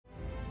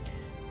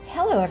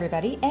Hello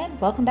everybody and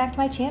welcome back to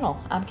my channel.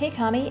 I'm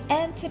Keikami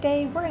and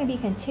today we're going to be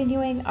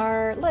continuing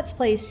our Let's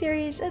Play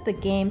series of the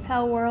game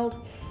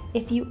Palworld.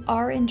 If you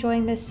are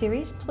enjoying this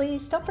series,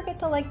 please don't forget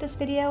to like this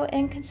video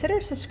and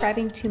consider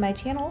subscribing to my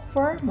channel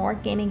for more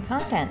gaming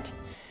content.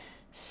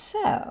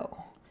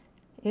 So,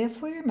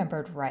 if we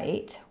remembered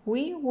right,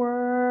 we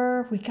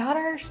got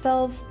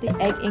ourselves the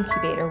egg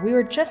incubator. We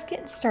were just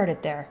getting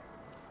started there.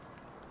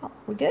 Oh,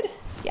 we good?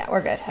 Yeah,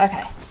 we're good.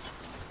 Okay.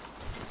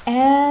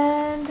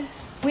 And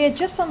we had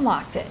just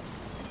unlocked it.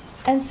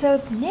 And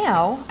so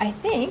now I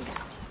think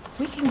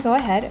we can go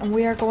ahead and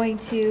we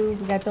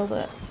gotta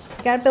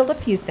build a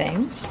few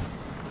things.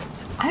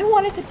 I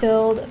wanted to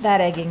build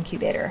that egg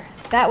incubator.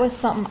 That was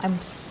something I'm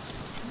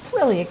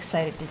really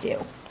excited to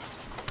do.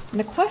 And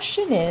the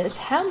question is,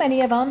 how many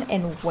of them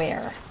and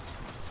where?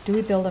 Do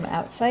we build them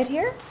outside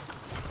here?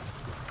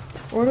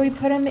 Or do we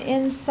put them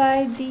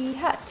inside the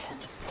hut?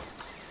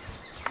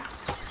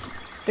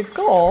 The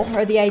goal,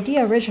 or the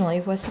idea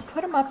originally, was to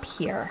put them up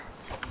here.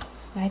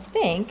 I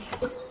think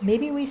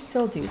maybe we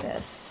still do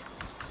this.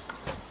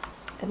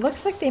 It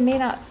looks like they may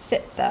not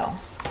fit though.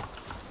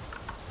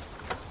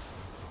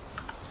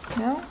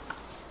 No?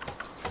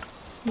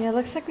 Yeah, it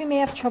looks like we may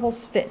have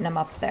troubles fitting them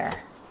up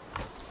there.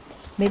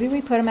 Maybe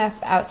we put them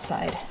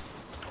outside.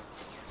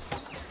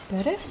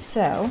 But if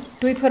so,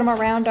 do we put them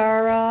around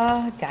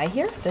our guy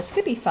here? This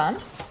could be fun.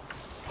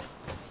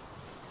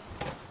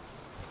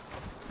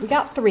 We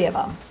got 3 of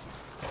them.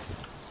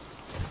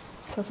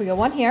 So if we go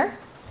one here.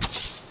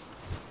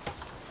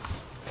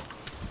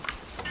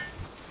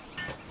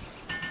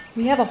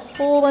 We have a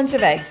whole bunch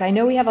of eggs. I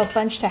know we have a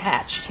bunch to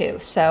hatch too,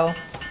 so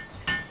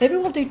maybe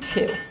we'll do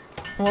 2. And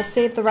we'll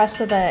save the rest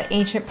of the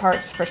ancient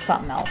parts for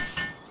something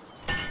else.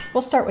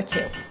 We'll start with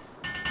 2.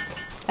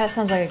 That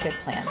sounds like a good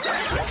plan.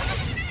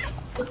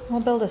 We'll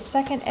build a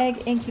second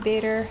egg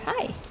incubator.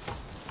 Hi!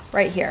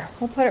 Right here.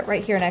 We'll put it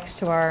right here next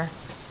to our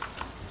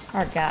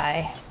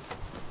guy.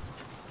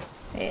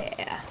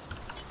 Yeah.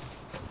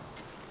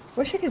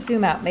 Wish I could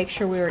zoom out, make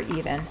sure we were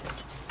even.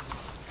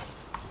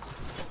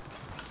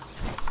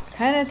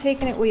 Kind of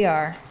taking it we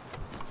are.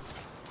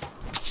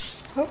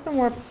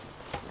 Hoping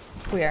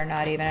we are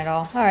not even at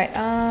all. Alright,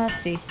 let's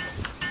see.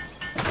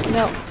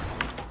 Nope.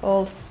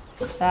 Hold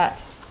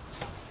that.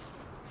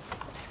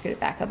 Scoot it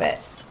back a bit.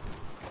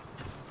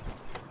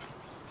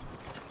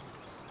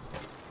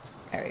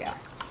 There we go.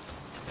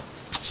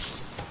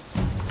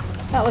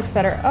 That looks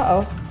better.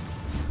 Uh-oh.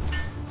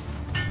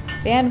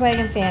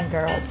 Bandwagon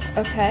fangirls.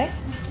 Okay.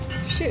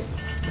 Shoot.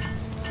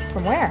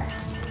 From where?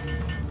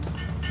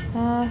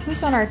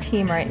 Who's on our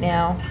team right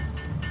now?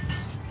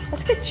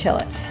 Let's get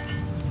Chillet.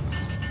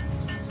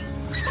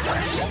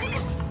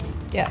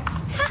 Yeah.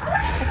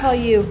 I call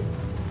you.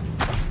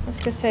 Let's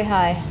go say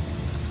hi.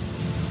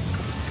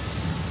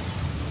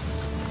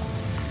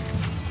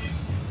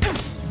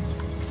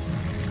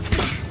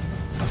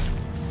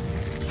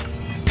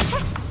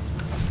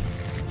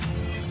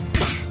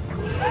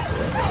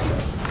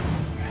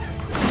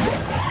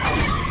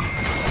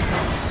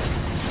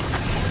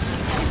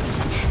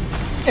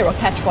 Here, we'll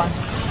catch one.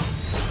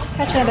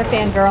 Catch another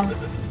fangirl.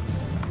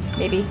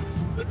 Maybe.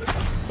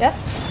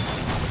 Yes?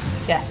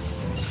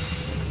 Yes.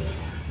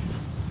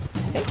 I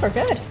think we're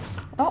good.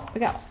 Oh, we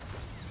got...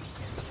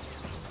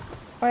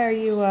 Why are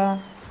you,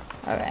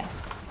 Okay.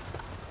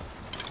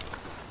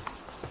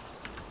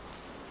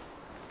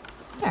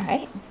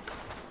 Alright.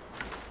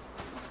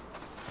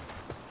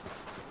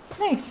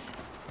 Nice.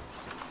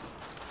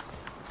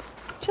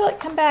 Chillet,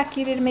 come back.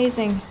 You did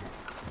amazing.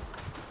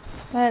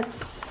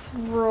 Let's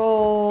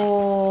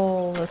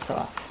roll this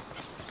off.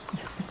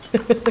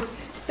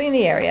 Clean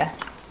the area.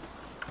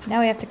 Now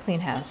we have to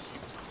clean house.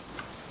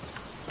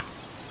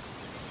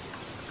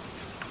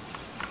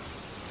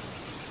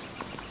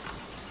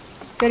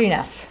 Good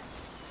enough.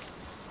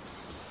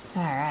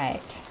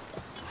 Alright.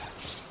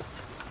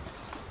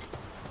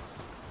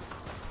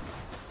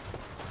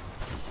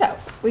 So,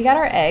 we got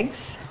our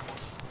eggs.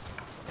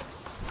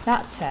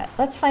 Not set.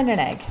 Let's find an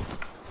egg.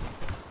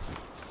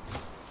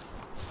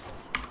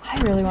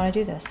 I really want to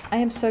do this. I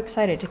am so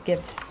excited to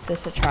give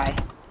this a try.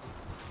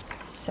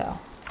 So,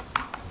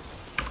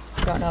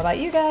 don't know about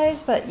you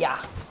guys, but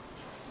yeah.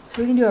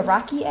 So we can do a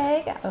rocky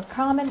egg, a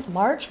common,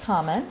 large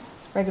common,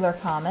 regular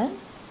common,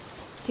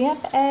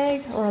 damp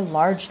egg, or a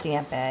large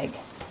damp egg.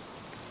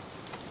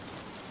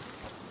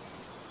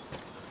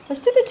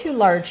 Let's do the 2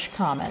 large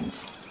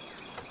commons.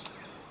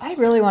 I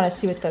really want to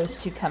see what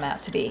those 2 come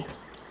out to be.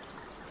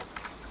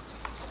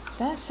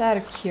 That's out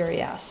of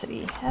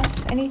curiosity.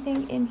 Have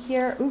anything in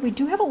here? Ooh, we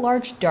do have a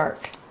large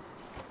dark.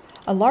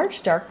 A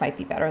large dark might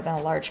be better than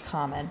a large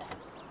common.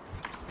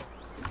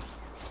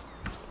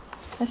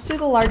 Let's do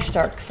the large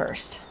dark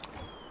first.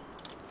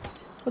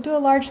 We'll do a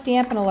large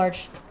damp and a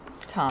large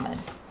common.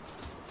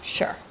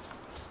 Sure.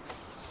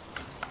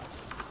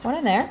 One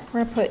in there.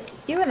 We're gonna put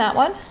you in that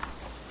one.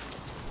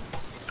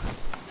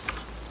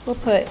 We'll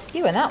put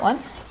you in that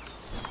one.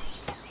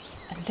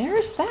 And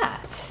there's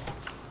that.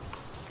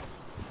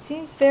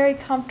 Seems very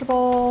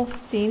comfortable.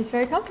 Seems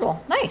very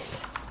comfortable.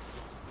 Nice.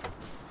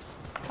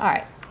 All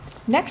right.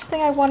 Next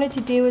thing I wanted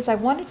to do is I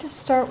wanted to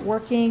start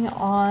working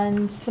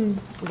on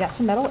we got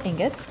some metal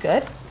ingots,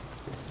 good.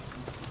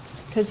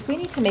 Because we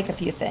need to make a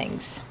few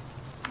things.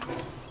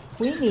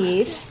 We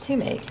need to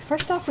make,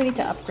 first off, we need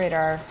to upgrade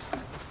our...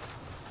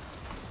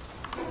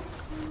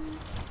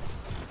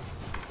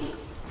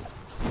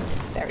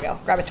 There we go,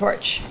 grab a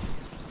torch.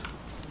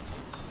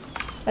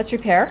 Let's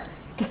repair,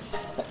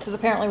 because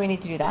apparently we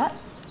need to do that.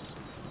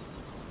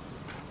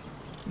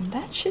 And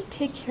that should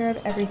take care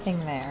of everything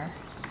there.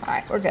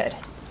 Alright, we're good.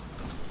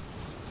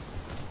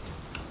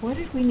 What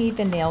did we need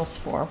the nails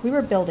for? We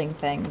were building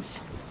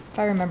things, if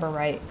I remember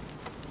right.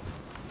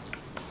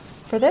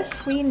 For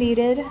this we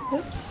needed,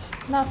 oops,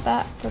 not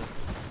that. For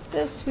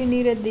this we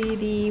needed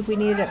we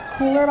needed a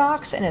cooler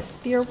box and a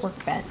spear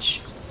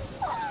workbench.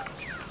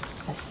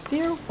 A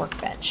spear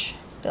workbench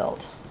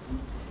build.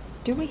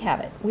 Do we have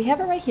it? We have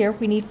it right here.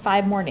 We need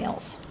 5 more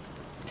nails.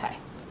 Okay.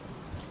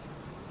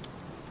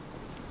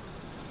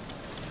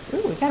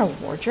 Ooh, we got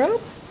a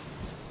wardrobe?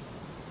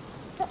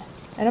 Oh,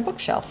 and a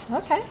bookshelf.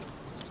 Okay.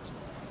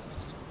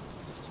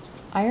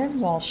 Iron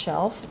wall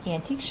shelf,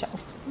 antique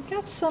shelf. We've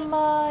got some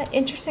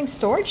interesting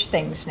storage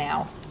things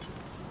now.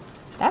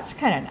 That's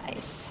kind of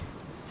nice.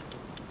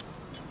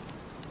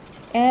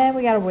 And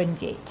we got a wooden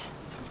gate.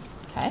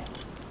 Okay.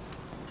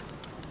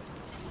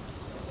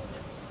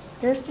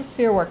 Here's the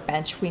sphere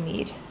workbench we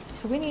need.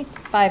 So we need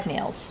 5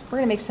 nails. We're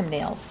going to make some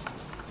nails.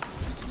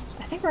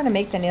 I think we're going to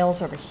make the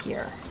nails over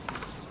here.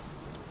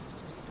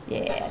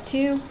 Yeah,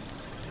 2,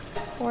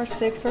 4,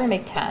 6. We're going to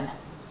make 10.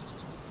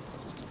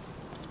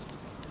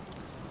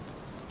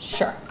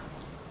 Sure.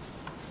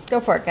 Go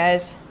for it,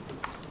 guys.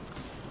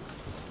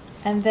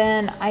 And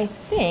then I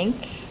think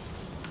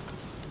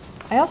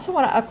I also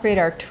want to upgrade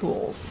our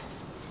tools.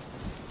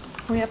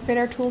 Can we upgrade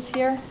our tools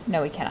here?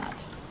 No, we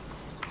cannot.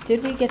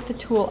 Did we get the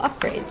tool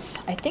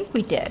upgrades? I think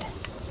we did.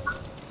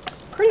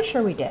 Pretty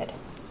sure we did.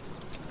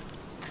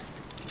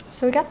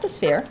 So we got the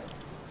sphere.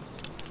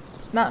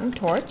 Mounted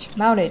torch,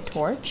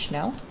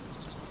 no.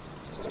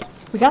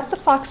 We got the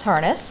fox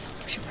harness.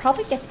 We should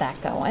probably get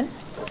that going.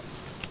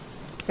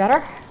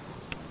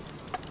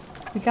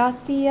 We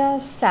got the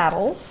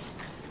saddles.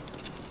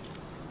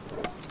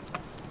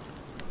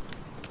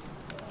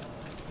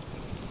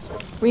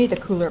 We need the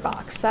cooler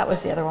box. That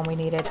was the other one we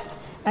needed.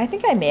 And I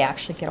think I may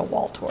actually get a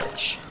wall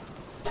torch.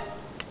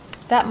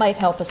 That might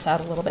help us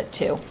out a little bit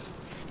too.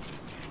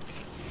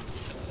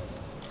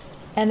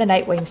 And the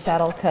Nitewing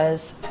saddle,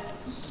 because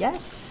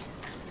yes,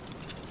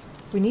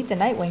 we need the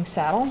Nitewing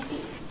saddle.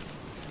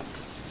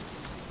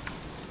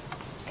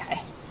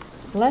 Okay,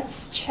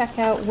 let's check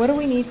out, what do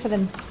we need for the,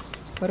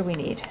 what do we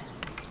need?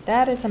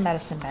 That is a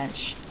medicine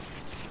bench.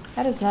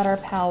 That is not our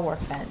PAL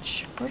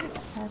workbench. Where did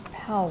our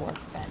PAL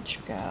workbench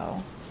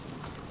go?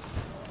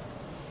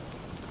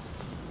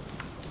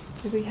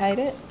 Did we hide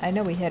it? I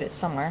know we hid it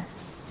somewhere.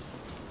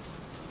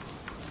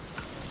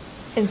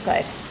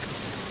 Inside.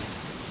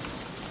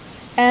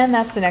 And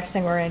that's the next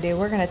thing we're going to do.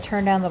 We're going to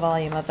turn down the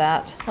volume of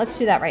that. Let's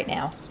do that right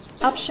now.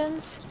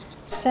 Options,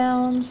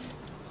 sounds.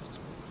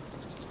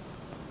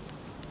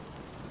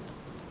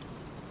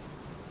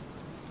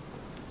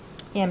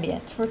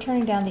 Ambient. We're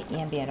turning down the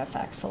ambient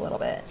effects a little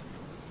bit.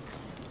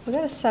 We'll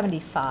go to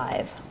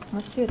 75.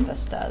 Let's see what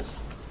this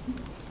does.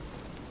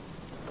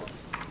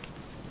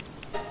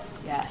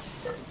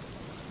 Yes.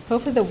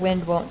 Hopefully the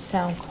wind won't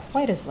sound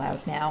quite as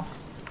loud now.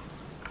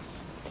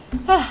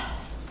 Ah,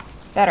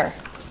 better.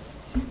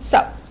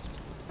 So,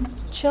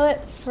 chill it.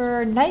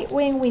 For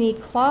Nitewing, we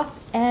need cloth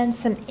and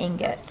some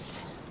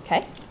ingots.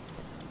 Okay.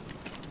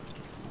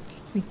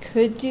 We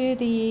could do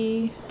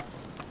the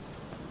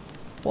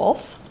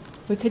wolf.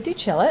 We could do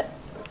chill it.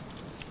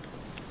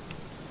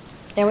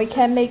 And we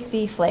can make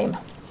the flame.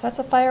 So that's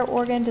a fire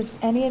organ. Does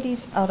any of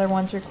these other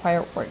ones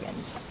require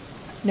organs?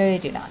 No, they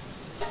do not.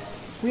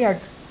 We are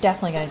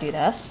definitely going to do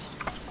this.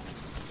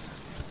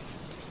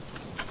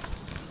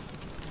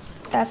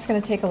 That's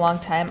going to take a long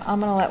time. I'm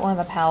going to let one of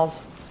the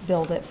pals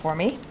build it for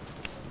me.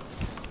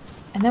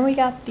 And then we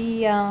got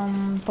the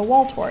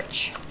wall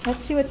torch.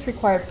 Let's see what's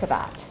required for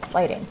that.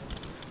 Lighting.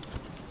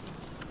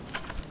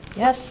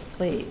 Yes,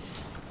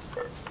 please.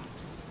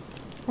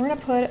 We're going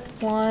to put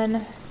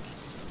one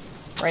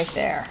right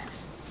there.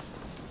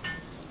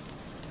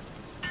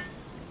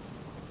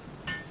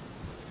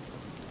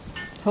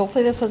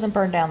 Hopefully this doesn't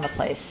burn down the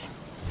place.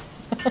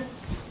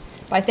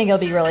 But I think it'll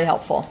be really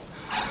helpful.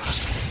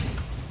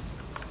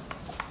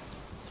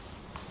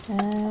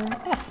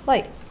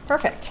 Light.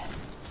 Perfect.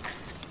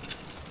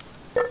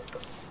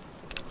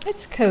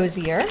 It's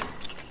cozier.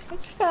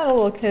 It's got a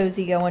little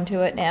cozy going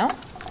to it now.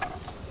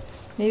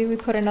 Maybe we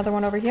put another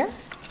one over here.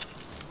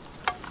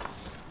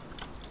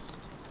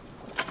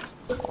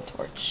 Wall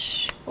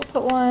torch. We'll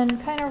put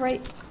one kind of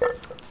right.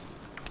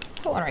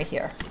 Put one right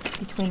here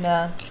between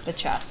the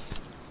chests.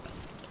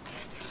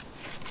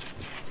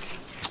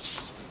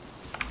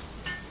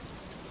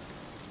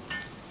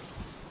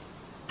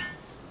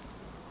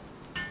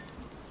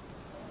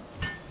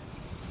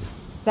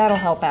 That'll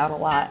help out a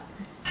lot.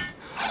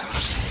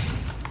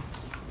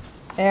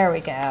 There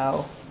we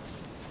go.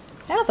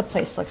 Now the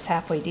place looks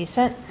halfway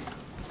decent.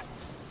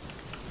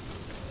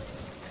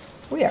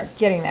 We are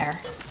getting there.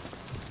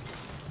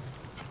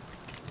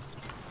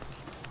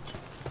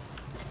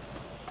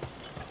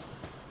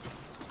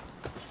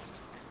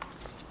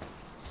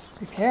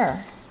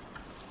 Repair.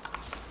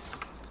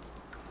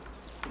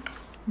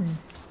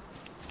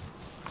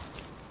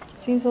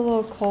 Seems a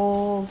little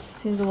cold.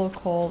 Seems a little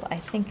cold. I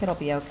think it'll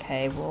be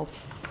okay. We'll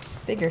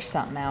figure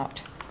something out.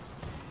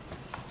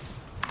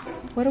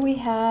 What do we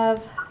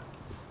have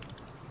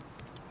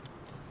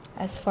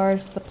as far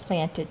as the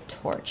planted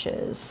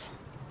torches?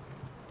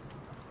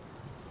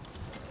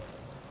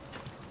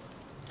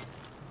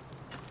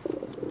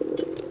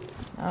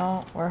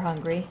 Oh, we're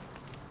hungry.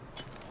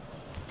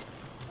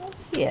 Let's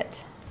see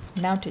it.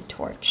 Mounted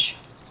torch.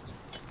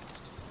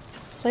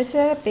 Place it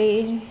at a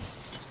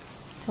base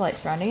to light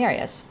surrounding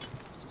areas.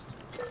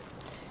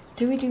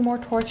 Do we do more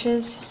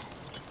torches?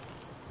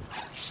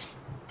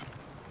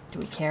 Do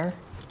we care?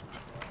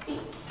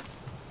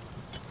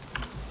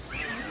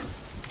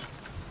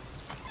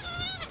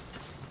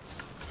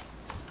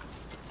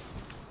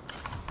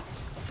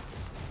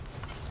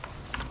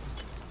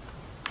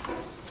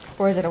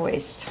 Or is it a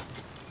waste?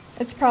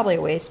 It's probably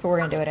a waste, but we're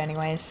gonna do it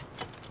anyways.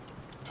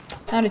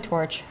 Mounted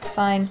torch.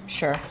 Fine,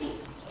 sure.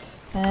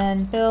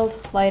 And build,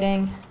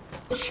 lighting,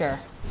 sure.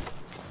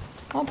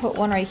 I'll put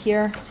one right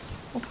here.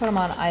 We'll put them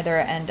on either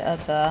end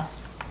of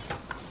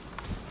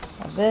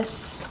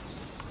this.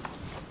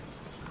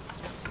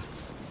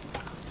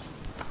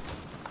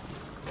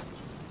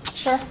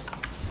 Sure.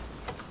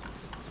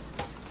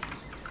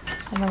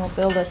 And then we'll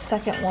build a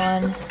second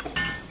one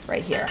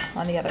right here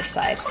on the other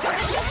side.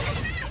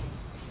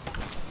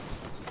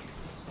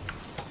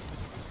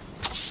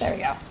 There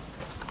we go.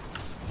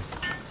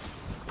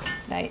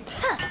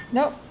 Night.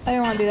 Nope, I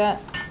don't want to do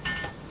that.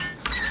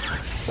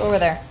 Go over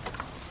there.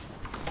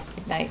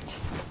 Ignite.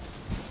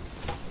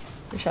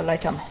 We shall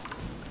light them.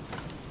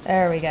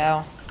 There we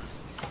go.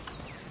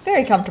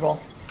 Very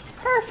comfortable.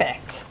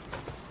 Perfect.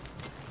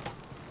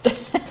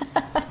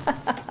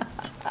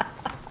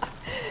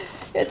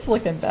 It's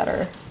looking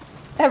better.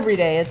 Every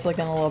day it's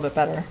looking a little bit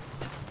better.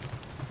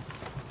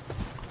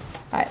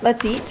 Alright,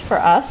 let's eat for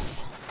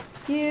us.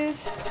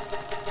 Use.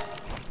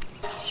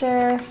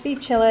 Sure. Feed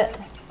Chillet.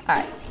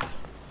 Alright.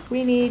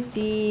 We need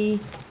the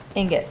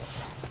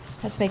ingots.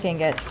 Let's make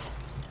ingots.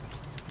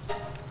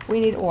 We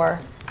need ore.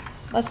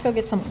 Let's go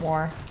get some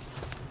ore.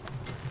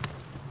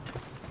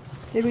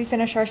 Did we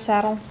finish our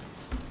saddle?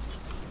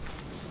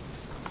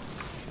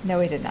 No,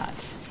 we did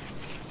not.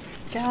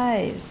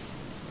 Guys,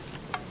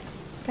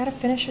 gotta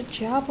finish a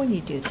job when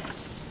you do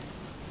this.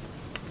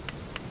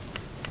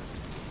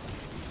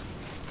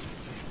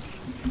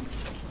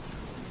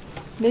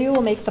 Maybe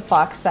we'll make the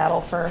fox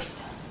saddle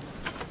first.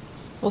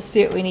 We'll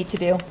see what we need to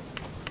do.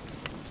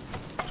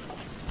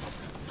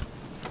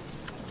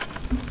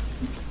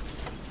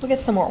 We'll get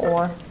some more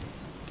ore.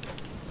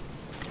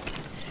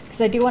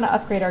 Because I do want to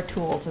upgrade our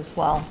tools as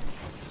well.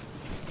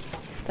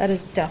 That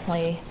is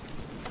definitely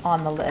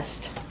on the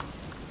list.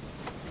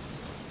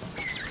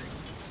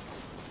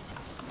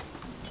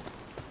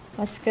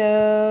 Let's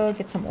go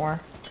get some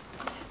ore.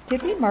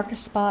 Did we mark a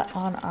spot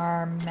on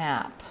our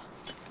map?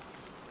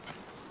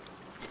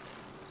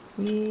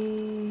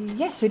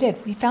 Yes, we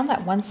did. We found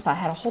that one spot,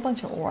 had a whole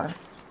bunch of ore.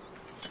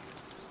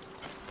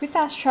 If we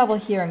fast travel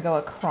here and go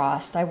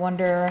across, I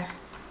wonder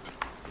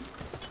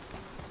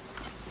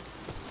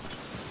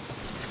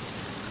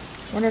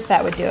if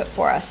that would do it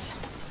for us.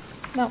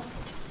 No.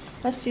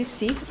 Let's do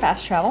C for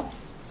fast travel.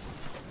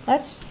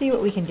 Let's see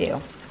what we can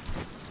do.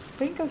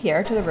 We can go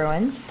here to the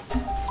ruins.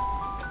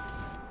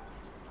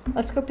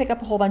 Let's go pick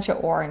up a whole bunch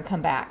of ore and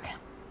come back.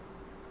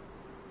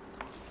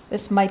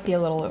 This might be a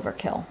little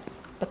overkill,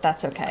 but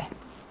that's okay.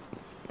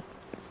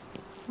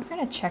 We're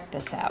gonna check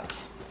this out.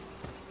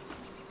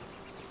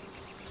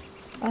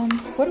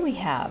 What do we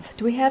have?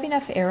 Do we have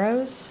enough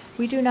arrows?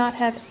 We do not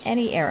have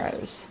any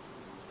arrows.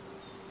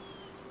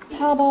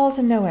 Pal balls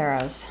and no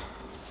arrows.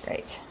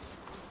 Great.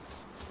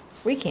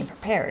 We came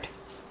prepared.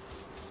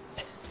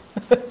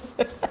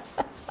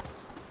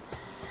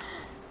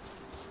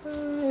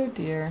 Oh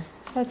dear.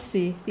 Let's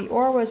see. The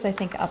ore was, I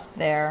think, up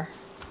there.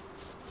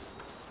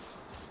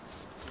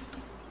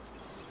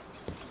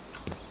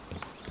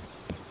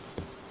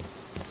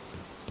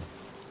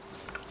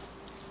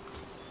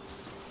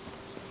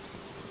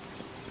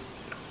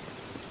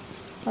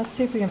 Let's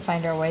see if we can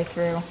find our way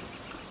through.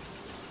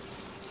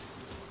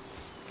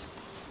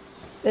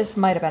 This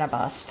might have been a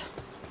bust.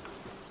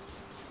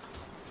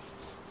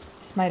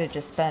 This might have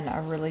just been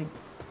a really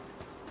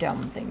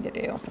dumb thing to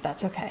do, but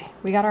that's okay.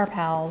 We got our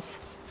pals.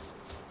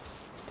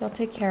 They'll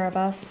take care of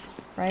us,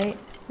 right?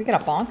 We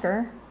got a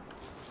bonker.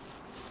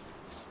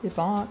 We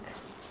bonk.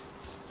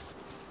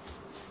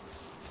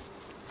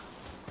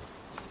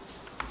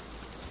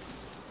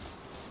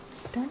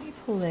 Don't need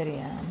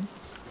palladium.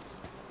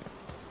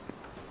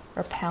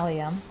 Or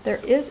pallium. There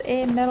is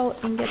a metal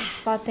ingot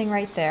spot thing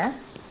right there.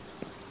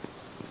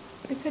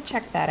 We could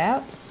check that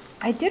out.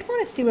 I did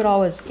want to see what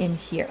all was in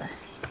here.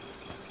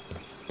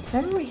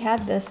 Remember we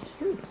had this...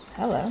 Ooh,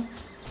 hello.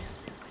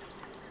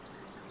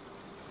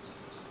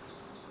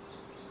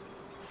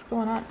 What's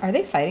going on? Are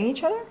they fighting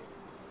each other?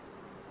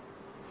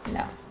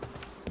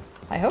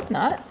 I hope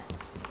not.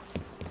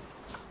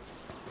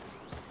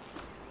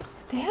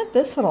 They had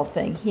this little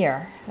thing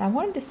here, and I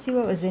wanted to see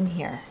what was in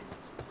here.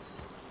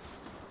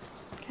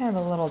 Kind of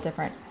a little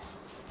different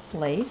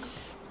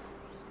place.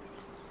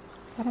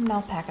 Got an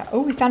alpaca.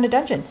 Oh, we found a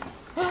dungeon.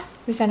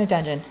 We found a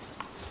dungeon.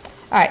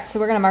 Alright, so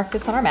we're going to mark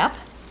this on our map.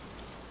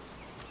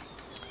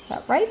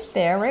 But right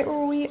there, right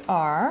where we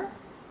are,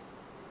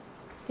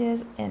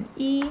 is an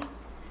E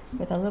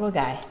with a little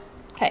guy.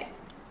 Okay.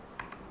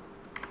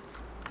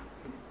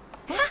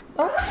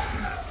 Oops.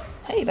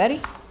 Hey,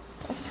 buddy.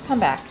 Let's come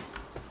back.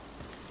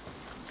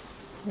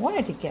 I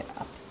wanted to get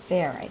up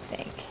there, I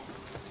think.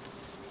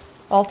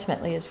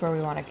 Ultimately is where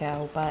we want to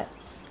go, but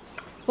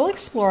we'll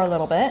explore a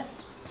little bit.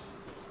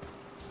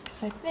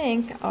 Because I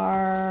think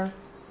our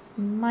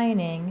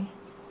mining,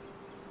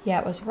 yeah,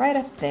 it was right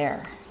up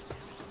there.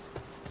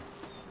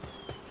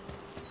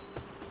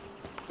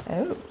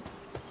 Oh.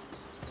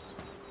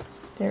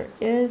 There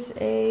is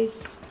a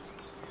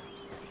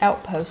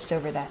outpost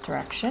over that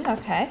direction.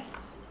 Okay.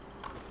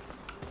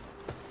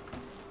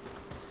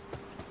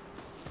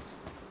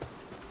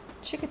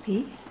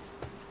 Chickpea.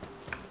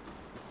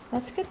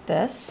 Let's get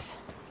this.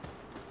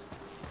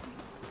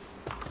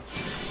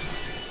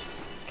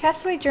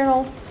 Castaway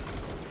Journal,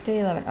 day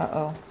 11.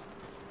 Uh-oh.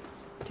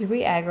 Did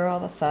we aggro all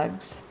the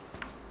thugs?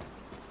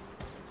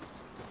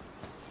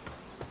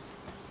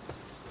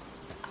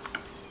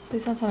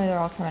 Please don't tell me they're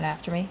all coming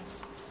after me.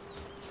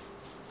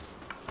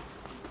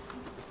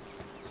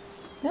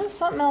 No,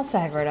 something else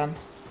aggroed them.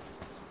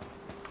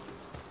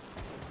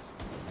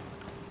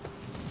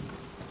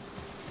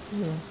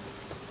 Ooh.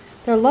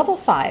 They're level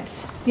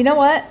 5s. You know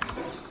what?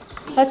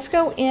 Let's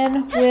go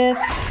in with...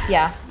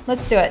 Yeah,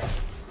 let's do it.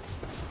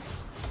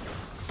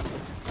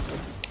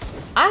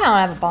 I don't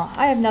have a bonk.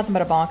 I have nothing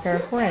but a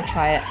bonker. We're going to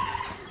try it.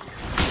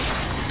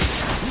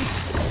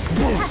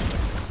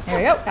 There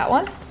we go. Got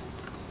one.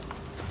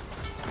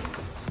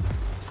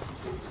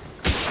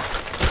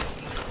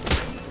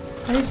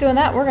 While he's doing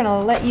that, we're going to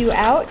let you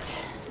out.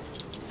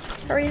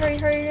 Hurry, hurry,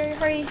 hurry, hurry,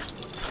 hurry.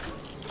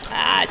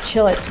 Ah,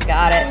 Chillet's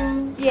got it.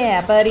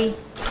 Yeah, buddy.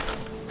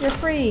 You're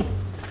free.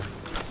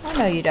 Oh,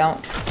 no, you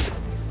don't.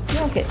 You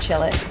don't get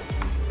Chillet.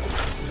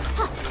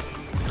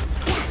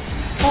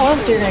 Oh,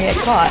 else you're gonna get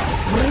caught.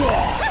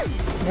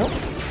 Nope.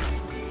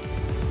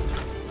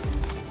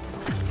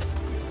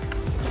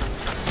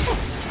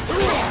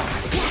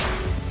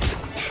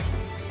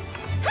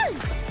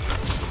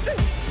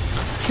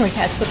 Can we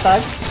catch the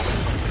thug?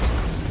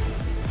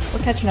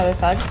 We'll catch another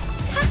thug.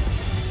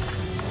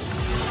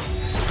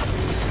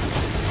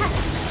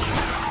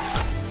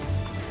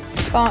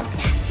 Bonk.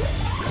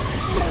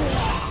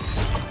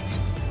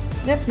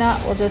 If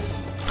not, we'll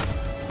just...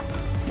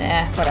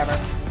 Nah, whatever.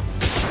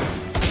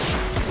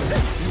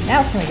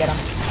 Now can we get him?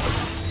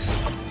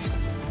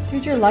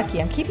 Dude, you're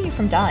lucky. I'm keeping you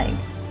from dying.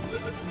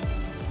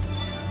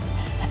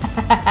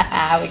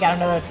 We got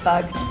another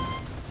thug.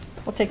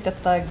 We'll take the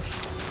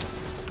thugs.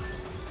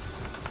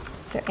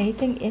 Is there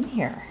anything in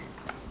here?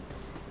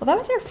 Well, that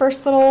was our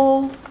first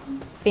little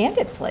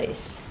bandit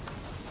place.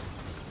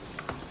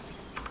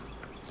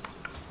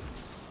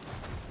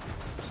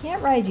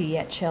 Can't ride you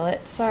yet,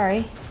 Chillet.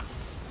 Sorry.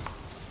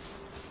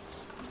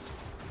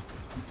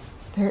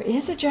 There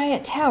is a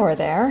giant tower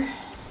there.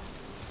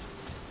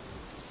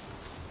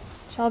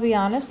 Shall I be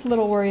honest, a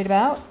little worried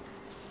about.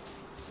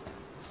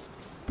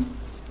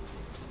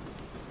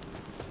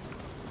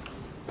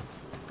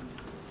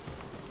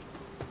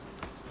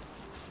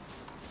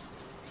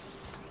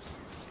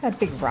 Got a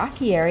big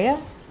rocky area.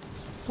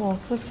 Well,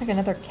 looks like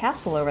another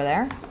castle over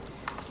there.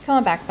 Come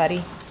on back,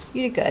 buddy.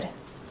 You did good.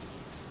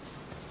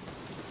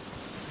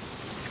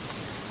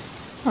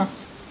 Huh.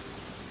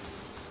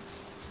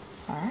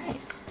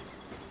 Alright.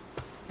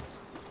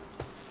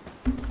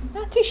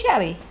 Not too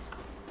shabby.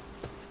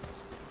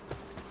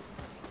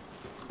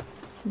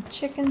 Some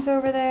chickens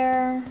over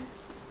there.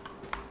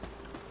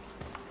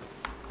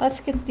 Let's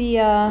get the,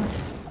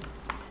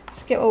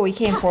 let's get what we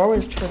came for,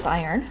 which was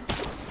iron.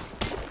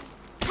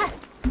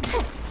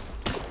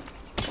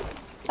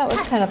 That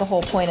was kind of the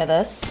whole point of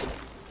this.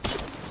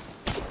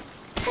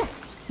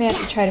 We have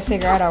to try to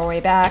figure out our way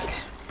back.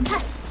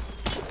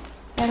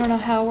 I don't know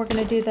how we're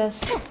going to do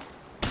this.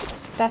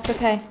 That's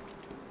okay.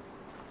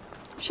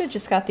 Should have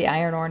just got the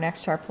iron ore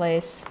next to our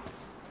place.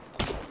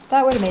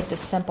 That would have made this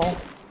simple.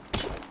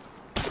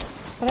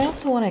 But I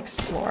also want to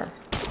explore.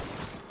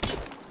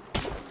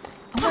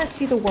 I want to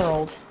see the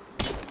world.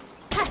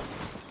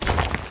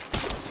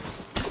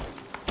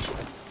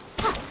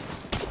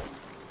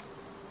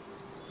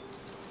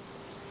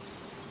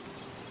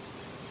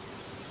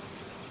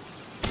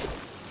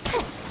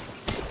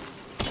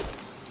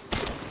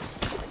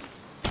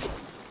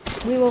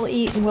 We will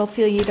eat and we'll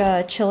feel you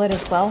to chill it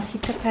as well. He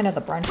took kind of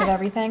the brunt of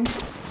everything.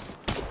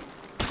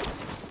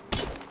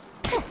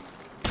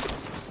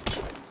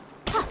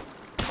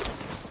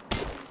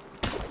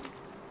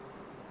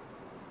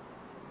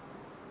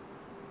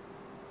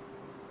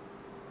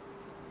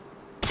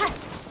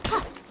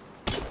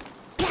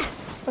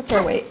 What's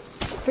our weight?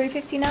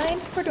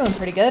 359? We're doing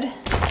pretty good.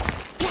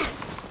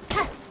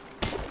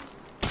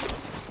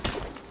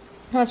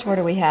 How much more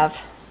do we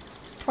have?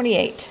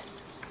 28.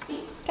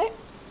 Okay.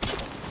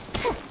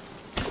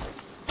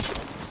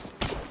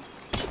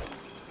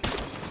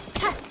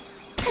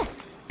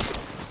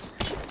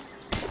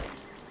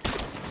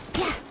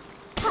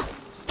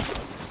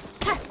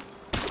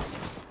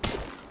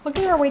 We'll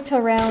give her a wait till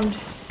around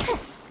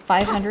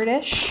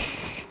 500-ish.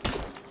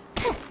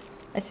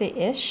 I say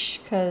ish,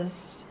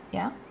 because,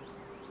 yeah.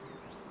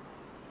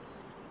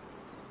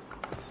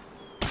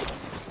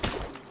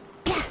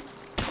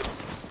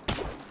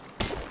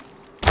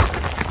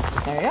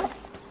 There we go.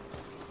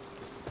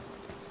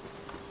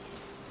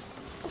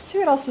 Let's see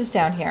what else is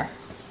down here.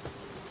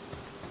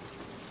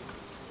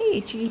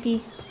 Hey,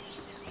 GP.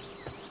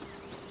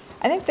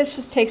 I think this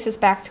just takes us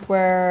back to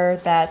where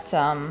that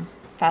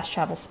fast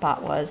travel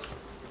spot was.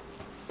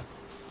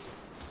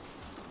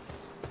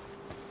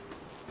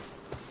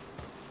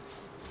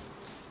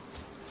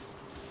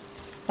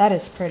 That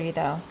is pretty,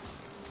 though.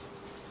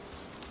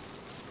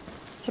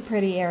 It's a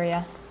pretty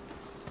area.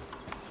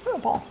 Ooh, a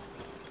ball.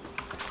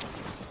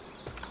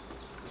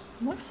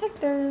 Looks like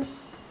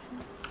there's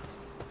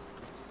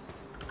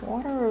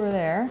water over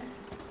there.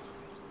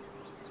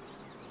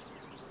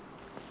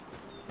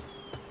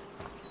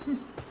 We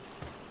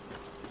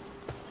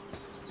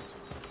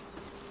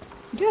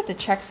do have to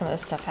check some of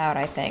this stuff out,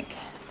 I think.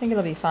 I think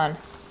it'll be fun.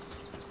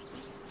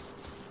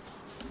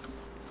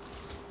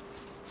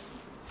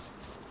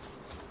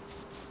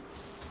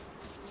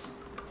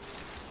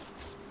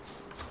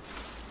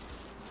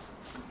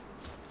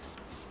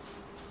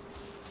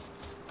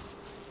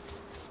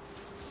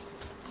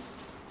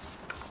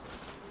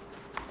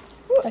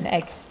 An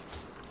egg.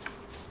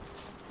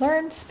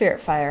 Learn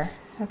Spirit Fire.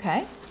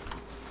 Okay.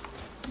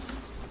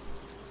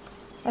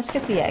 Let's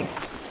get the egg.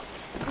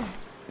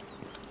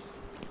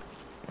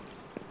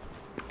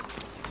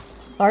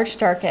 Large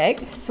dark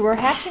egg. So we're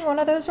hatching one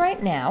of those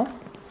right now.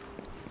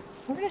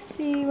 We're gonna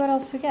see what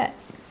else we get.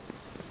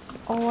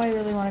 Oh, I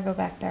really want to go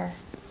back there.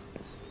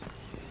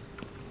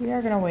 We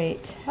are gonna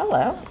wait.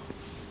 Hello.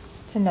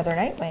 It's another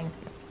Nitewing.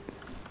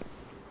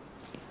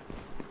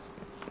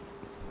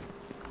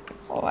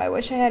 Oh, I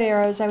wish I had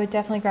arrows. I would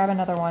definitely grab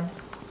another one.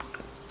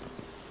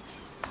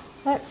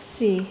 Let's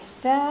see.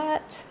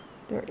 That...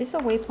 There is a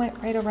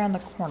waypoint right around the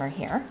corner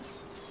here.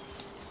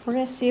 We're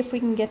going to see if we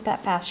can get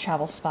that fast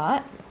travel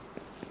spot.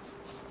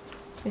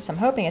 At least I'm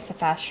hoping it's a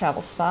fast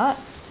travel spot.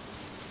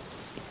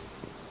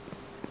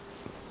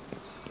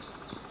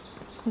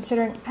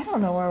 Considering I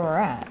don't know where we're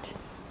at.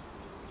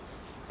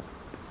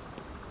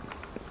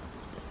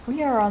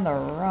 We are on the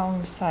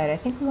wrong side. I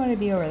think we want to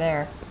be over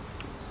there.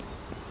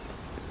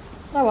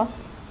 Oh well.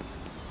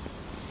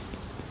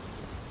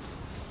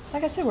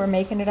 Like I said, we're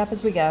making it up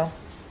as we go.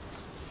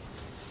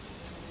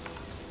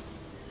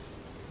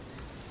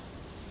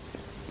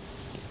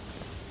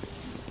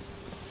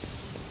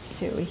 Let's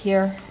see what we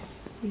hear.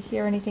 We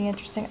hear anything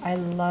interesting? I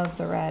love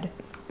the red.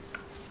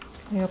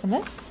 Can we open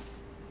this?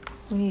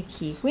 We need a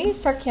key. We need to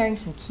start carrying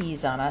some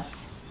keys on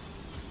us.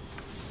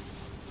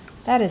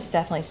 That is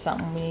definitely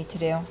something we need to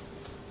do.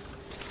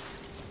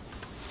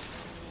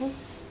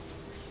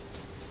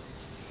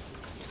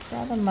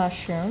 Grab the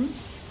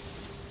mushrooms.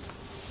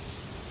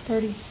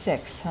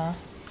 36, huh?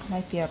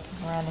 Might be up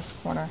around this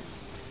corner.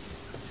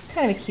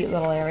 Kind of a cute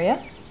little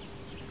area.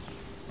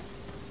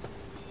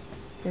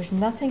 There's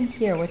nothing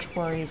here which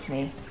worries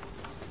me.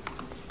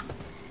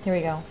 Here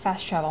we go.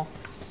 Fast travel.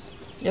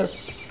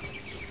 Yes.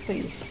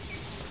 Please.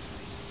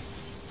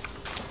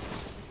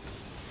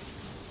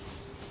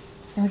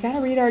 And we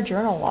gotta read our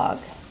journal log.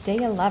 Day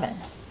 11.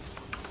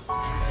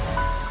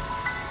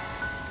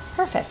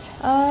 Perfect.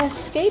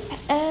 Escape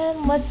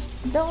and let's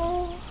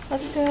go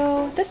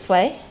this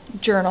way.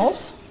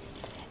 Journals.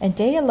 And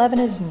day 11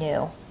 is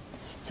new.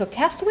 So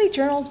Castaway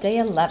Journal Day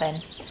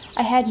 11.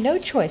 I had no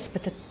choice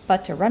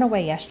but to run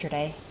away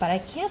yesterday, but I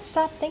can't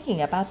stop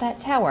thinking about that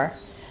tower.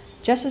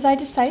 Just as I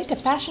decided to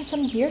fashion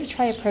some gear to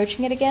try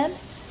approaching it again,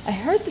 I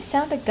heard the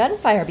sound of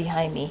gunfire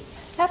behind me.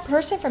 That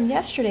person from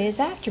yesterday is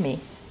after me.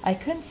 I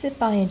couldn't sit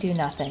by and do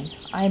nothing.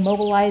 I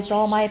mobilized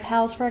all my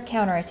pals for a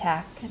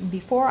counterattack, and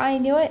before I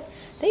knew it,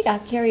 they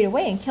got carried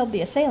away and killed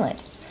the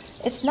assailant.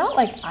 It's not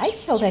like I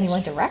killed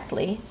anyone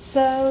directly,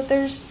 so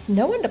there's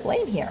no one to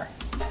blame here.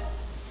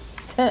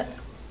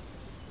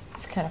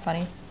 It's kind of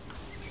funny.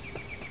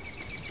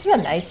 This is a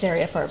nice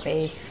area for a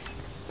base.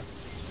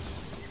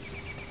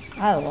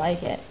 I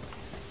like it.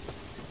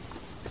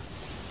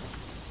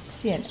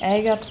 See an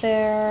egg up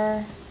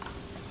there.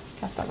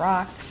 Got the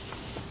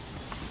rocks.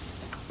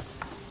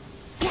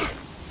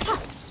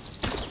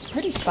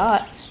 Pretty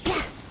spot.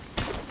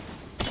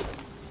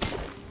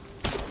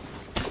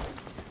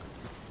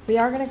 We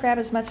are going to grab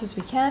as much as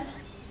we can.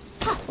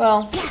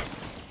 Well,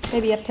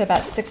 maybe up to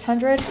about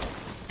 600.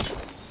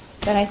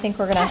 Then I think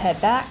we're going to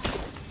head back.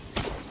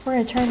 We're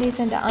going to turn these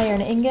into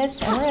iron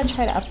ingots, and we're going to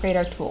try to upgrade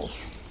our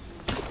tools.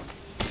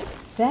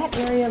 That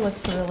area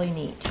looks really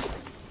neat.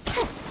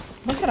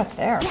 Look at up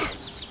there.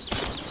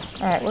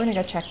 Alright, we're going to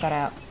go check that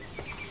out.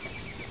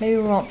 Maybe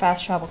we won't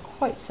fast travel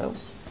quite so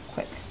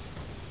quick.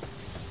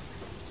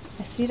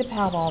 I see the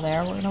pal ball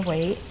there. We're going to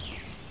wait.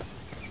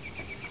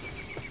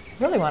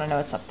 Really want to know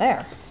what's up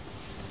there.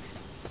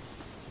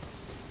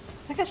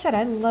 Like I said,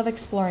 I love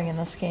exploring in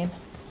this game.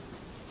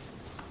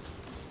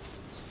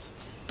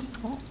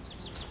 Oh,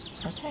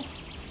 okay.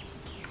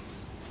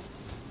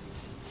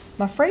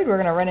 I'm afraid we're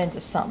going to run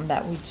into something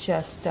that we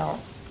just don't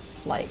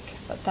like,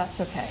 but that's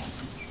okay.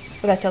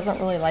 But that doesn't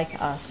really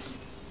like us.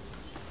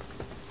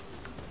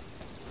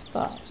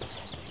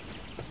 But...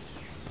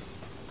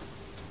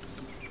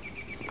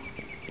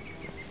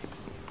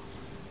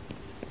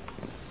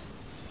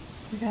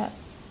 we got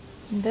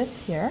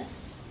this here.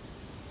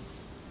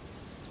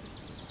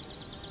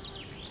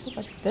 Go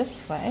like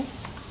this way.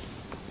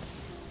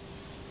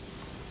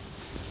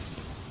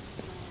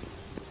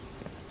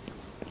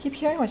 I keep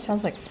hearing what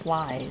sounds like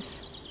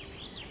flies.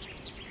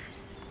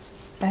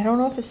 I don't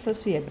know if it's supposed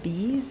to be a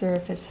bees or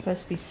if it's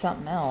supposed to be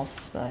something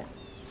else, but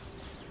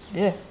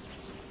yeah.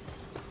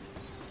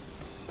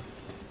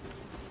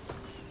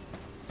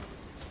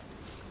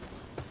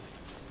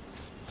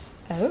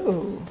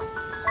 Oh.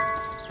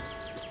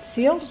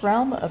 Sealed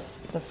Realm of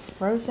the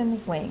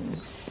Frozen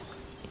Wings.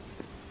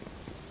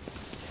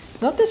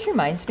 You know what this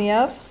reminds me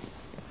of?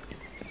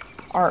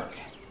 Ark.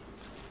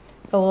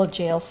 The little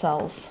jail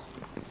cells.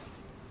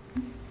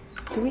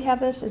 Do we have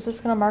this? Is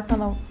this going to mark on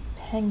the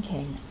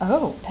Penking?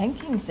 Oh,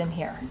 Penking's in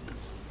here.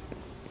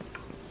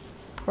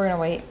 We're going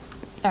to wait.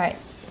 Alright,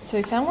 so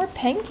we found where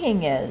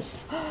Penking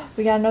is.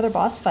 We got another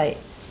boss fight.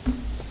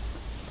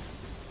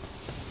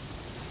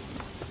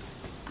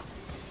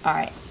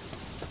 Alright.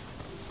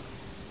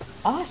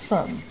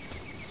 Awesome.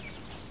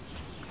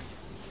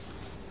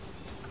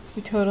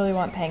 We totally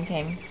want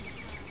Penking.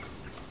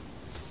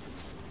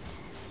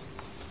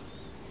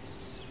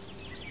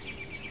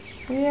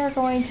 We are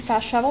going to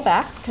fast travel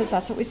back because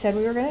that's what we said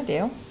we were going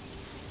to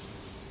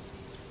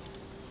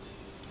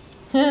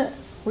do.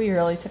 We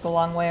really took a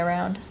long way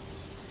around.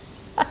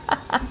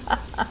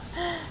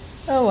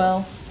 Oh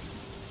well.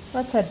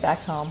 Let's head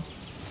back home.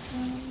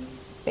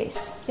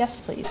 Base.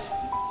 Yes, please.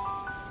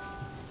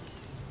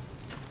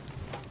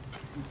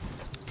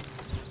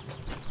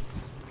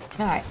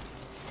 Alright.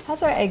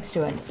 How's our eggs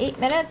doing? 8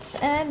 minutes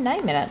and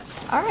 9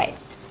 minutes. Alright.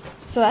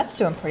 So that's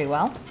doing pretty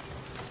well.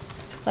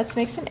 Let's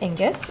make some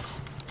ingots.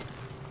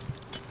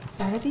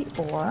 Out of the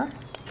ore.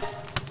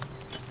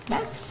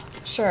 Max?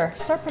 Sure.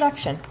 Start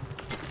production.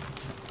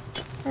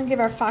 We're going to give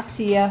our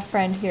foxy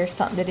friend here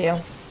something to do.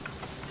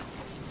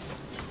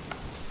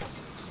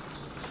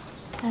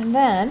 And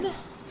then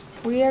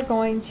we are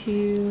going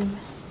to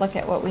look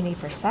at what we need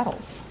for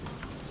saddles.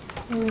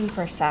 What do we need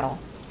for a saddle?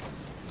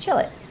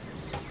 Chillet.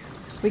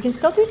 We can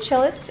still do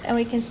chillets and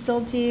we can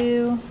still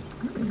do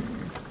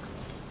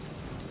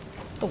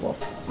the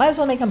wolf. Might as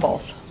well make them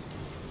both.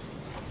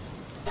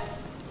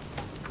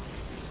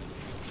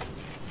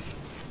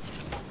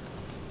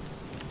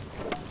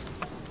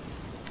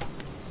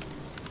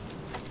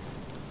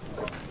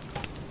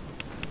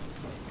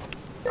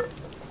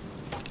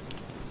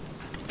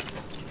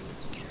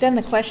 Then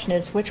the question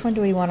is, which one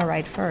do we want to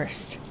ride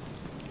first?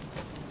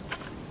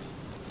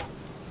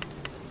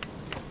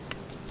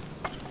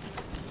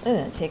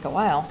 It'll take a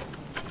while.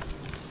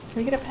 Can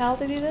we get a pal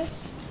to do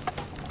this?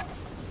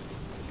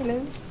 Hello?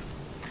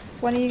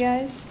 One of you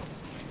guys?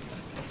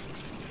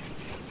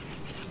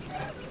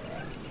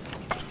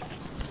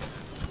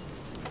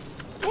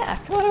 Yeah,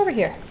 come on over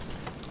here.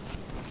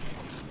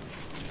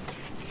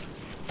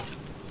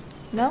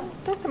 No?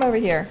 Don't come over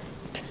here.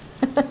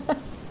 I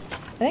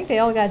think they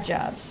all got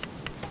jobs.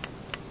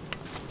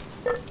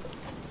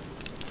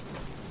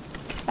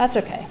 That's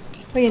okay.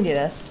 We can do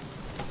this.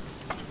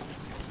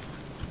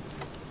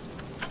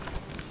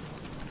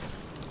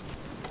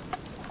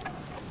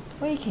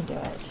 We can do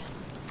it.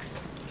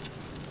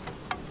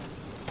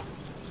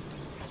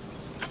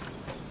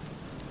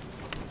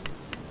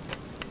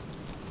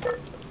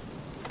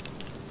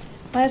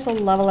 Might as well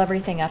level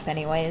everything up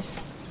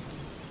anyways.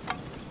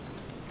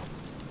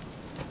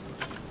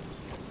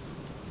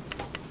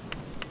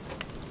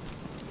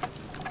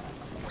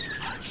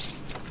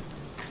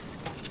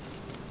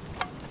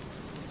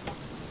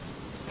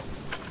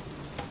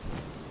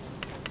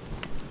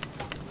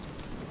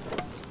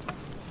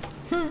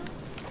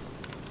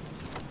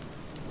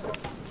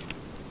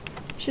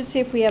 Should see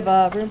if we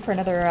have room for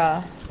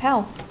another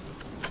pal.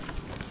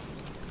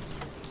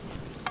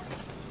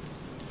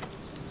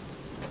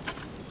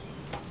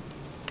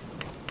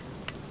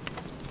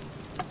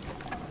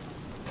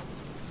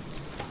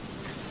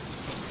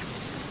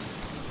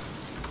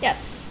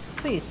 Yes,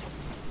 please.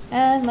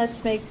 And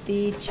let's make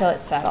the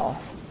chillet saddle.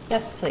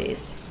 Yes,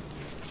 please.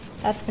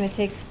 That's going to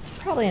take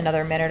probably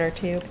another minute or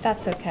two, but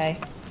that's okay.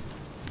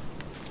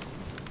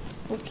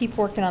 We'll keep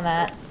working on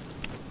that.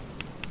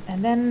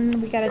 And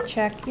then we gotta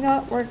check, you know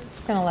what, we're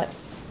gonna let,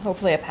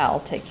 hopefully a pal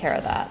take care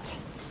of that.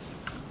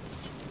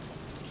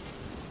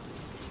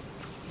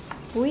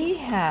 We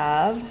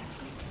have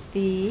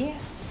the,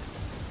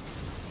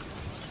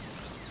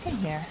 in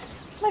here,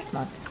 life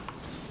mug.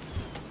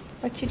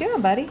 What you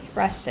doing, buddy?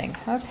 Resting,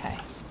 okay.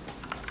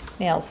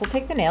 Nails, we'll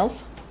take the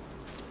nails.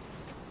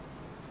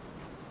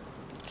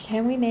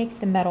 Can we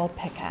make the metal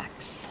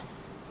pickaxe?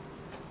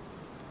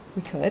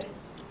 We could.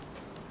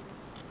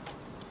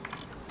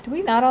 Do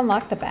we not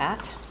unlock the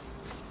bat?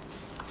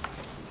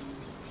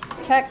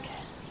 Tech.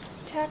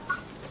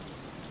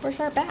 Where's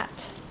our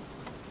bat?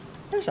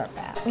 Where's our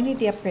bat? We need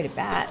the upgraded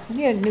bat. We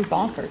need a new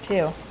bonker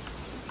too.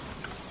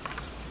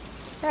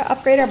 We're gonna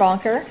upgrade our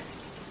bonker.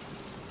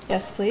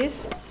 Yes,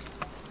 please.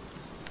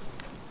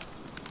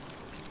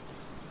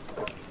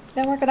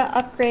 Then we're gonna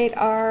upgrade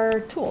our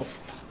tools.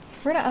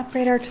 We're gonna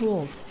upgrade our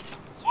tools.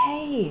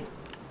 Yay!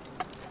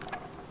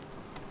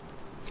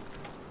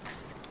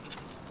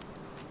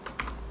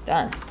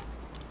 Done.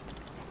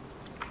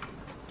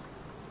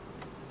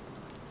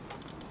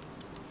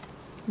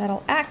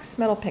 Metal axe,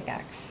 metal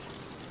pickaxe.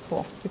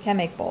 Cool. We can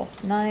make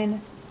both.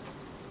 9.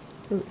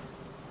 Ooh.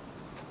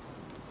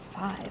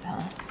 5,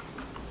 huh?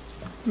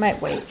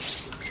 Might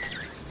wait.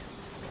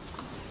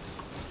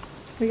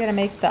 We gotta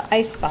make the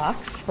ice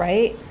box,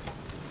 right?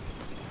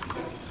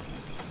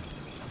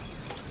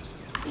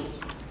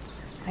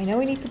 I know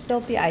we need to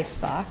build the ice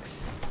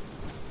box.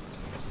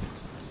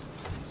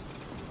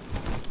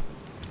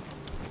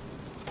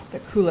 The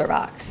cooler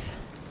box.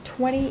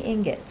 20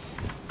 ingots.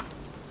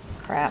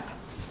 Crap.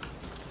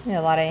 We need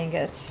a lot of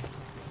ingots.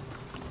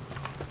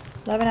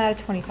 11 out of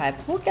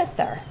 25. We'll get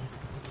there.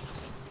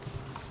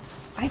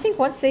 I think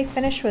once they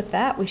finish with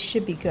that, we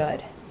should be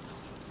good.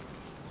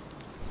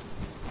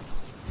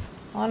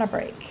 On a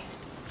break.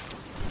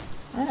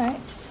 Alright.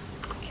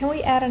 Can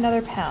we add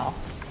another pal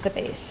to the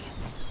base?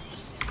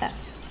 F.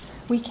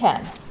 We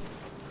can.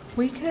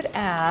 We could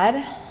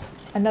add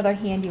another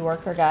handy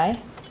worker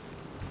guy.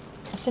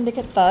 A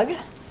syndicate thug.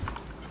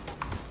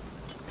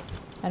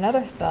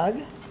 Another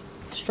thug.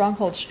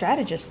 Stronghold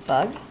strategist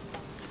thug.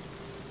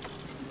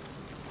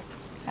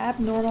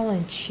 Abnormal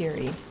and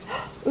cheery.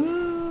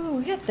 Ooh,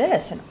 look at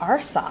this. An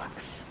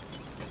Arsox.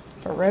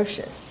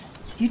 Ferocious.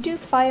 You do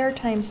fire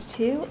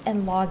 ×2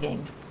 and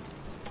logging.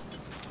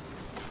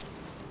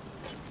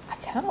 I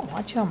kind of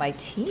want you on my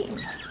team.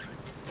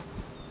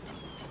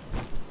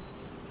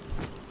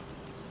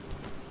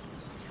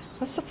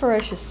 What's the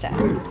ferocious stat?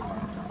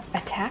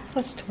 Attack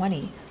plus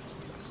 20.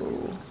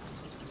 Ooh.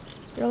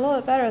 You're a little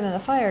bit better than the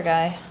fire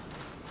guy.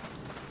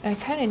 I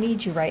kind of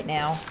need you right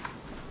now.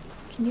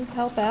 Can you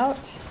help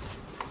out?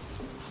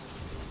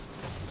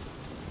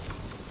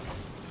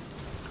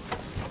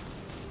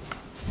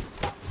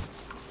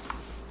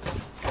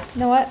 You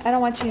know what? I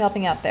don't want you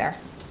helping out there.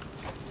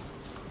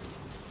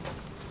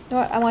 You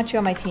know what? I want you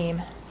on my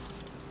team.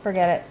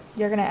 Forget it.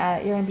 You're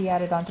gonna be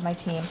added onto my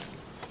team.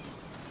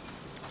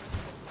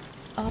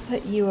 I'll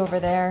put you over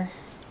there.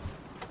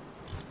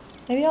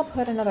 Maybe I'll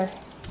put another...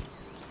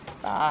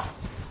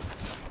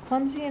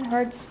 Clumsy and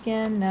hard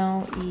skin.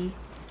 No. E.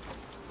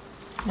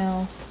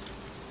 No.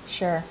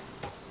 Sure.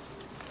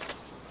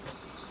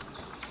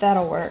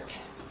 That'll work.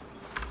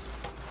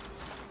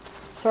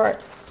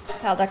 Sort.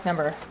 Pal deck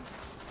number.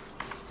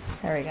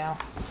 There we go.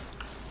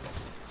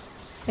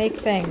 Make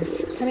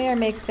things. Come here,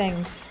 make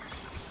things.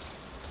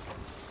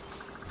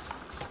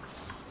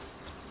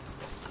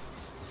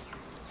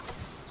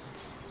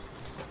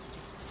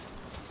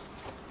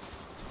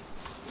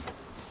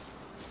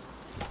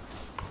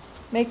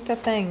 Make the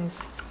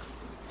things.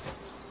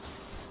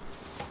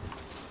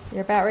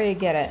 You're about ready to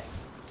get it.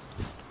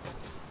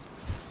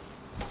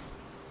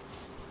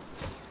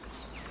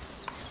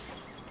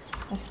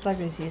 This thug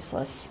is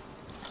useless.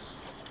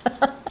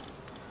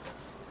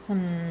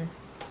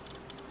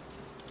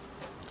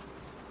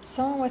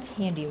 Someone with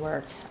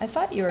handiwork. I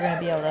thought you were going to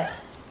be able to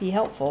be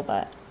helpful,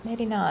 but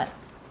maybe not.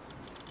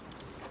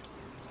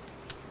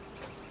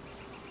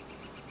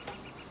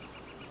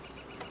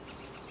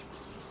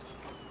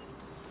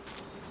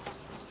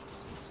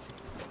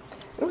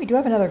 Ooh, we do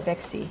have another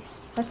Vixie.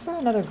 Let's throw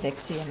another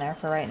Vixie in there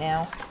for right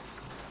now.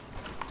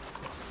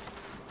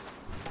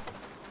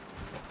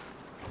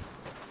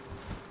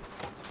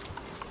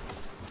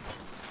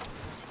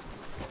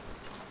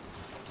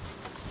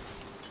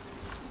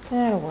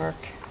 That'll work.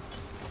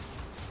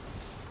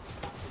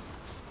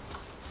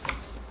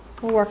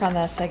 We'll work on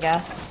this, I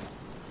guess.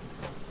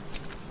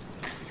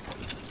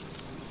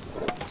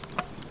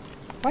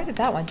 Why did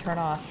that one turn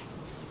off?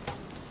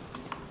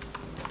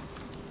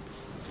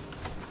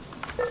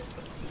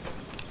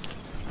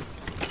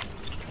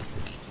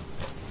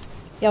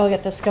 Yeah, we'll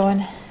get this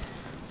going.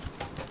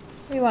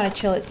 We want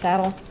to chill at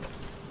saddle.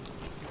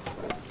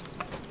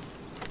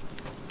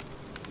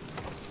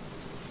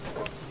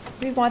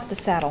 We want the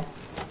saddle.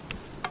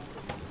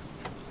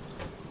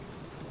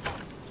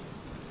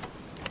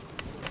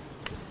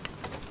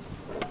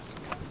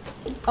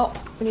 Oh,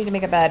 we need to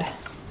make a bed.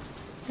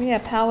 We need a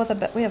pal with a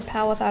bed. We have a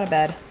pal without a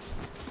bed.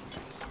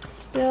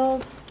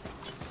 Build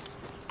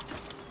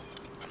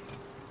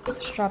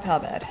straw pal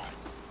bed.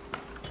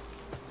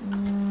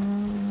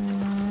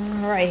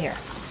 Right here.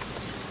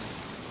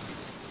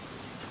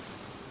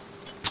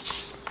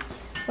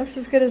 Looks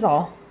as good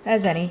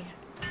as any.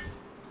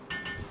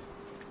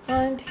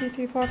 1, 2,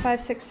 3, 4,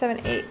 5, 6,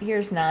 7, 8.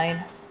 Here's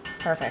 9.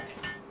 Perfect.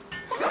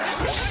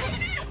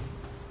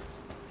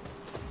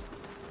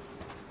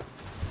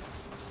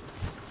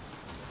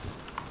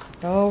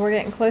 Oh, we're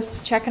getting close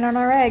to checking on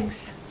our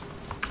eggs.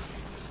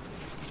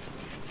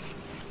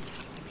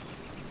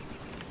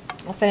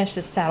 finish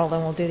this saddle,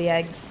 then we'll do the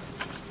eggs.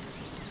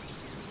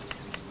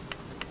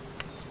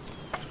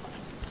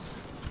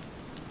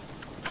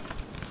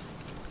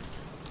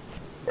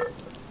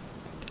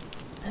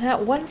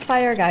 That one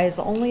fire guy is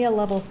only a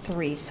level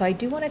 3, so I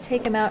do want to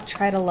take him out,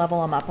 try to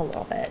level him up a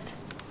little bit.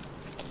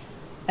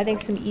 I think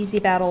some easy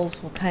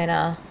battles will kind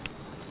of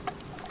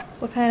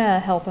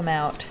help him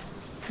out.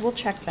 So we'll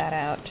check that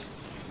out.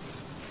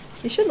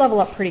 He should level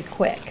up pretty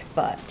quick,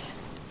 but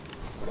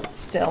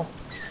still.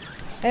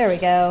 There we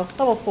go.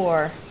 Level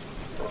 4.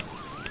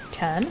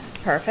 10.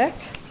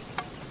 Perfect.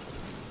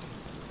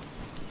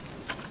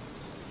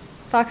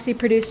 Foxy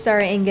produced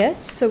our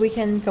ingots, so we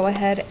can go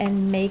ahead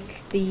and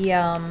make the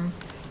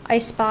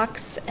ice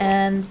box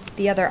and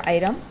the other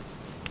item.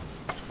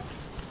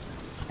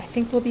 I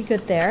think we'll be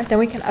good there. Then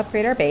we can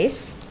upgrade our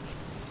base.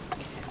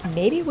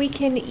 Maybe we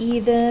can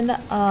even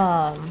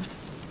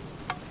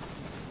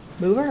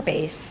move our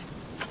base.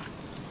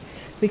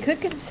 We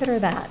could consider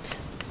that.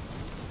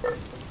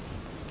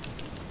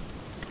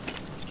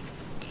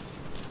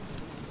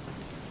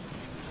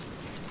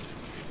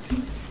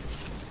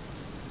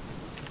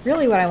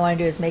 Really what I want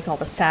to do is make all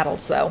the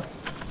saddles though.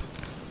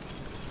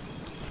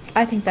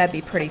 I think that'd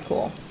be pretty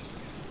cool.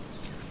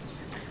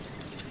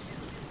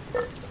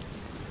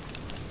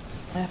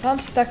 And if I'm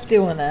stuck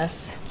doing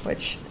this,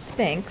 which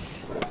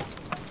stinks,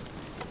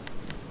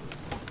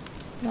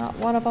 not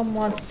one of them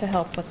wants to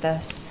help with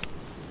this.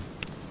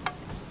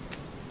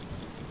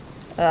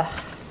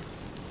 Ugh.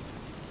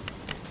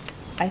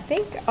 I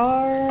think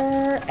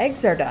our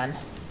eggs are done.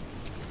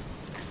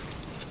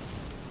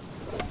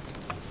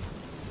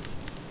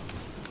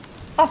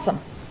 Awesome.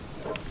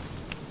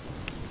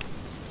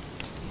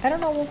 I don't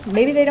know,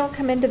 maybe they don't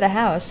come into the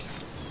house.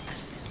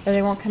 Or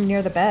they won't come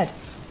near the bed.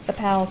 The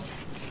pals.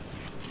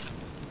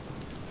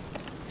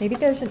 Maybe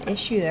there's an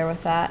issue there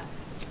with that.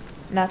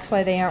 And that's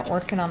why they aren't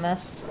working on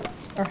this.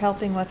 Or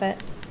helping with it.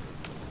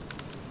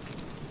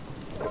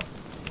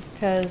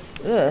 Because,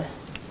 ugh.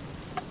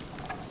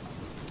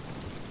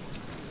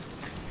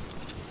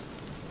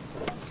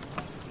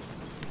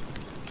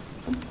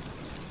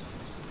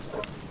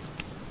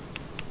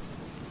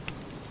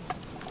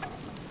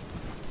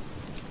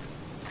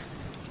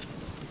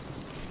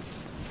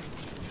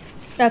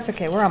 That's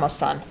okay, we're almost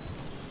done.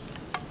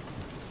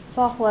 As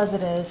awful as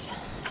it is,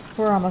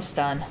 we're almost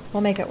done. We'll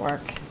make it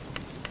work.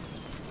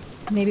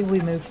 Maybe we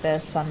move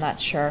this, I'm not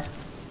sure.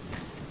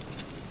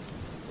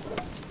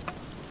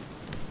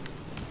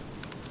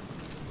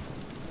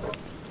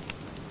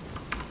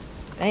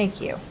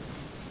 Thank you.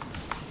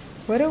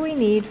 What do we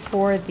need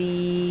for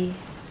the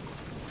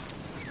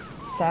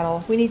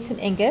saddle? We need some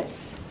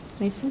ingots,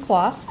 we need some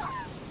cloth,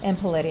 and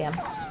palladium.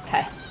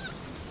 Okay.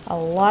 A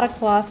lot of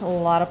cloth, a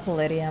lot of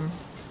palladium.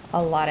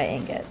 A lot of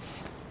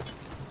ingots.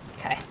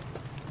 Okay.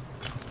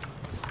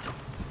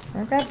 I'm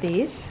gonna grab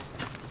these.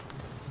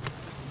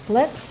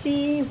 Let's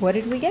see, what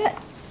did we get?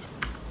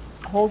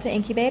 Hold to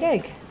incubate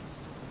egg.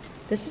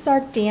 This is our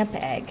damp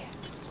egg.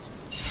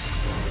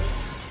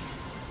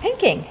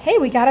 Penking! Hey,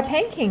 we got a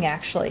Penking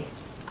actually.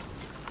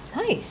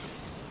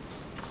 Nice.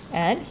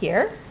 And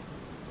here.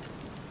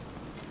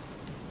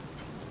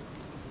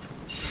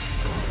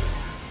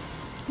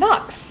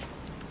 Nox.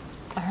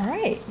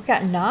 Alright, we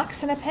got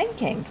Nox and a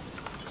Penking.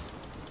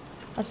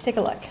 Let's take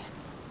a look.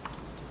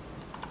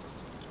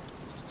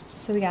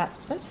 So we got,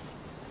 oops,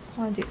 I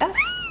want to do that.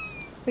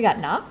 We got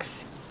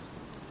Nox.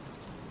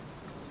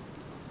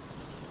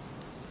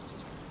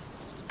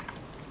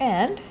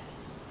 And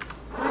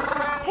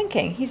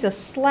Penking. He's a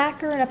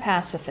slacker and a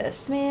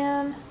pacifist.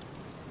 Man,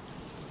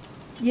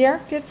 you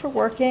aren't good for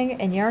working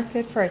and you aren't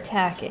good for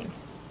attacking.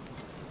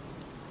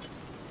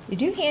 You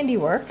do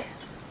handiwork.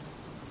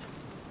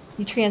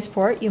 You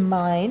transport, you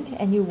mine,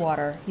 and you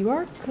water. You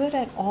are good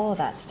at all of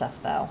that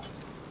stuff though.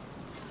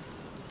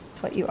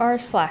 But you are a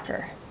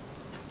slacker.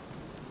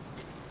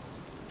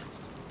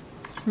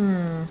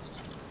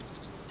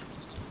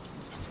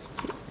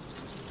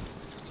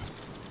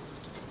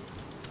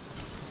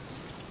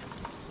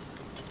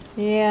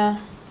 Yeah.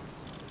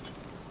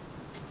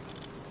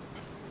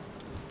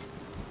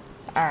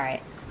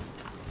 Alright.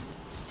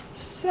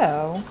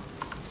 So,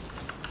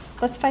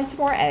 let's find some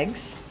more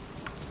eggs.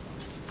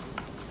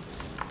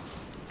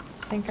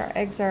 I think our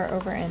eggs are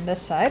over in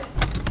this side.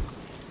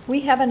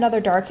 We have another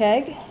dark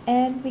egg,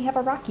 and we have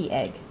a rocky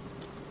egg.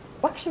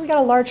 Well, actually, we got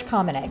a large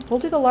common egg. We'll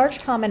do the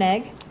large common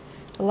egg,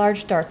 the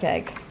large dark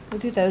egg. We'll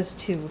do those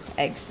 2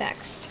 eggs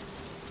next.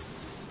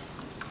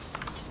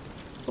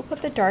 We'll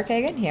put the dark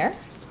egg in here.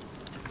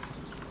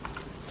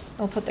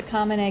 We'll put the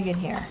common egg in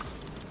here.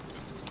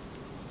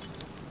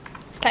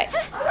 Okay.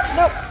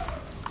 Nope.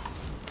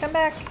 Come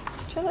back.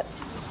 Chill it.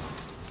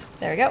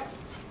 There we go.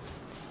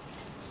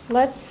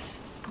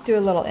 Let's do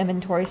a little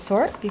inventory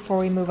sort before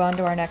we move on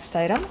to our next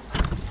item.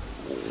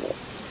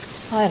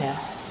 I know.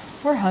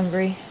 We're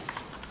hungry.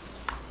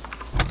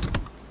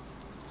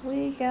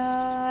 We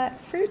got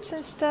fruits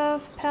and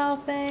stuff, pal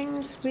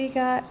things. We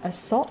got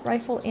assault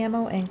rifle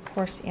ammo and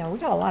course ammo. We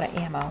got a lot of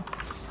ammo.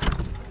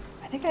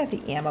 I think I have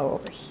the ammo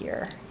over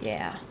here.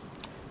 Yeah.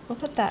 We'll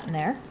put that in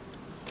there.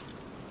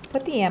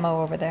 Put the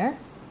ammo over there.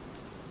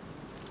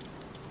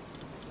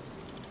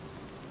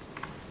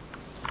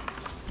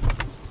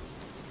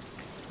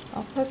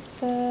 I'll put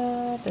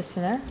this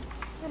in there.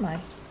 Where am I?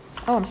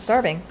 Oh, I'm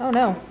starving. Oh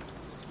no.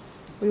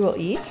 We will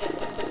eat.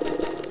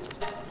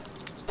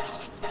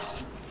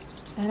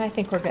 And I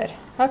think we're good.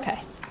 Okay.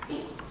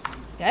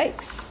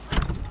 Yikes.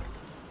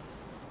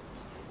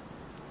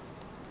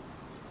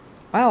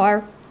 Wow,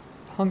 our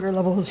hunger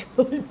level is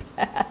really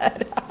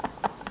bad.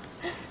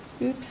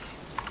 Oops.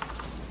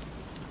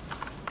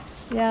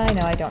 Yeah, I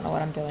know, I don't know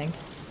what I'm doing.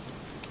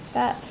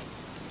 That.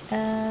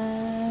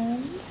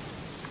 And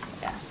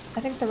yeah,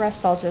 I think the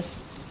rest I'll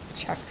just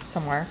chuck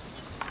somewhere.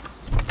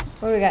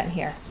 What do we got in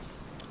here?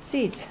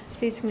 Seeds.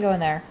 Seeds can go in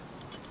there.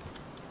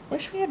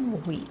 Wish we had more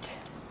wheat.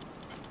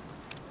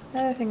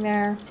 Another thing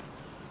there.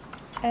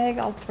 Egg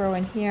I'll throw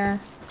in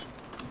here.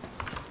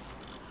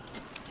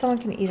 Someone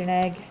can eat an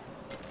egg.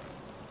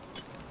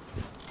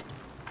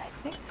 I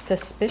think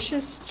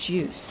suspicious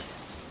juice.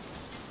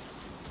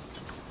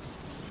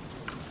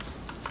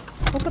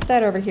 We'll put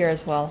that over here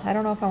as well. I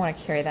don't know if I want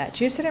to carry that.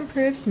 Juice that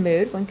improves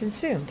mood when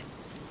consumed.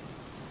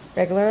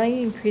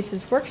 Regularly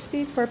increases work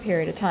speed for a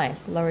period of time.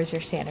 Lowers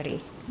your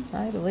sanity.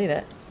 I believe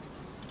it.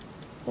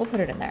 We'll put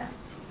it in there.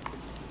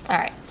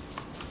 Alright.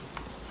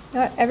 You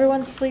know what?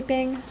 Everyone's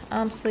sleeping.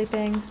 I'm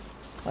sleeping.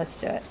 Let's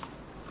do it.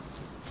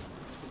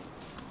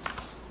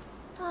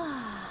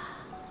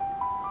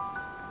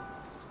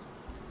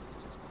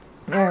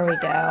 There we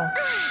go.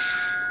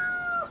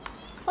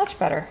 Much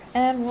better.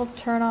 And we'll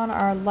turn on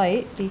our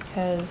light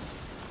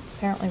because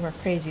apparently we're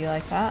crazy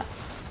like that.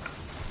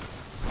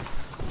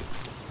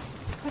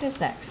 What is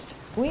next?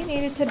 We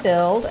needed to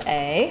build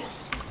the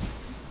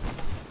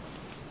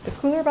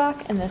cooler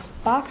box and this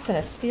box and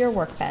a sphere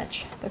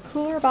workbench. The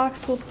cooler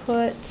box will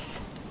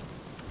put,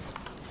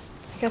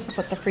 I guess I'll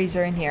put the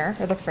freezer in here,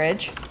 or the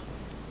fridge.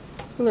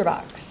 Cooler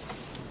box.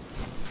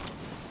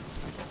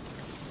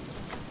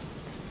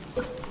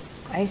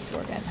 Ice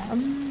organ.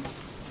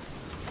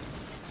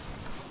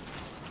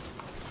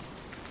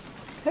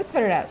 Could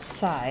put it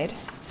outside.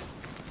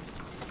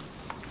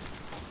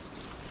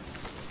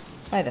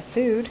 By the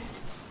food.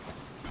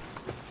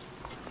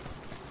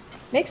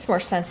 Makes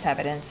more sense to have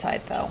it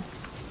inside though.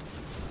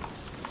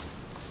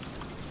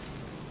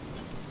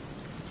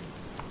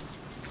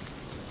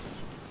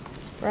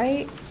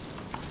 Right?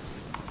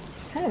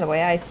 It's kind of the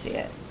way I see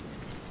it.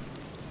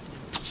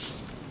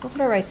 We'll put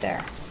it right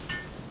there.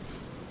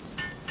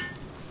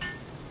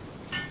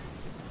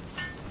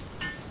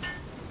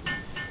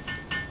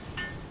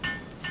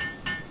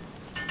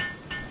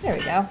 There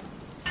we go.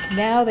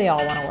 Now they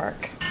all want to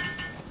work.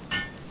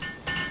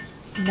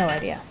 No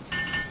idea.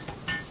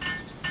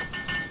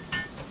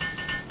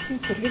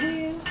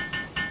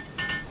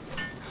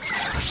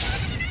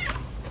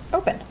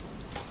 Open.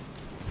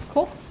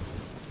 Cool.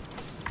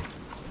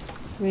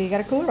 We got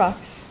a cooler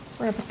box.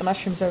 We're gonna put the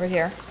mushrooms over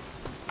here.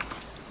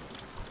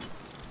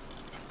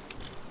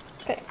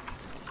 Okay.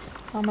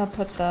 I'm gonna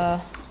put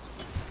the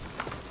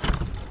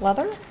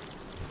leather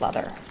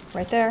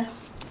right there.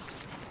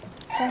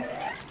 Okay.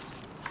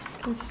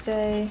 Can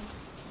stay.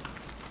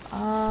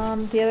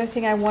 The other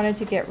thing I wanted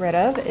to get rid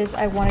of is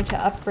I wanted to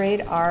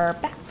upgrade our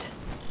bat.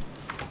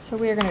 So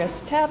we are going to go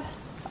to tab.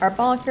 Our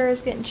bonker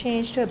is getting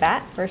changed to a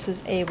bat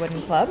versus a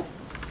wooden club.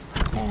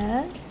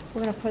 And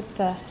we're going to put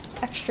the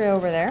extra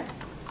over there.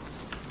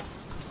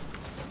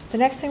 The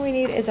next thing we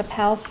need is a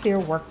pal sphere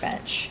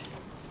workbench.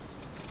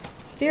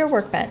 Sphere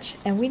workbench.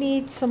 And we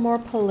need some more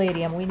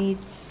palladium. We need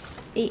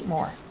 8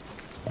 more.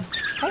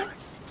 Okay.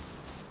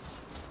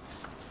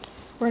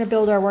 We're going to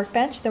build our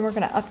workbench, then we're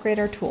going to upgrade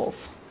our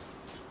tools.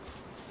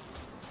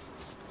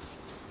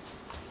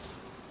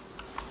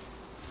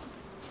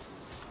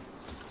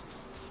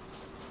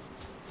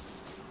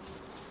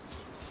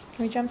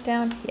 Can we jump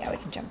down? Yeah, we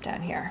can jump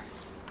down here.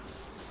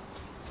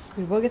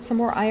 We will get some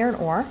more iron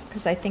ore,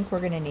 because I think we're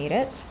going to need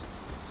it.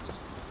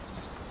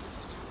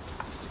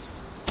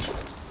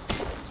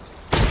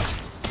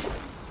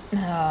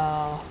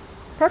 Oh,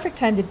 perfect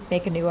time to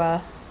make a new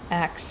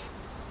axe.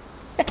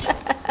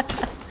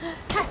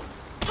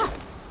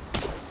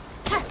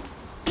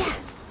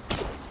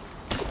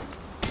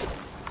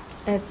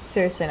 It's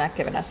seriously not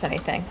giving us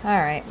anything.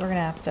 Alright, we're gonna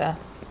have to...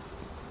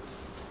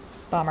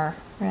 Bummer.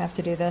 We're gonna have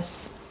to do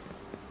this.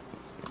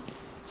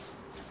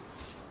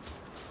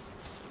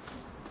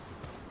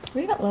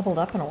 We haven't leveled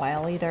up in a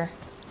while either.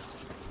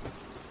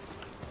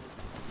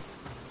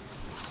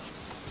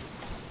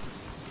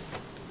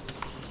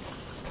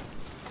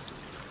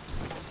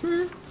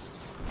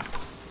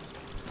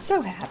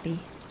 So happy.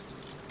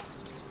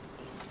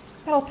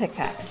 Metal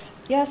pickaxe.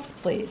 Yes,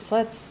 please.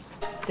 Let's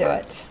do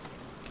it.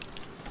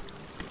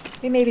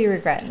 We may be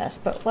regretting this,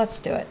 but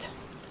let's do it.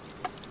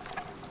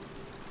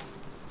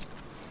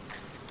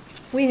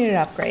 We need an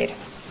upgrade.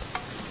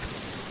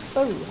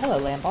 Oh, hello,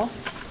 Lamball.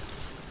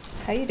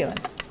 How you doing?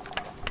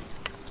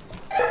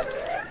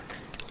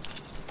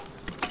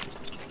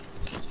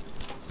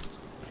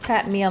 It's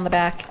patting me on the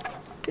back.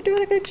 You're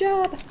doing a good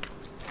job.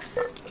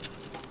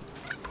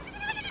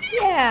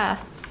 Yeah.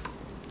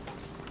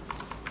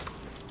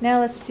 Now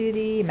let's do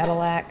the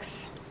metal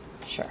axe.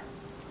 Sure.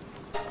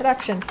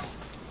 Production.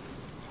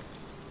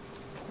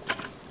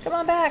 Come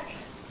on back.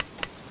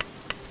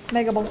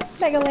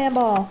 Mega land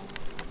ball.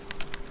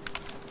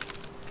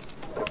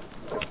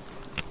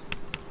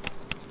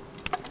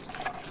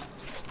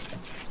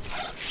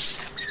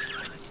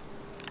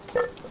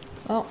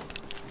 Oh,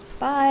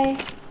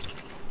 bye.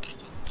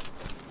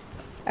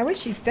 I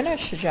wish you'd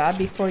finished the job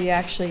before you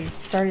actually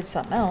started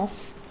something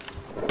else.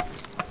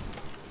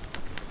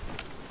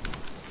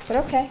 But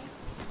okay.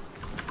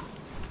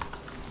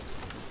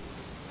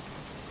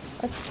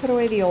 Let's put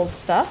away the old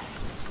stuff.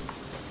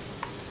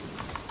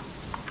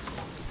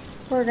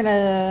 We're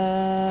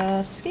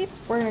gonna skip.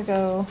 We're gonna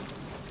go.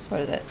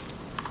 What is it?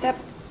 Yep.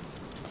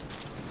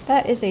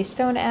 That is a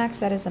stone axe.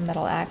 That is a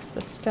metal axe.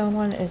 The stone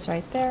one is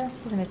right there.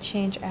 We're gonna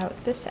change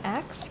out this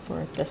axe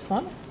for this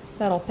one.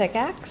 Metal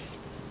pickaxe.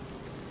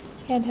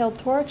 Handheld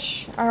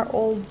torch. Our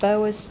old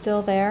bow is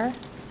still there.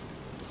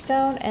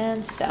 Stone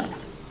and stone.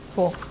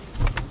 Cool.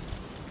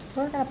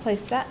 We're gonna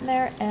place that in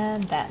there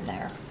and that in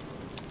there.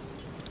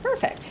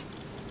 Perfect.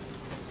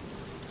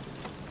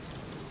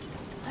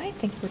 I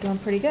think we're doing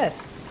pretty good.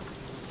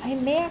 I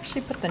may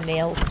actually put the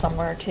nails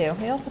somewhere too.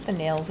 Maybe I'll put the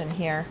nails in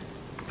here.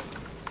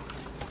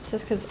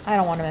 Just because I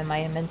don't want them in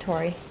my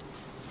inventory.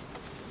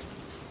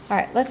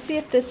 Alright, let's see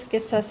if this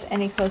gets us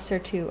any closer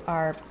to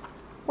our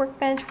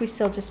workbench. We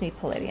still just need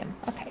palladium.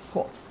 Okay,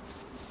 cool.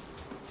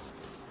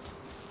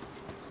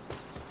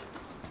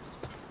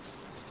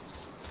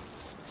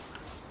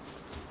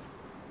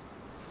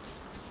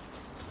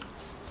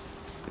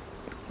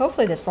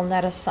 Hopefully this will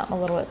net us something a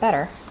little bit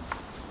better.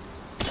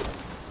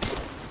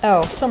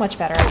 Oh, so much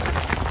better.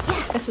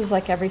 This is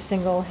like every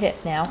single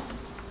hit now.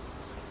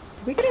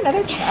 Did we get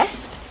another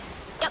chest?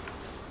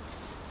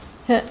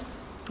 Yep.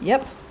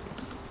 Yep.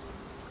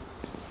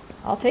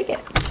 I'll take it.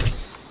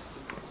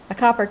 A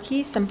copper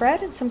key, some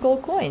bread, and some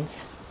gold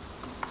coins.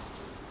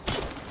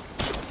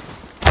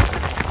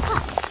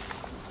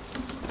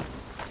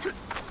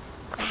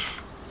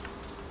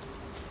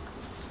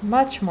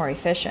 Much more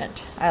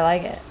efficient. I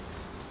like it.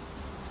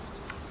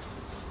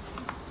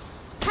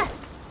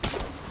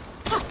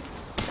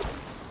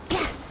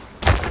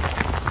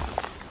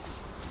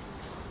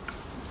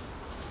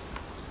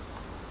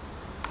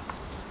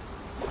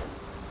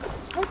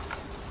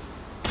 Oops.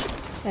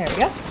 There we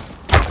go.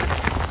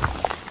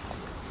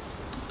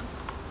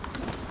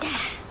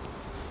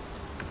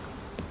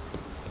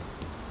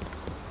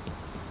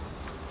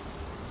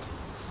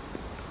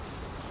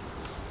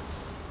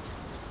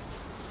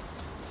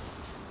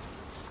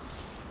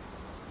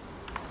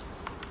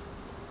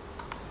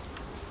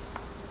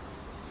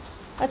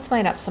 Let's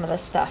mine up some of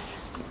this stuff.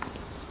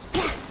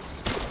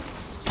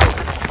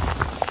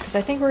 Because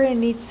I think we're going to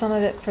need some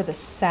of it for the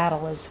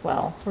saddle as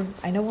well.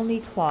 I know we'll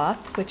need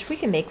cloth, which we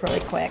can make really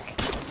quick.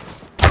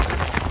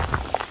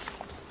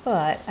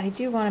 But I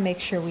do want to make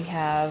sure we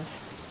have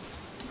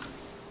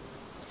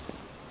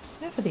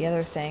enough of the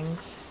other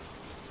things.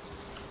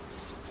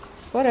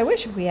 What I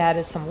wish we had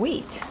is some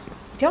wheat.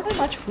 We don't have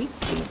much wheat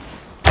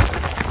seeds.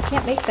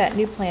 Can't make that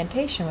new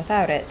plantation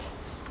without it.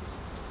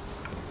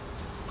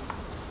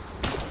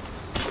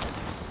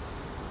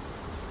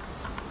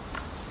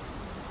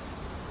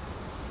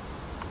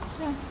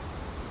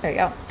 There you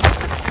go.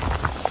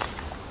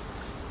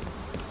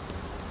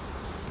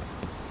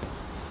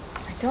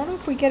 I don't know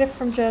if we get it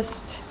from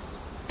just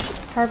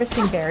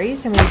harvesting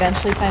berries and we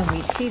eventually find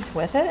wheat seeds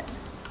with it.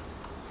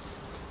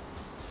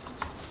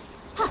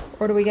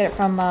 Or do we get it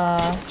from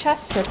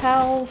chests or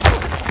pals?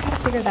 I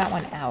gotta figure that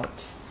one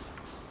out.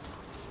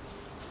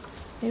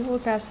 Maybe we'll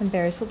grab some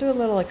berries. We'll do a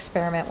little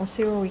experiment. We'll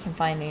see where we can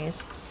find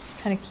these.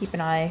 Kind of keep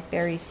an eye.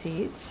 Berry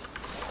seeds.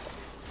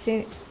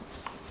 See,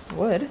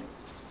 wood.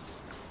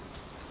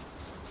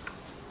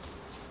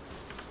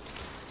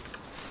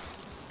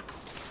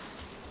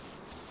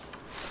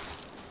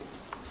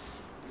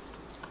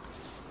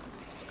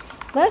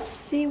 Let's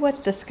see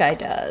what this guy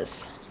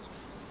does.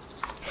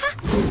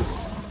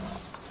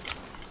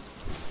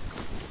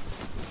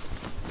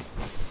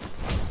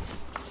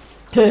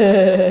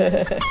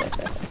 Oh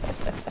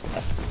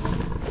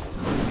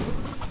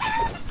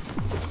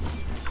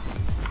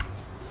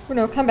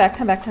no, come back,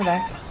 come back, come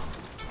back.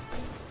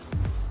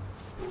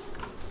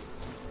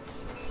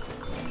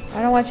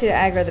 I don't want you to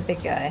aggro the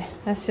big guy.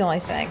 That's the only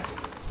thing.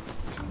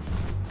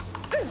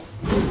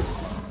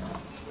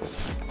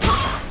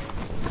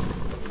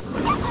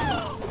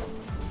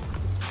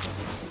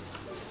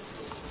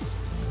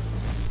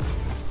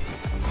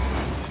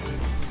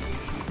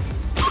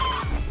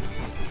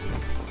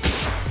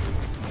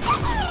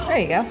 There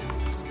you go.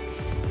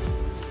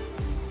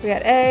 We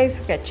got eggs,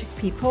 we got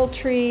chickpea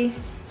poultry.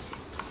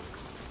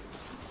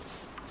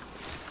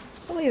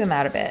 We'll leave him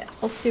out a bit.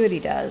 We'll see what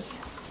he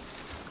does.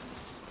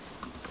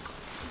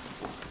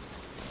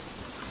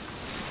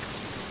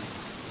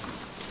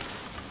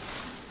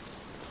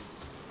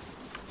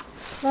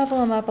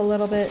 Level him up a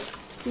little bit,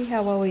 see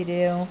how well we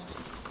do.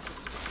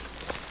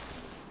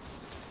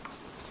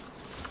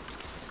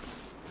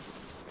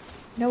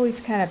 I know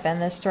we've kind of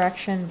been this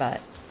direction, but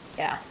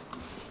yeah.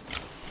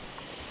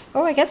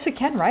 Oh, I guess we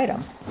can ride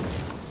him.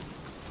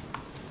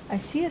 I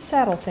see a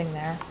saddle thing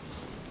there.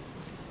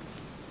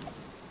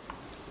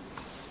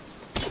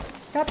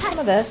 Grab some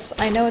of this.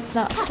 I know it's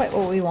not quite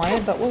what we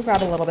wanted, but we'll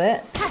grab a little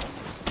bit.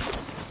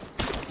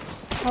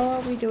 How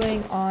are we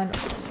doing on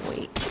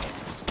weight?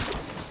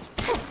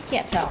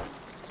 Can't tell.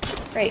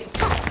 Great.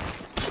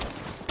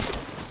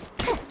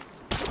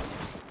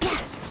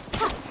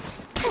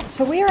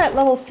 So we are at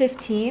level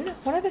 15.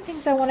 One of the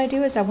things I want to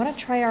do is I want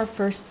to try our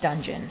first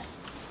dungeon.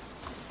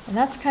 And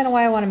that's kind of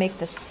why I want to make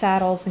the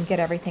saddles and get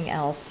everything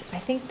else. I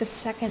think the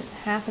second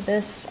half of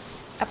this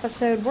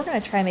episode, we're going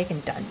to try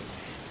making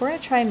We're going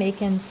to try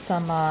making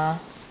some, we're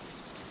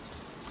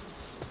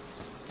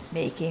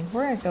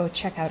going to go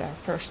check out our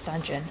first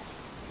dungeon.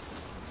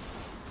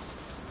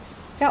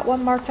 Got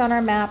one marked on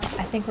our map.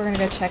 I think we're going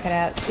to go check it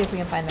out, see if we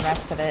can find the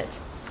rest of it.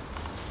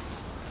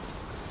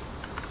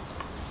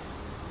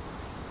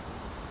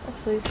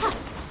 Yes, please.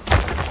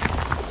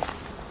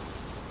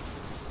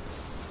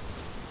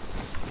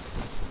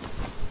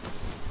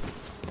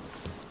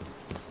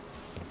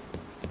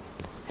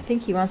 I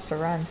think he wants to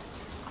run.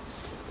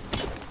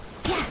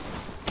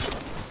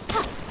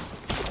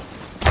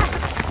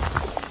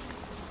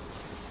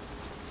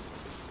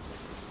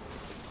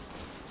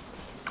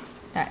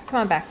 Alright,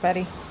 come on back,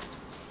 buddy.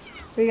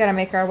 We gotta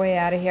make our way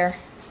out of here.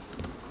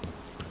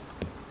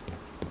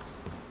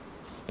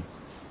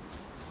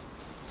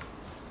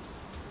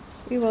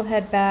 We will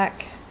head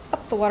back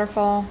up the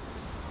waterfall.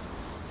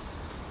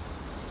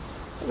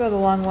 We'll go the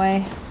long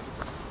way.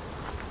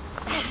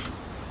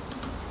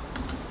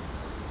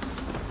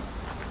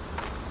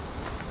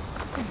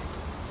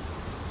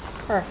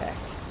 Perfect.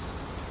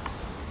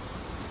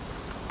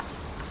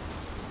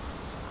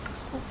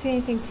 Don't see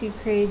anything too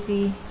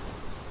crazy.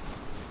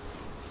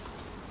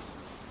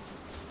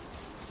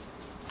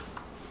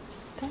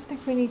 Don't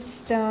think we need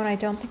stone. I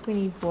don't think we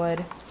need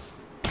wood.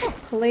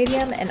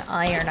 Palladium and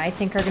iron, I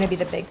think, are going to be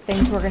the big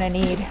things we're going to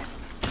need.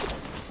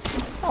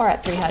 Oh, we're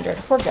at 300.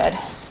 We're good.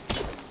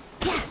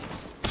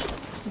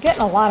 We're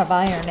getting a lot of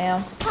iron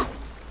now.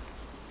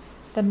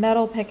 The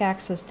metal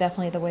pickaxe was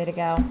definitely the way to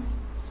go.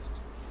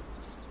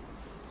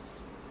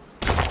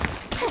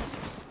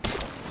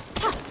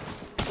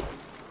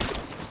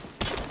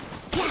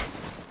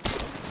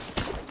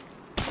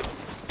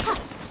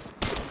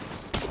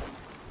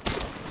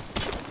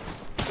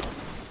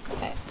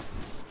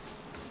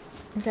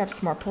 Grab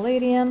some more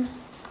palladium.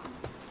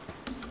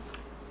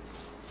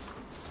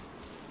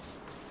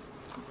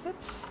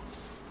 Oops.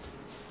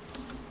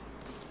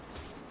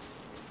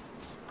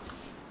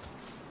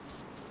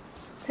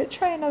 Could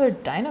try another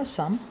dino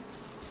sum.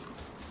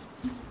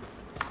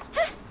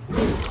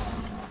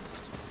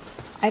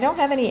 I don't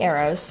have any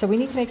arrows, so we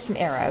need to make some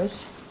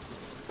arrows.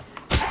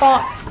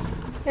 Bonk!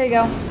 Here you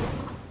go.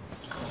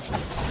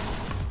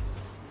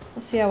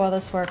 We'll see how well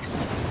this works.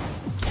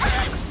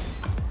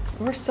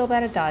 We're still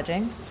bad at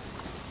dodging.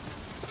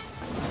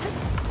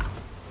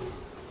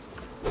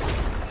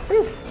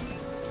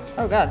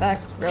 Oh god, that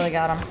really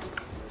got him.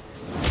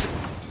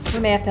 We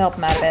may have to help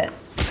him out a bit.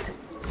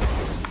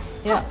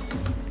 Yeah.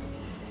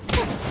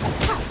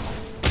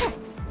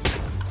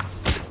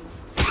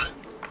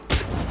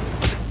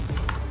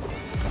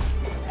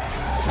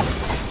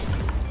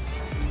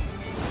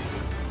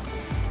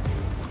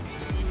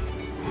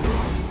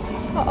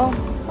 Uh-oh,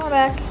 come on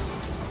back.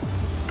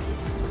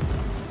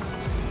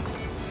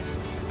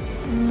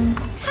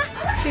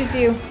 Choose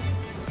you.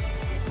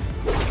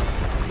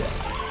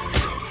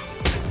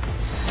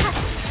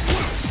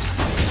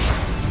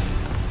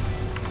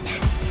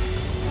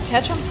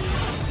 Catch him.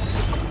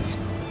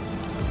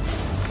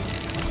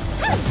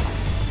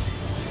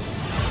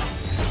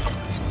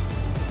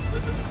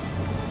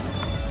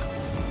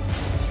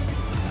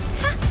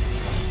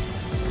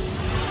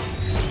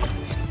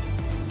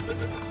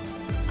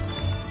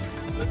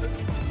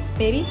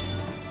 Maybe?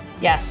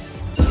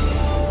 Yes.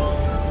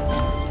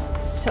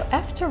 So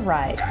F to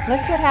ride.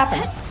 Let's see what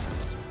happens.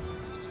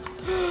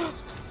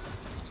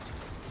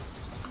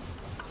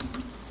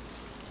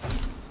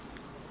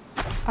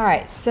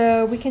 Alright,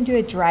 so we can do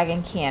a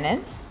dragon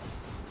cannon.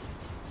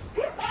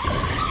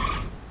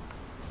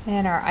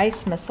 And our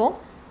ice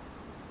missile.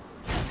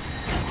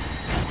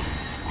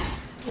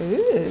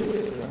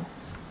 Ooh.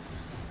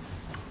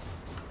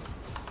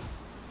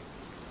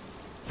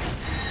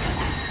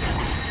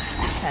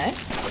 Okay.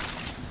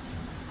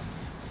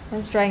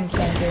 What's dragon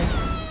cannon do?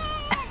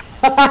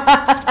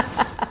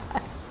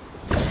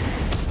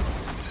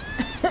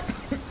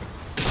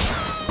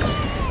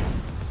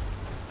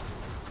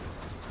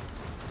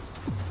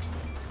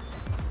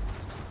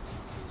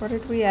 Where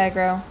did we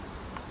aggro?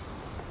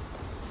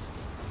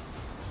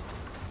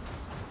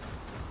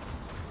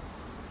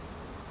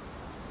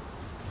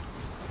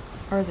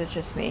 Or is it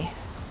just me?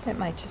 It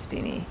might just be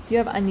me. You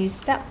have unused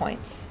stat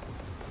points.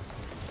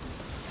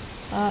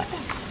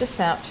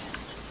 Dismount.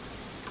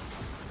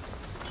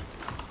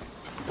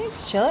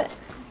 Thanks, Chillet.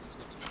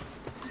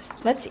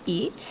 Let's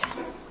eat.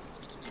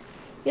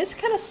 It's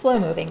kind of slow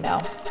moving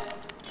though.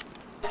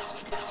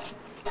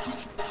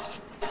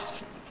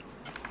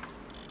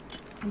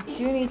 We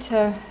do need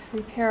to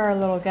repair our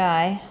little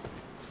guy.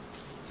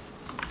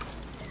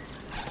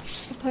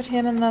 We'll put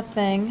him in the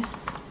thing.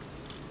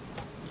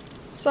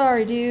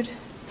 Sorry, dude.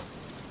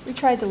 We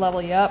tried to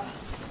level you up.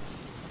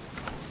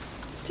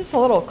 Just a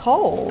little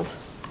cold.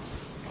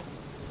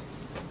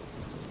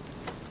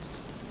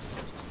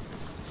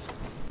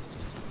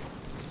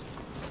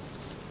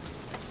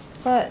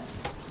 But,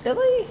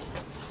 really?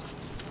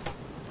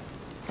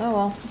 Oh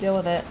well, deal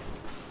with it.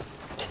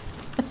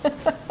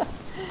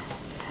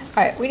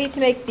 Alright, we need to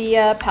make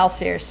the pal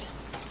spheres.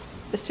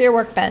 The sphere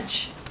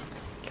workbench.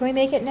 Can we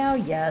make it now?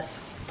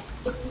 Yes.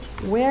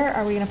 Where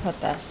are we going to put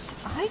this?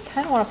 I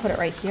kind of want to put it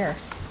right here.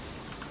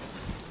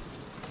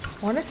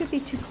 I wonder if it'd be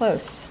too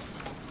close.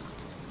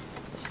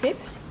 Escape.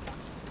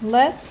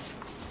 Let's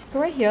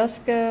go right here. Let's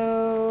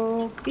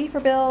go B for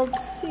build,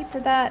 C for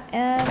that,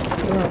 and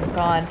boom,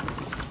 gone.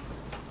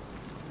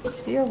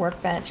 Sphere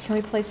workbench. Can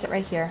we place it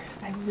right here?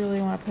 I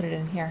really want to put it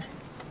in here.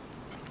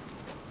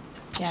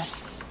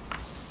 Yes.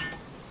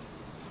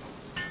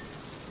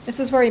 This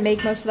is where we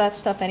make most of that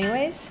stuff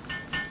anyways.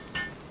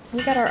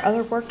 We got our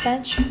other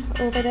workbench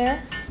over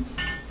there.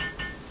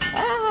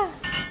 Ah!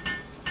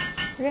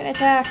 We're getting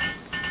attacked.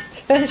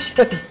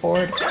 Show's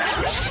bored.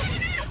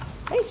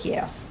 Thank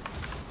you.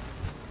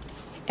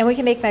 And we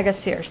can make mega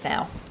spheres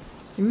now.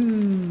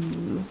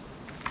 Ooh.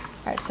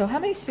 Alright, so how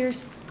many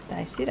spheres did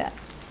I see that?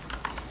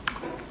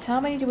 How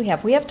many do we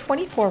have? We have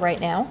 24 right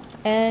now,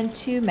 and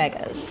 2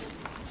 megas.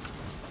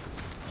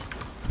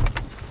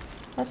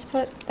 Let's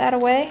put that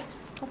away.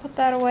 I'll put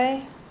that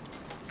away.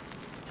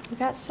 We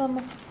got some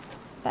of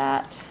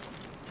that.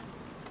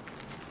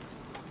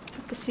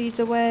 Put the seeds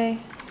away.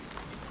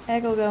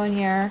 Egg will go in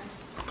here.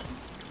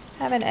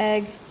 Have an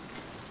egg.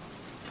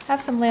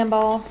 Have some lamb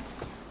ball.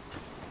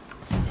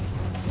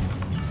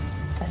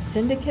 A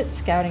syndicate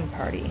scouting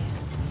party.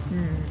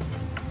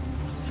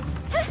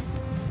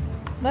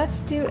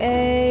 Let's do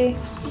a...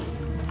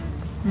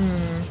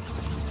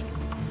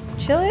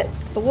 Chill it?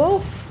 The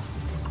wolf?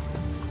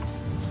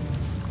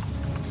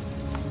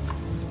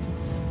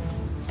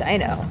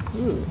 Dino.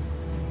 Ooh.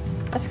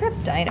 Let's grab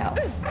Dino.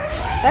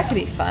 That could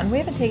be fun. We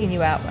haven't taken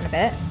you out in a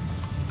bit.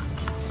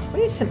 We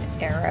need some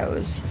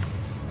arrows.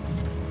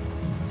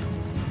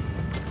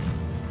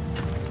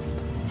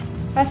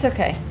 That's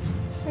okay.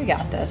 We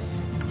got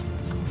this.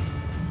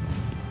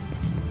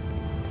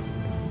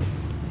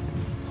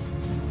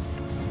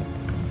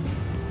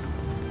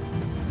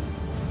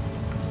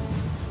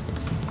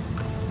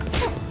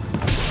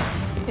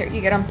 Here,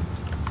 you get him.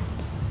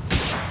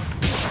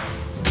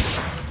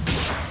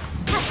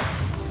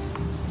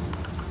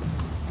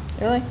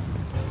 Really?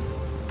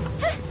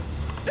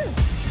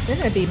 You're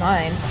gonna be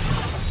mine.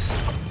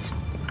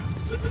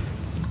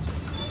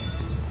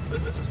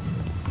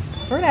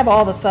 We're gonna have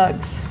all the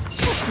thugs.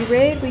 You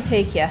raid, we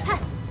take ya.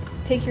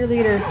 Take your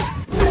leader.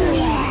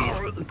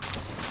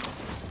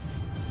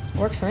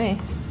 Works for me.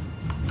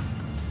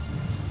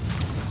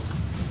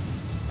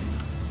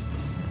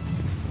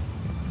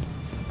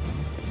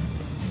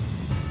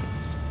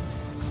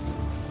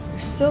 You're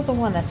still the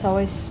one that's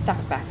always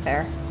stuck back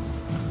there.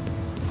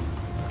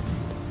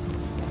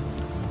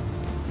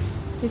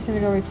 He's gonna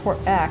go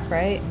report back,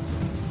 right?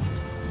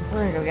 We're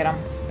gonna go get him.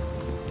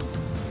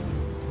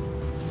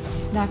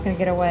 He's not gonna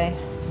get away.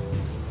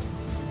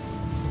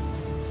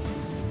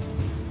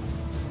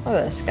 Look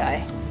at this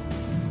guy.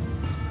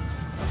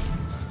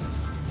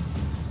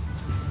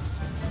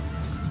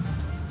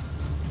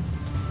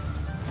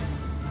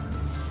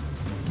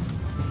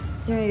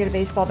 You're gonna get a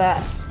baseball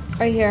bat.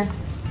 Right here.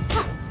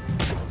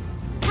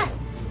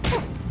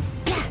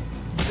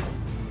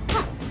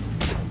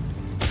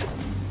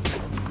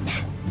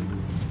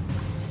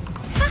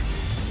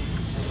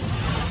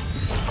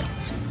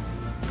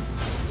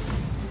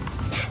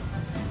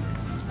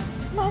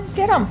 Come on,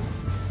 get him.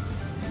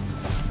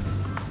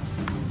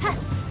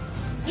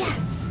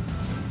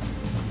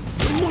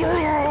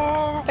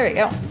 There we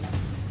go.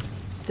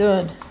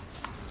 Done.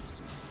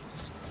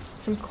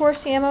 Some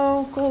coarse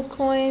ammo, gold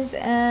coins,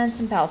 and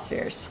some pal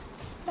spheres.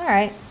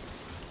 Alright.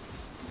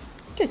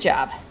 Good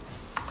job.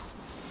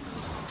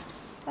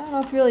 I don't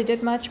know if you really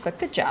did much, but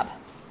good job.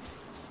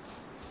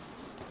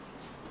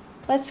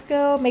 Let's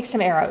go make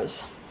some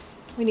arrows.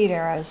 We need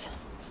arrows.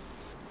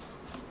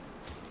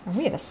 And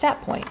we have a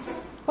stat point.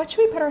 What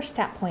should we put our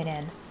stat point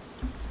in?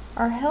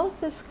 Our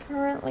health is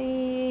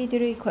currently due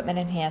to equipment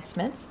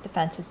enhancements.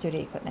 Defense is due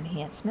to equipment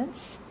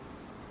enhancements.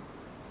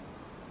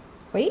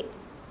 Wait.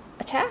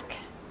 Attack?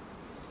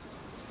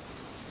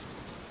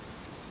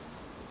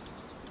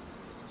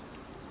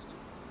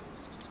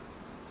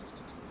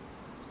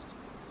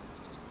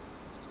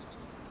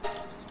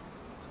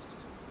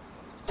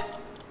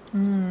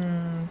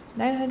 Hmm.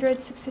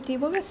 900, 650.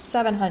 We'll go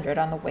 700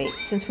 on the weight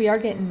since we are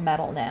getting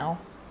metal now.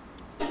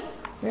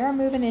 We are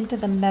moving into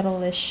the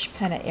metal-ish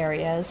kind of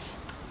areas.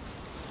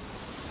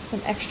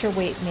 Some extra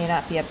weight may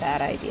not be a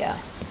bad idea.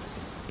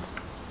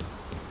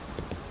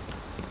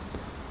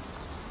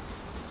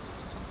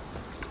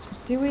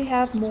 Do we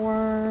have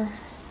more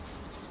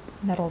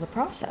metal to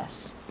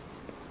process?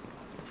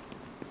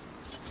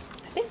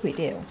 I think we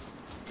do.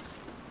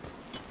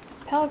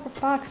 Pallet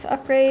box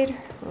upgrade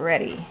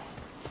ready.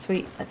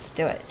 Sweet, let's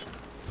do it.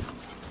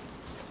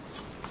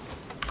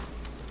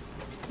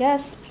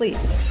 Yes,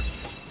 please.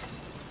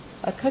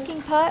 A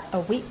cooking pot,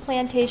 a wheat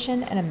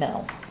plantation, and a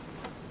mill.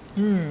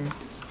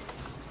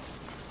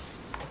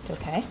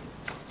 Okay.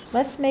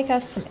 Let's make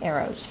us some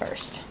arrows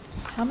first.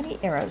 How many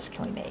arrows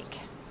can we make?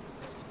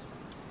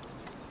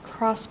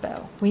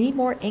 Crossbow. We need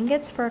more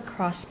ingots for a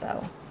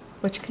crossbow,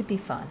 which could be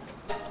fun.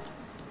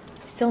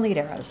 Still need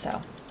arrows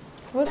though.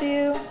 We'll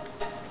do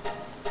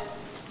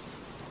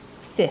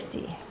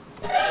 50.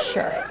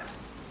 Sure.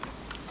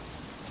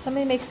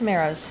 Somebody make some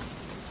arrows.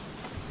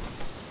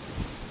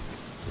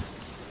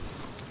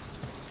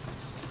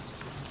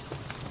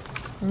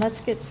 And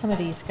let's get some of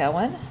these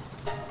going.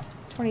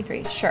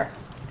 23, sure.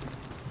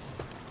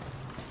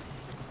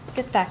 Let's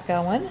get that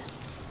going.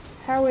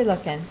 How are we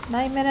looking?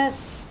 9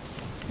 minutes?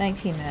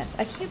 19 minutes.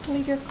 I can't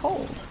believe you're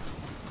cold.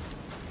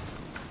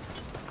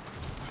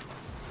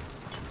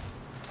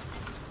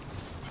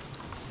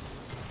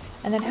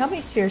 And then how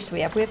many spheres do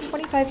we have? We have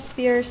 25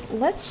 spheres.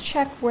 Let's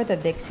check where the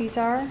Vixies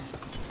are.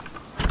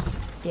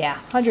 Yeah,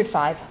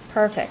 105.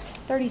 Perfect.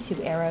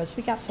 32 arrows.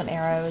 We got some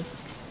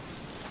arrows.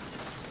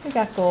 We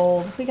got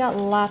gold. We got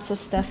lots of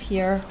stuff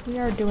here. We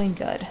are doing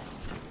good.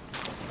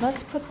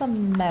 Let's put the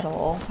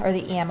metal, or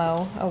the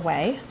ammo,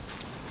 away.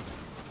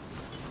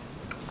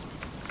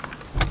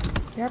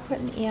 We are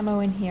putting ammo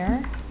in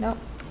here. Nope.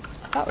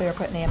 I thought we were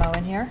putting ammo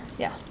in here.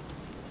 Yeah.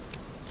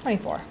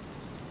 24.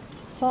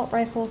 Assault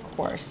rifle,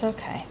 course.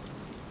 Okay.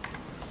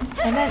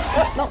 And then,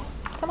 oh,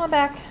 no. Come on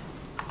back.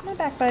 Come on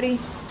back, buddy.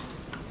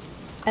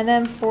 And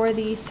then for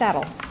the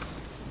saddle,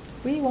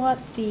 we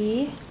want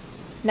the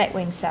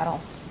Nitewing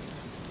saddle.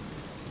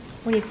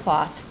 We need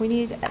cloth. We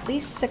need at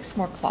least 6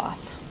 more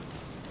cloth.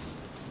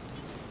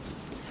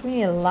 So we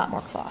need a lot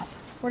more cloth.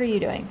 What are you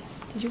doing?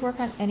 Did you work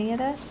on any of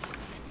this?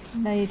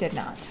 No, you did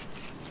not.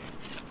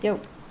 Yo.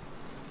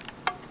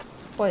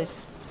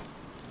 Boys.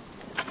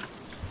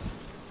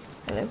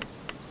 Hello.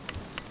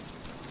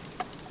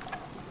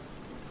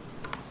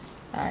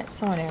 Alright,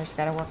 someone here's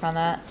got to work on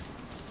that.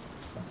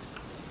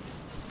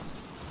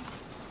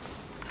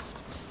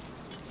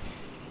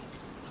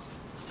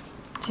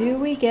 Do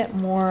we get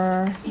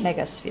more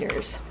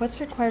megaspheres? What's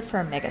required for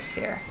a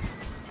megasphere?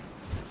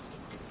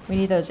 We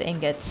need those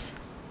ingots.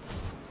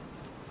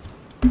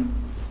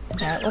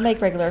 Alright, we'll make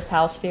regular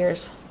pal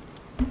spheres.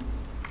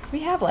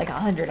 We have like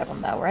 100 of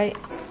them though, right?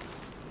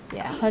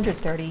 Yeah,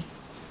 130.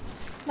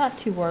 Not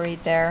too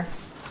worried there.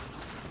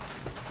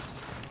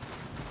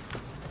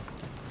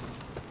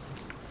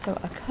 So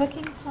a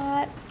cooking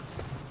pot.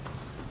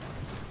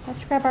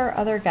 Let's grab our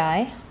other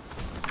guy.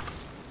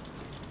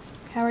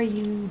 How are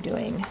you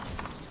doing?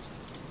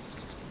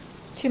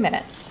 2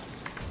 minutes.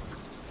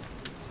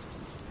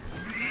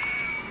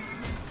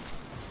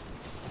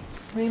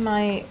 We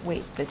might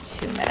wait the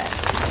 2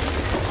 minutes.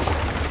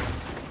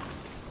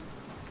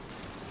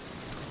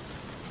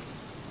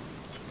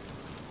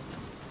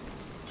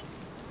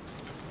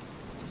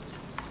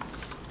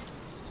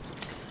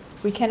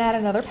 We can add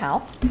another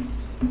pal.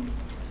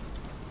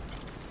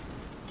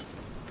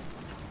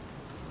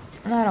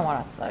 I don't want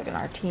a thug in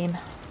our team.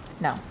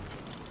 No.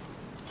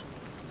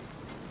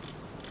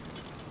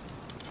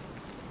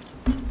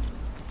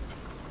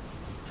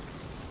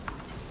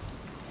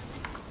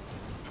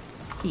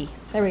 E.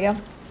 There we go.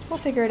 We'll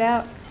figure it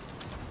out.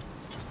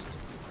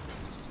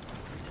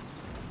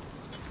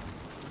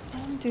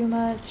 Don't do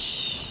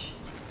much.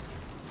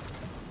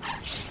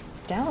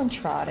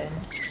 Downtrodden.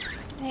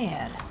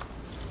 Man.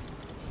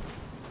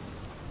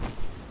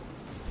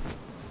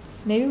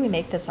 Maybe we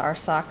make this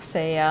Arsox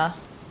a,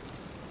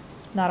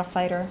 not a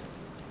fighter.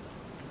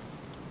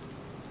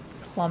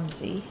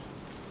 Clumsy.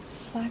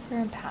 Slacker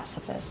and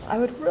pacifist. I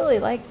would really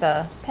like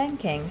the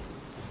Penking.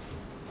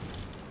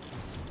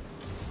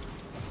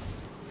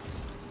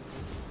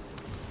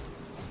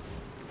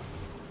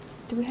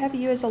 Do we have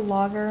you as a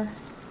logger?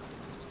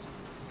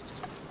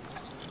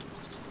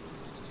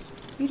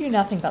 You do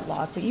nothing but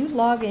log, but you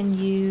log and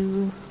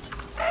you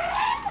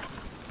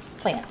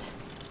plant.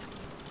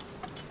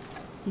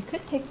 You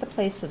could take the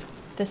place of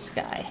this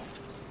guy.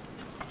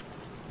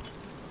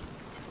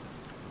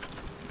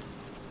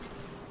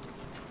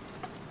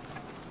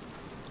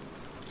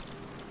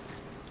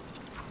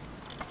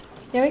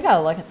 Yeah, we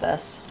gotta look at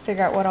this.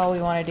 Figure out what all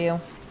we want to do.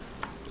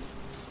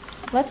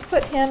 Let's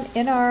put him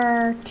in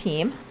our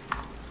team.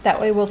 That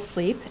way we'll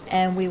sleep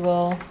and we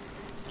will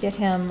get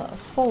him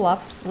full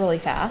up really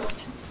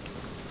fast.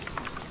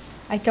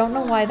 I don't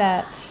know why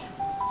that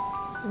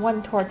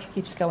one torch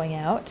keeps going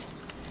out.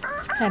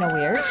 It's kind of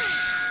weird.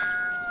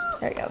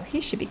 There we go.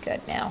 He should be good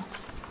now.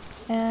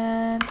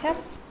 And tap.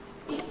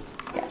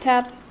 Yeah,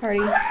 tap. Party.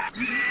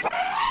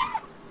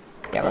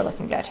 Yeah, we're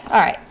looking good.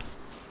 Alright.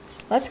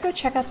 Let's go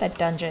check out that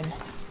dungeon.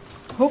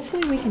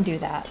 Hopefully we can do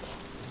that.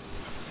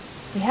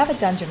 We have a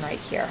dungeon right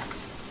here.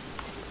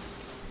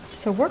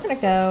 So we're going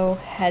to go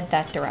head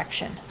that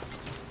direction.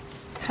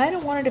 Kind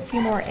of wanted a few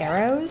more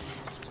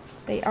arrows.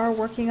 They are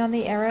working on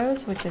the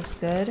arrows, which is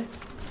good.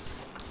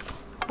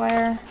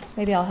 Where?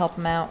 Maybe I'll help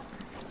them out.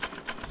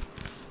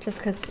 Just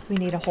because we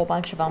need a whole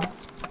bunch of them.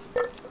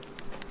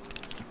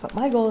 But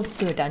my goal is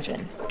to do a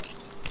dungeon.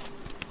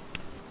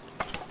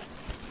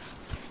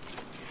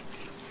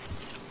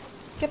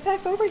 Get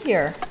back over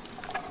here.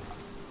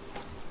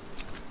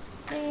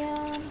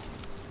 Man.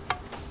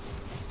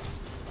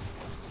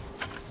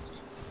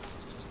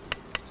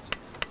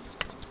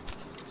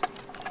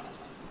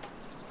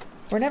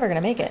 We're never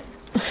gonna make it.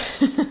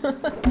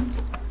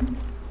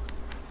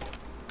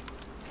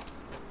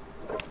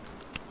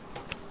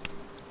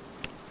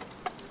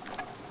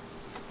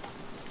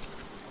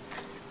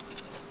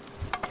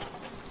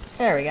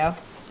 There we go.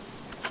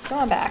 Go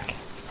on back.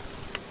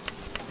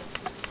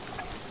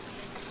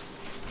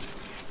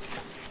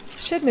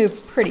 Should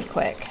move pretty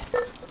quick.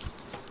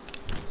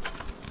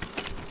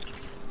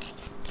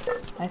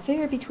 I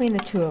figure between the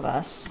two of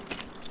us.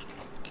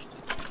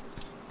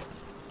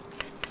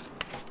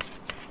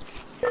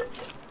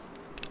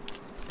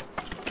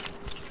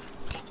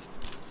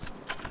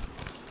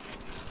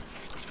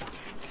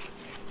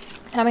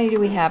 How many do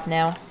we have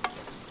now?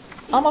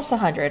 Almost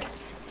 100.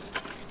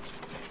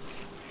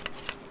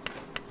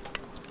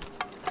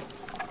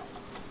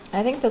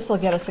 I think this will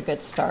get us a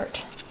good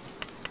start.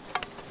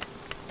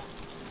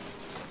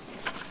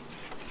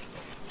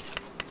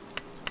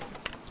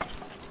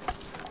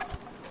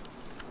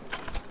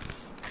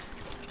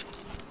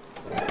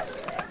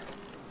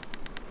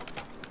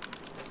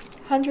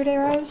 $100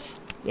 arrows?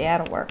 Yeah,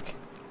 it'll work.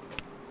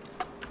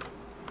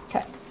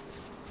 Okay.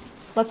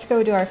 Let's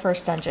go do our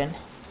first dungeon.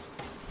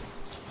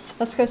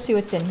 Let's go see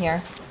what's in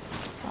here.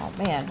 Oh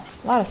man,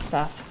 a lot of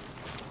stuff.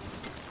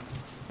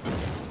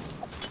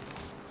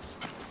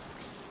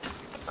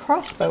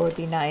 Crossbow would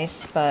be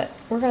nice, but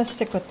we're gonna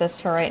stick with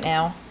this for right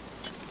now.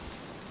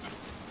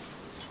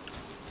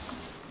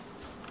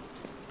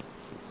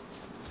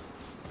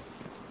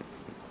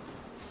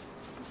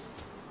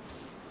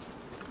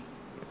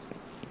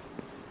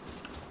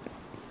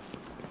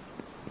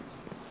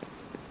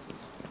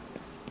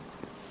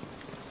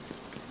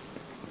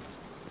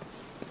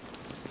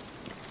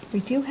 We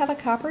do have a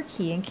copper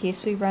key in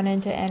case we run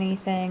into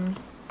anything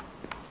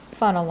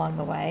fun along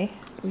the way.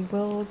 We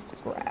will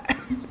grab,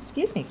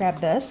 excuse me,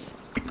 grab this.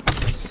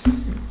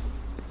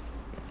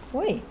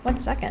 Wait, 1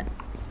 second.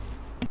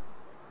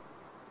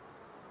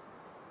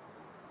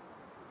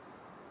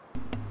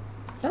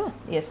 Oh,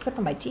 need a sip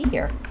of my tea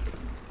here.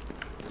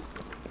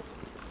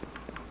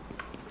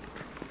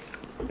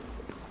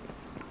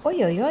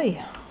 Oi, oi,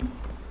 oi.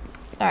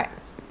 Alright.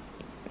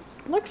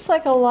 Looks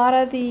like a lot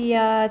of the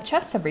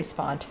chests have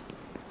respawned,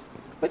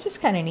 which is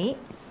kind of neat.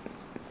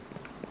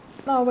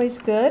 Always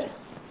good.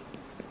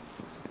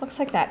 Looks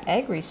like that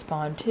egg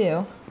respawned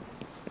too.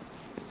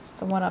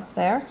 The one up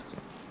there.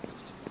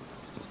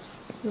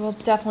 We will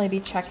definitely be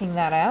checking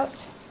that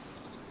out.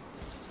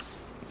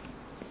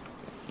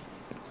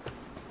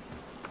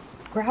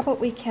 Grab what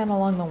we can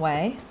along the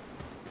way.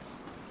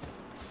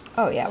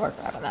 Oh yeah, we're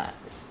grabbing that.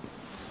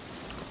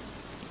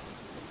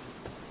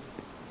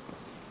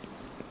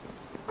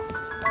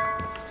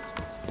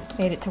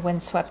 Made it to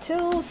Windswept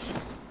Hills.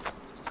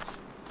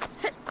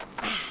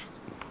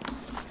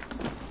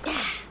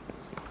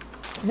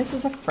 And this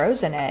is a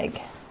frozen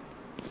egg.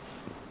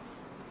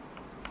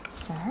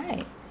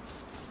 Alright.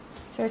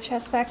 Is there a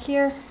chest back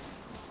here?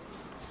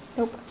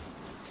 Nope.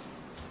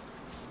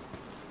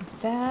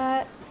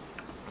 That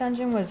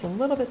dungeon was a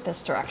little bit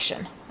this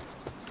direction.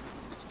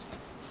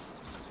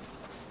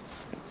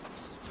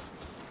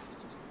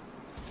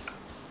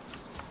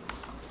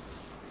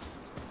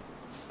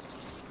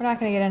 We're not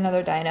going to get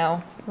another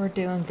dino. We're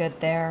doing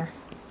good there.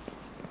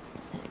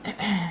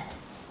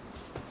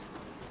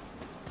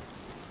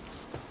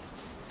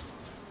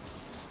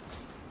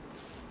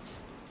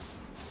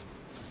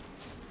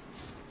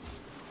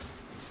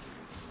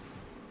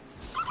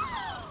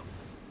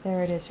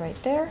 There it is right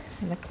there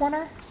in the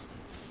corner.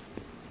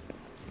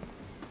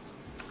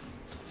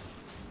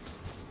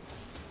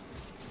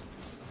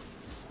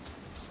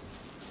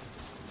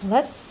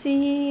 Let's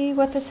see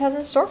what this has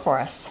in store for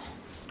us.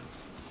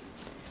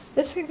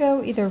 This could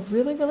go either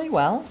really, really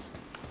well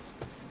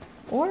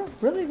or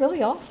really,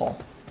 really awful.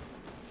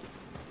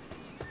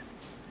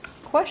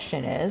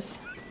 Question is,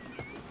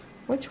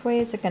 which way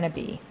is it going to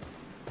be?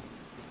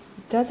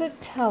 Does it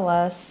tell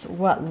us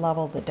what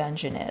level the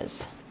dungeon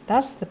is?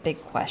 That's the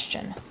big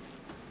question.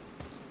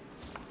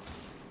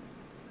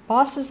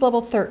 Boss is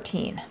level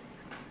 13.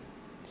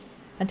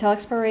 Until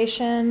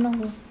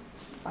expiration,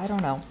 I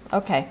don't know.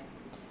 Okay.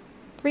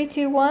 3,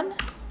 2, 1.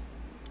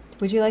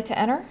 Would you like to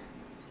enter?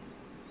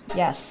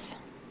 Yes.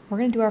 We're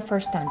going to do our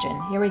first dungeon.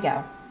 Here we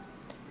go.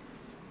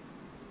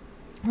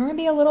 We're going to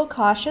be a little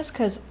cautious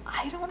because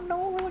I don't know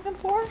what we're looking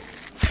for.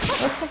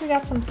 Looks like we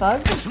got some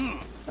thugs.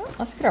 Oh,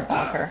 let's get our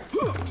bonker.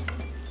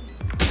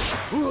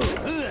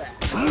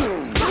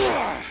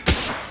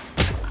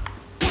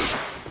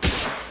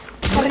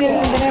 Haven't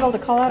even been able to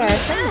call out our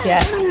things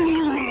yet.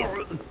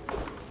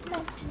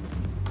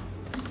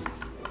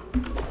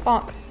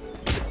 Bonk.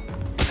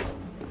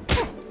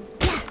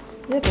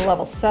 You're at the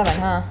level 7,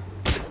 huh?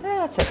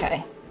 That's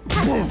okay.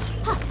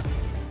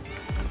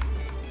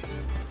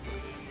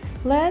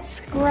 Let's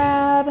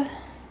grab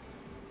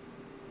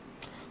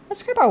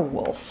our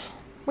wolf.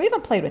 We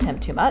haven't played with him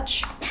too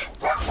much.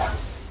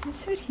 Let's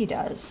see what he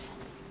does.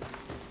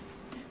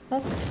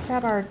 Let's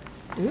grab our...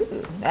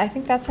 Ooh, I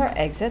think that's our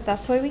exit.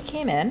 That's the way we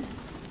came in.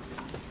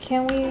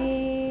 Can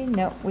we...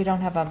 No, we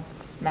don't have a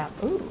map.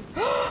 Ooh.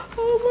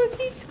 Oh, look,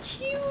 he's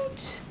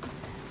cute.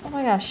 Oh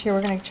my gosh, here,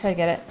 we're going to try to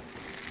get it.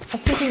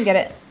 Let's see if we can get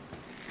it.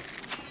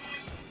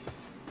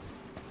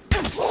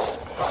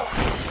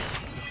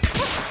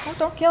 Oh,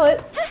 don't kill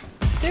it.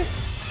 Dude,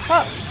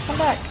 pop, come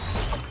back.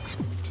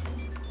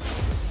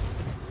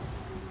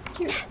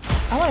 Cute.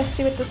 I want to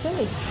see what this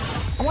is.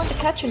 I want to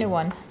catch a new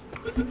one.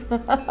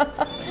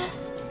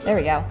 There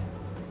we go.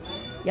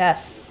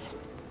 Yes.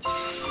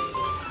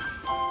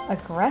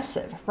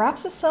 Aggressive.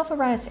 Wraps itself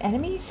around its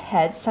enemy's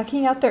head,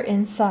 sucking out their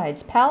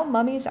insides. Pal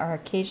mummies are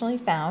occasionally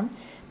found,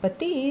 but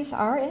these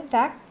are, in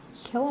fact,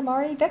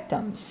 Killamari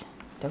victims.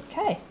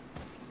 Okay.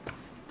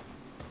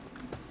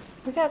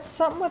 We got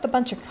something with a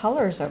bunch of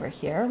colors over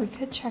here. We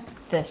could check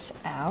this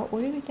out.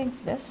 What do we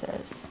think this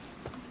is?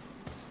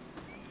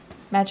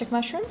 Magic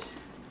mushrooms?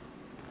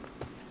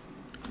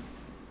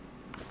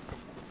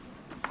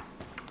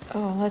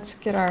 Oh, let's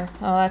get our...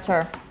 Oh, that's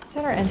our... Is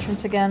that our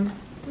entrance again?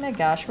 Oh my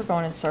gosh, we're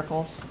going in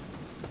circles.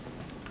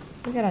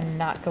 We gotta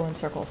not go in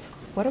circles.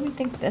 What do we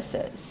think this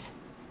is?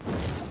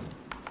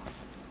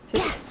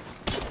 This is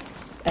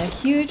a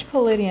huge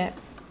palladium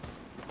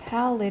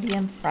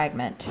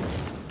fragment.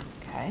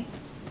 Okay.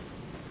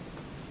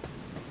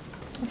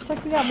 Looks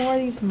like we got more of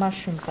these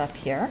mushrooms up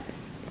here.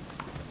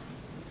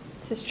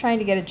 Just trying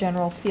to get a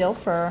general feel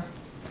for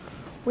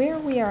where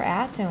we are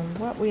at and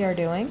what we are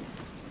doing.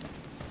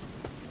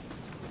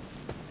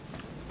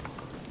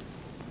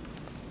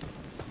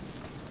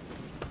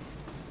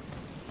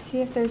 See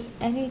if there's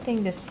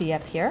anything to see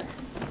up here.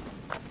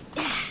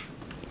 Okay.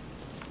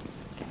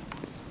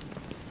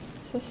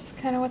 So this is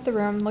kind of what the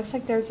room looks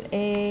like. There's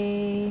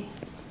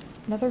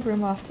another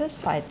room off this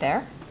side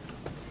there.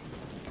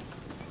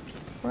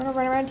 We're gonna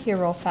run around here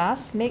real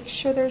fast. Make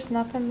sure there's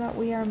nothing that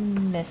we are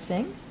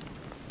missing.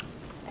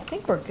 I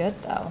think we're good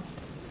though.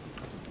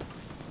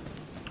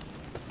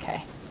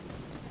 Okay.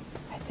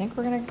 I think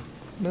we're gonna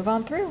move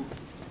on through.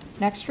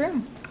 Next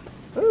room.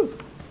 Ooh,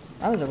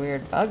 that was a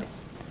weird bug.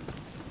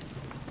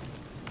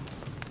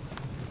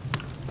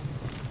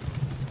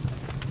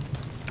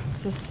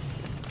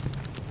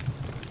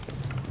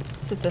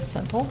 Is it this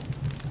simple?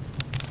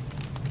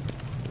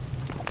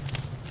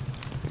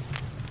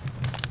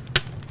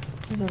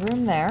 There's a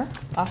room there,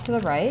 off to the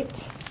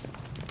right.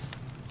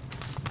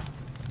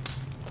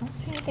 Don't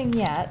see anything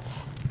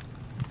yet.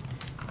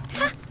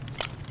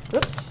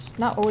 Oops,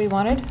 not what we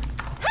wanted.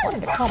 I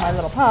wanted to call my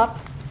little pup.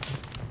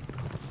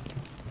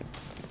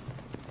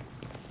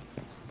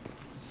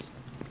 Let's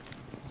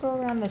go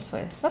around this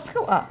way. Let's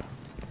go up.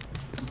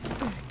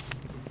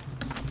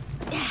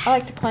 I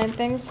like to climb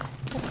things.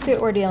 Let's see what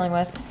we're dealing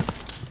with.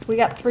 We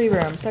got 3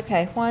 rooms.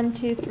 Okay, 1,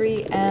 2,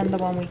 3, and the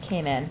one we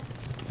came in.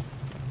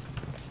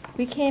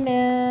 We came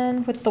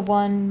in with the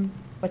one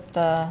with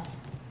the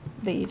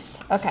leaves.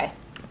 Okay.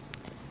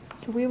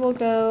 So we will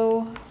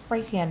go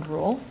right-hand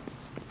rule.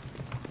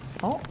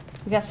 Oh,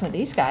 we got some of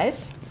these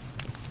guys.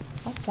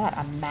 What's that?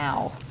 A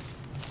Mao.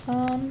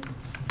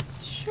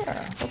 Sure.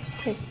 We'll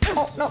take...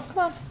 Oh, no, come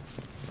on.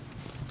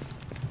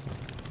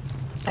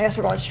 I guess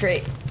we're going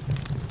straight.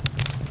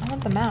 I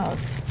want the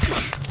mouse.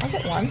 I'll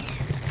get one.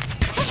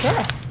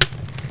 Sure.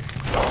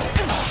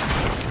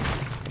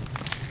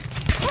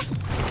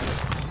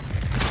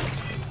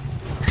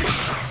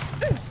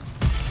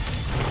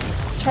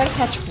 Try to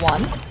catch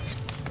one.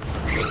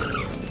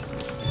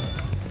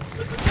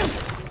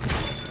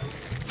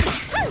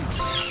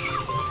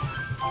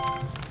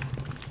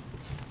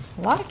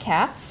 A lot of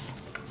cats.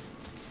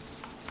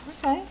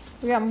 Okay.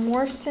 We got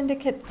more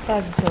syndicate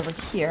thugs over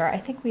here. I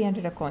think we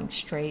ended up going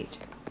straight.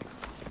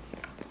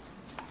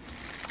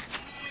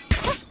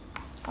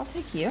 I'll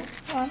take you.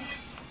 Come on.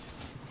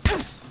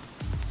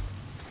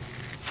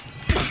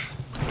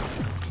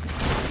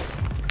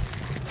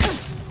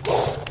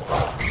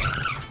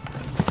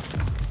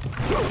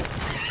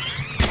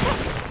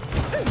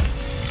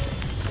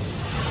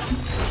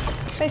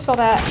 Baseball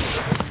bat.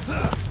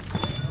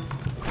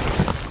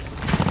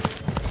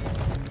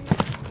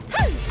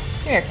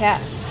 Come here,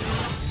 cat.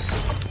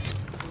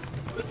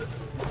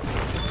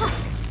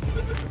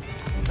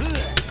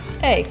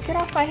 Hey, get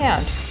off my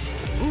hand.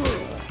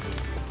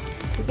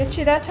 Did we get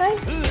you that time?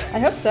 I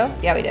hope so.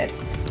 Yeah, we did.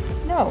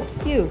 No,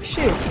 you,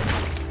 shoot.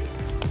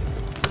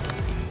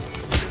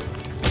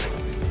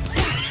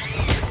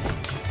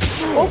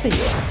 Both of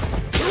you.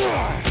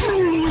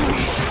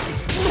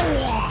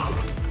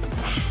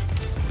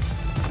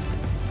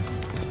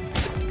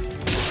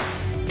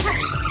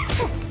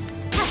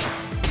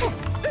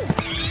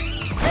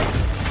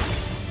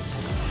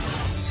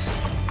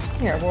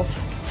 Here, wolf.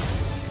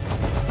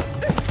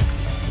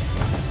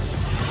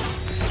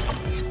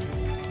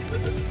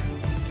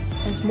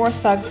 There's more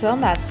thugs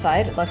on that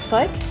side, it looks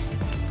like.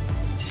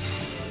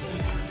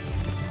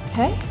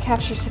 Okay,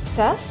 capture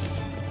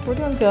success. We're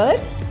doing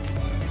good.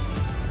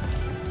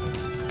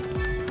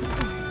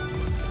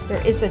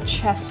 There is a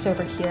chest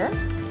over here.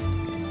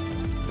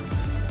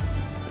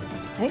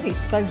 I think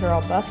these thugs are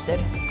all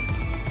busted.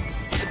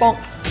 Bonk.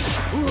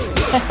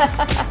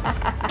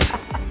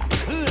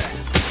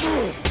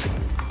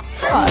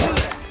 Come on.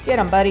 Get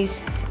them,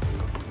 buddies.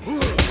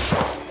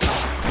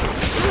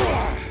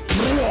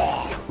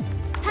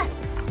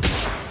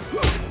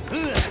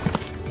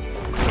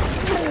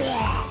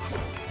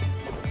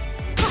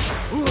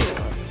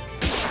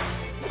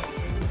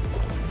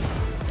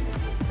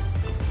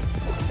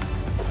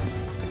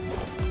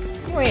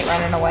 You ain't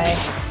running away.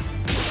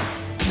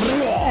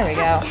 There we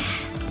go.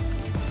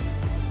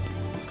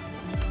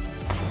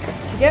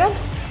 Did you get him?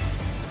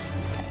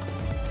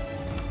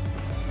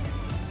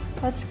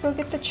 Let's go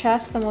get the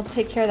chest, then we'll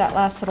take care of that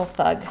last little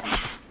thug.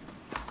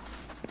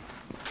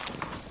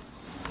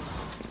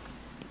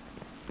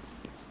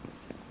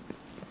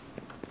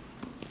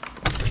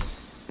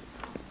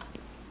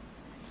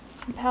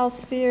 Some pal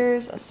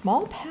spheres, a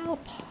small pal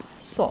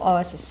soul. Oh,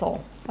 it's a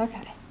soul.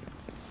 Okay.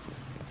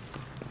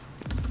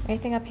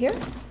 Anything up here?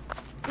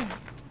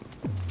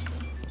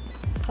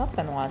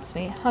 Something wants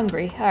me.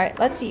 Hungry. Alright,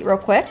 let's eat real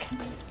quick.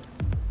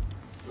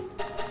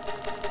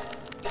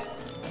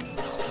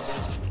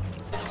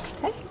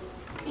 Okay.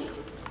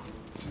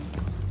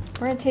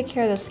 We're gonna take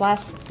care of this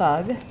last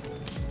thug.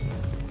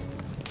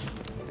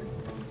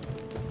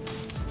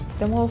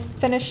 Then we'll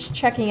finish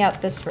checking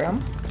out this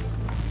room.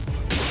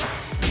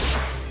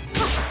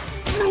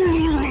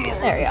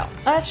 There we go.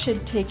 That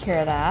should take care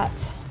of that.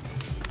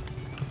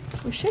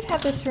 We should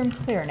have this room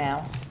clear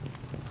now.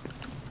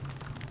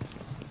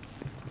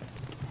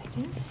 I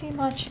didn't see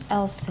much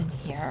else in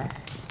here.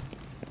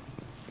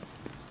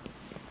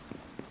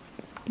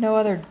 No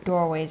other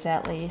doorways,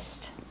 at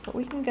least. But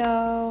we can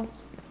go...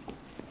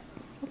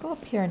 We'll go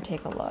up here and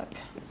take a look.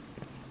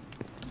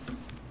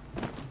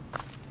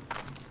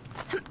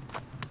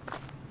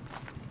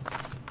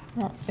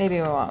 Well, maybe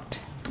we won't.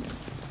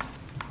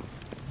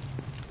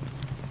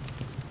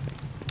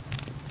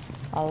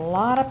 A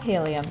lot of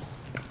pallium.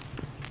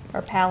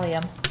 Or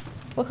pallium.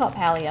 We'll call it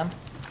pallium.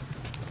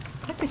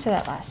 I think we said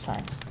that last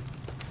time.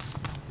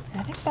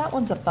 And I think that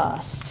one's a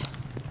bust.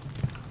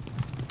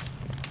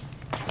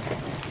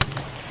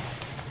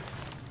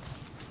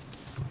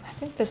 I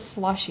think the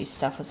slushy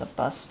stuff was a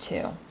bust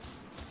too.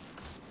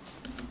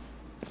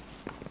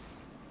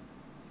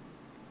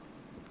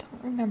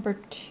 Don't remember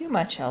too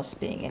much else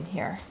being in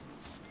here.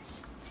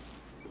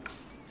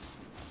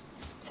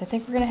 So I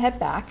think we're gonna head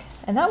back.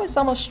 And that was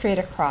almost straight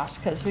across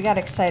because we got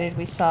excited.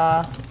 We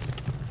saw...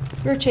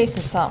 We were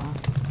chasing something.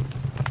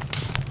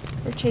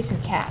 We were chasing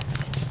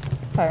cats,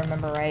 if I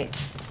remember right.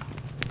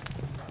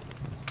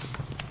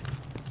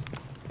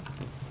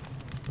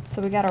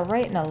 So we got a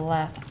right and a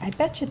left. I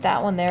bet you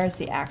that one there is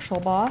the actual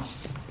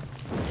boss.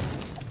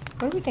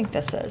 What do we think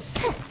this is?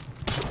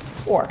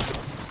 Ore.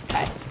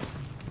 Okay.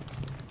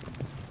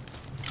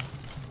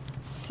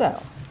 So.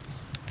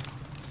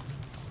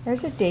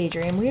 There's a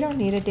daydream. We don't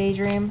need a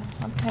daydream.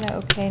 I'm kind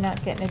of okay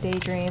not getting a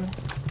daydream.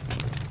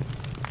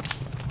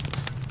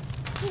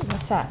 Ooh,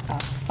 what's that? A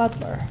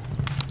Fuddler.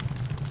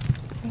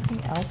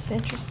 Anything else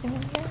interesting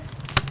in here?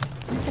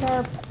 Look at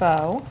our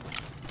bow.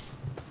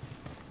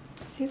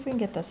 Let's see if we can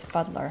get this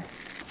Fuddler.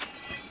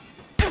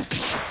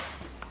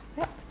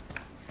 Yep.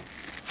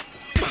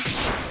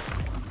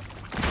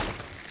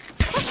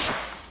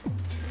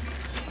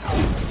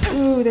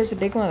 Ooh, there's a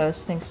big one of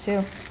those things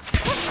too.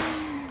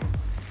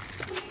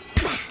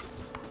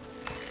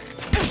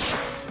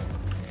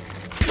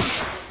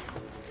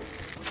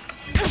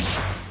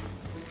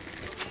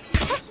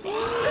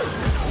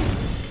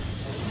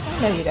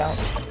 No, you don't.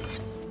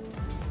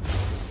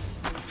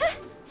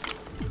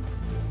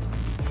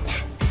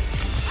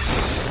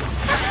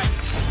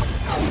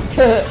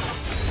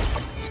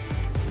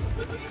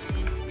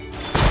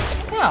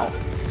 Ow.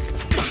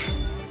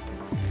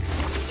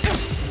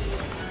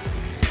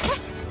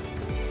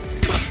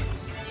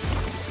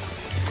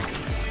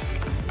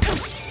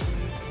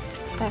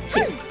 Ah,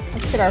 cute.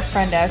 Let's get our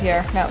friend out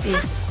here. No,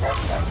 you.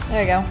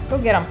 There you go. Go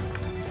get him.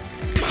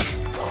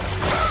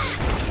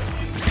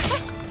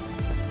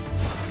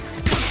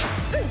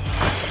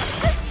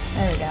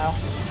 There we go.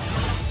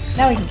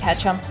 Now we can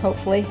catch him,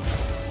 hopefully.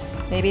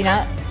 Maybe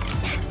not.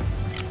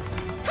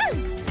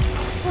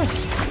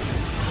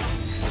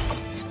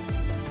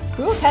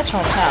 We will catch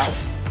all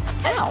pals.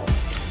 Ow!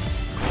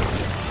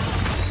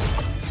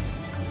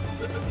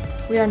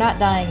 We are not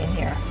dying in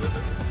here.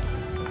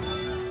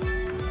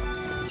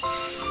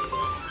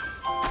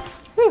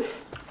 Whew.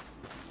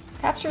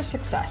 Capture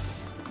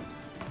success.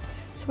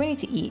 So we need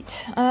to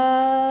eat.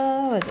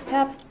 What is it?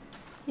 Tap?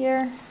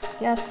 Here?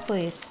 Yes,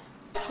 please.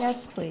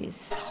 Yes,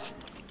 please.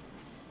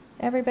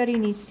 Everybody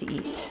needs to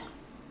eat.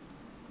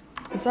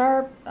 Is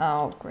our...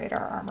 Oh, great,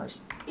 our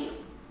armor's...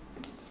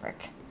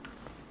 Frick.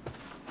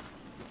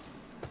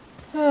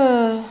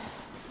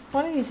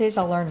 One of these days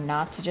I'll learn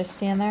not to just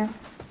stand there.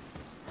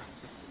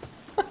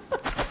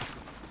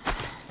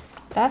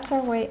 That's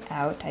our way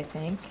out, I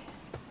think.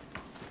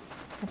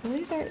 I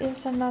believe there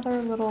is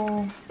another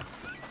little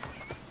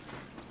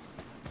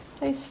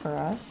place for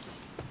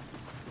us.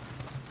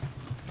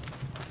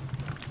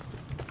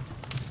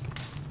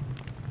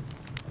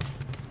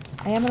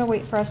 I am going to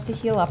wait for us to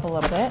heal up a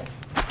little bit.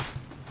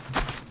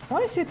 I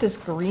want to see what this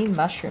green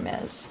mushroom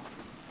is.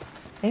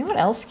 Anyone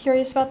else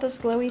curious about this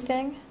glowy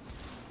thing?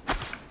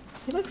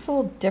 He looks a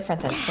little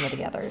different than some of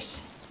the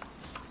others.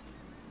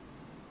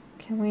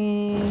 Can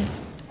we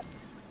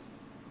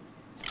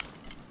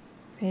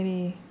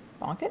maybe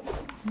bonk it?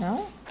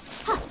 No?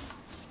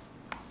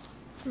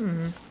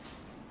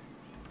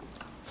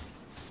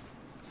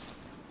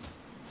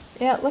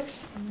 Yeah, it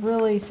looks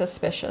really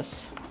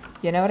suspicious.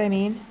 You know what I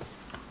mean?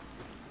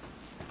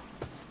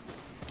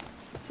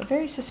 It's a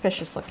very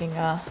suspicious looking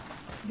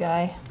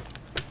guy.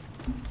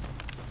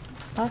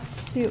 Let's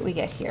see what we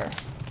get here.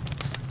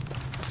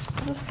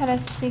 We'll just kind of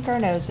sneak our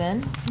nose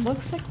in.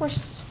 Looks like we're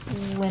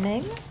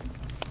swimming.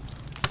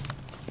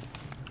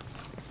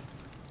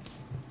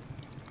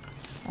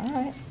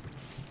 Alright.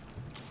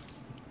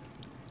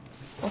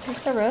 We'll take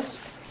the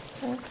risk.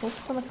 We'll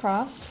swim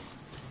across.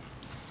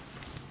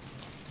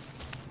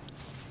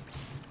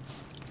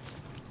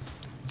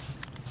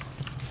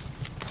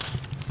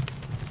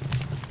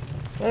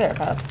 There,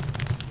 bub.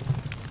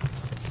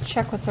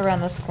 Check what's around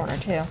this corner,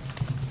 too.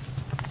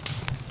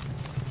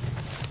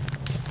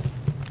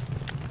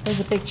 There's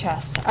a big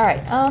chest.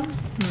 Alright,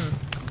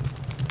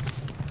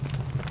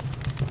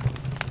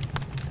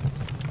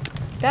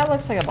 That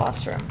looks like a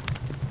boss room.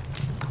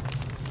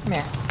 Come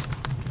here.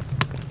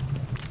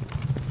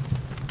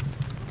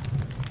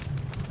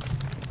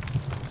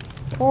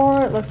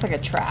 Or it looks like a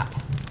trap.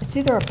 It's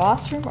either a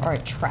boss room or a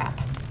trap.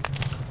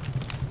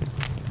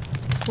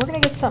 We're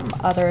gonna get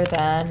something other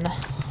than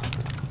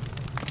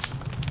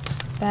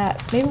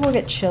that. Maybe we'll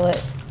get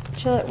Chillet.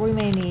 Chillet, we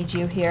may need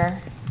you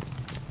here.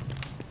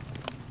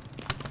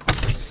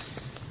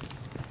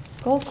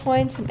 Gold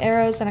coin, some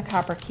arrows, and a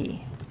copper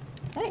key.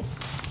 Nice.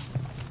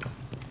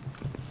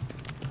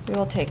 We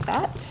will take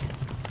that. Is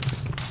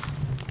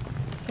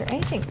there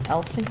anything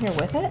else in here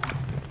with it?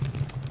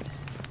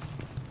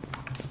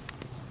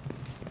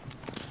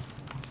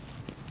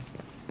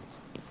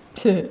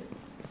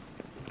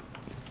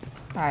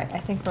 Alright, I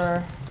think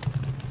we're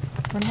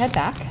gonna head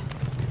back.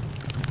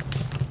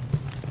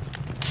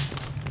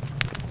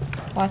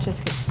 Watch us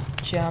get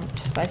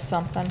jumped by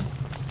something.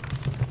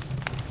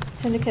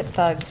 Syndicate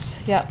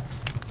thugs. Yep.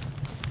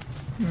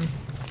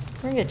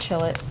 We're gonna get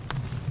Chillet.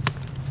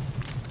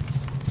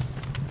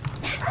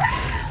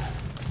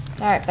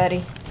 Alright,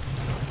 buddy.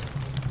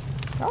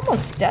 You're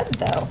almost dead,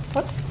 though.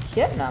 What's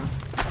getting him?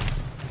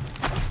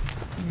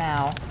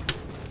 Mao.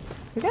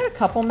 We got a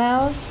couple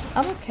Maos.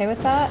 I'm okay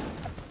with that.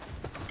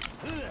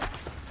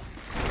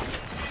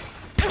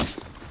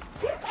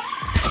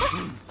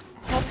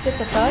 Help get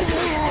the thug.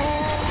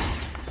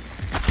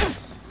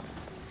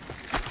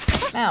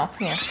 Mao,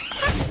 come here.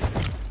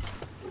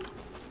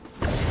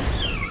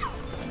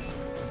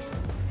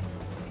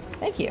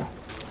 Thank you.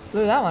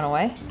 Blew that one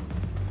away.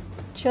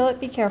 Chill it,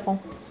 be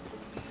careful.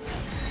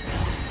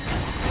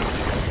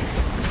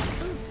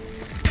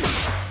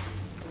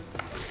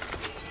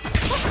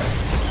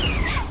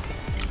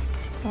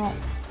 Well,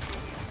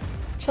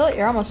 Chill it,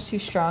 you're almost too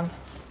strong.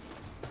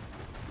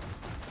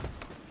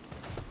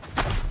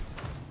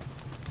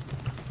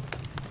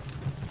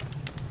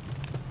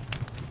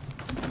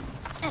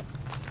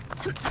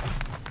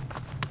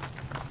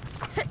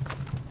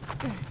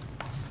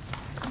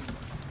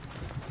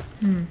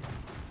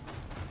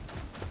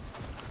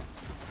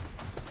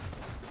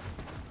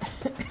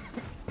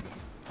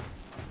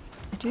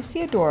 I do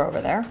see a door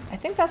over there. I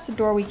think that's the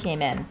door we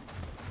came in.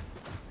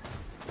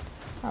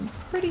 I'm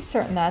pretty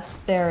certain that's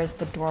there is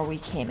the door we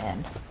came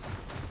in.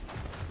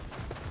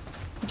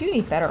 We do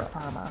need better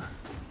armor.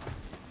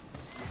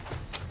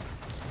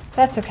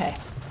 That's okay.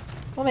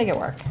 We'll make it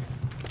work.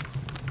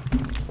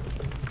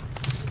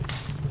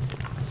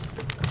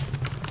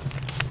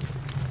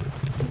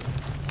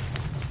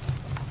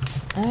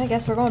 I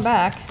guess we're going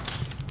back.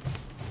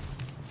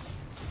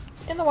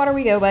 In the water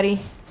we go, buddy.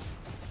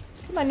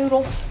 Come on,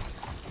 Noodle.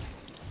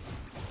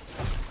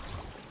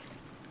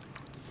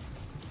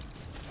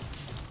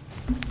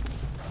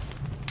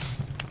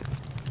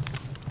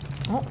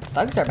 Oh,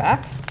 thugs are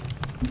back.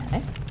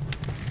 Okay.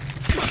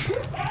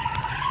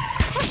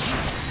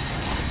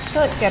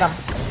 Let's get him.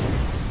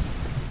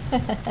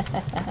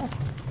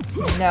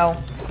 No.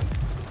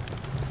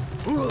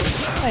 No,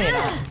 you're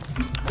not.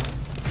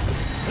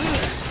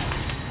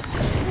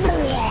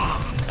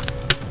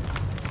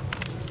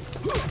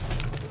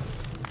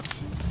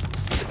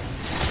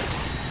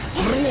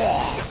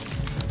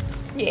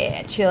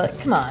 Yeah, chill it.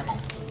 Come on.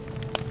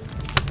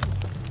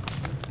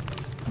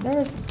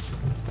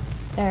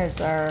 There's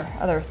our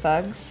other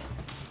thugs.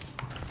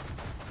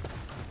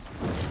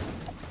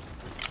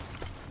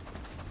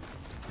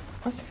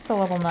 Let's get the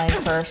level 9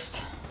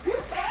 first.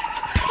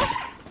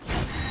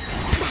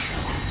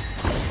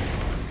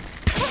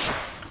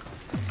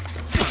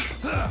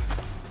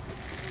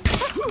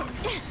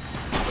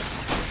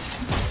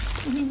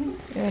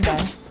 You're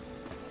done.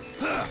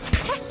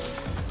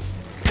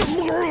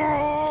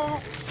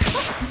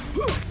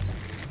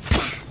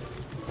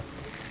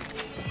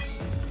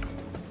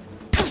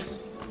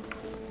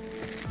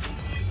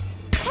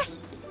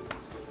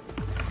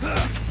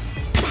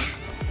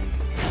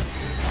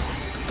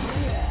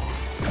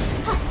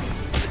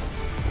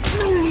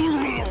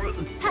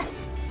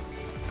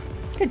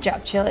 Good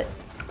job, Chillet.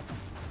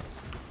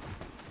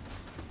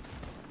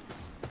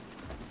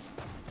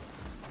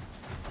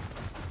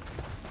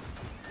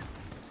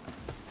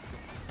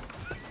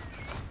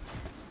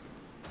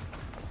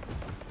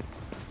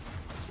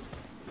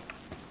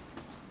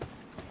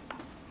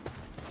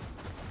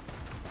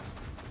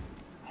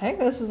 I think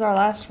this is our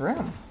last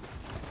room.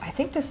 I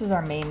think this is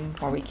our main,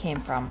 where we came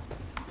from.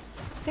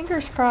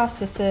 Fingers crossed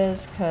this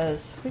is,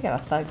 because we got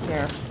a thug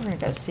here. We're gonna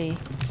go see.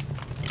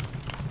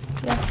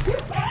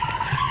 Yes.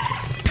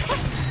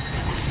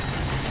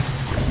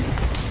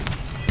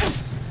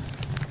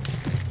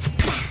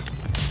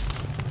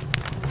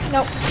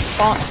 Nope.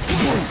 Bonk.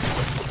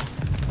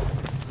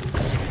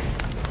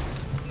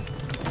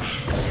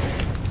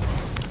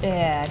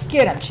 Yeah,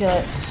 get him,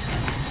 Chillet.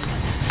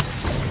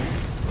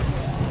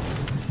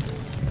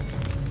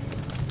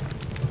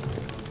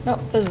 Nope,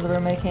 this is the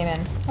room they came in.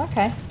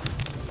 Okay.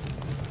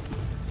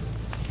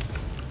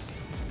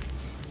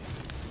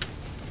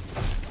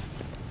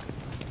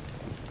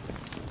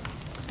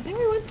 I think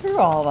we went through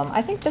all of them.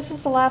 I think this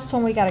is the last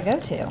one we gotta go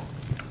to.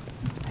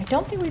 I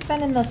don't think we've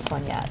been in this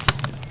one yet.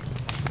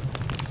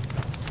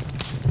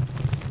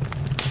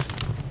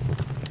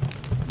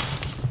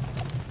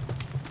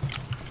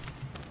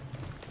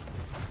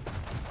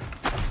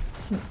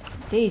 Some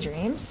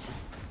daydreams.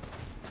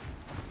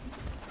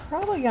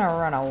 Probably gonna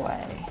run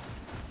away.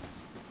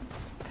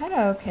 Kind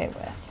of okay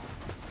with.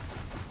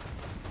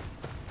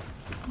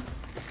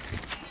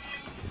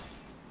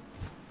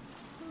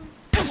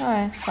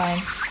 Alright,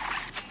 fine.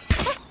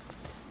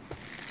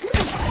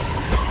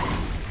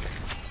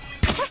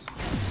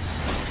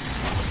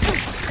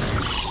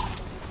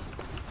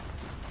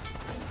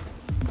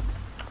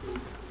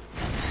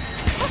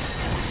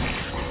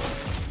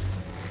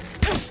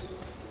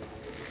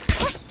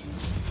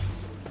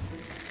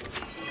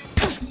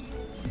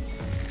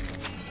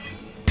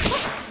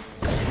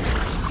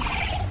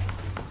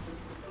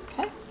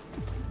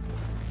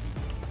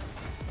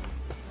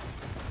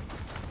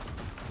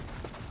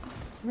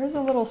 There's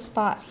a little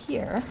spot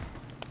here.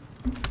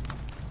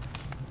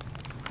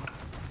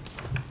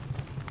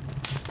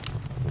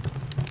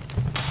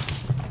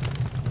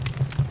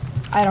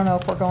 I don't know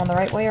if we're going the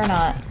right way or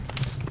not. I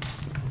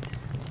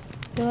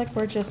feel like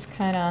we're just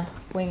kind of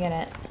winging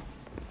it.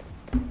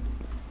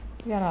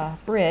 We got a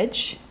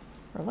bridge.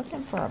 We're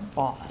looking for a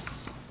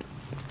boss.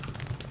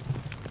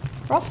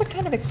 We're also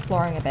kind of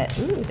exploring a bit.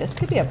 Ooh, this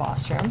could be a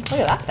boss room. Look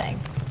at that thing.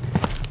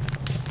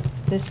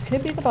 This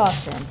could be the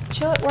boss room.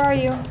 Chillet, where are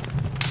you?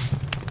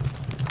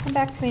 Come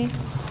back to me.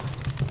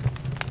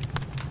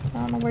 I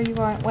don't know where you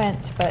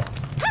went, but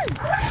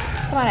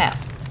come on out.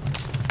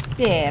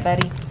 Yeah,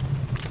 buddy.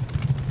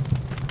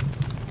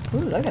 Ooh,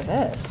 look at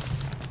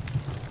this.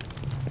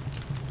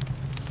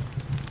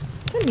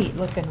 It's a neat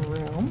looking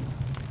room.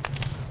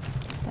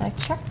 Like,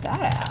 check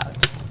that out.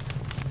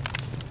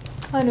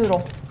 Hi,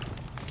 Noodle.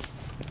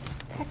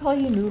 Can I call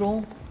you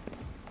Noodle?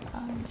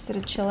 Instead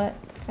of Chillet.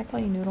 Can I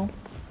call you Noodle?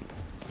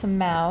 Some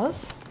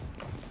mouse.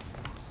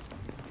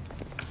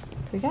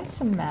 We got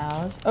some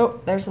mouse. Oh,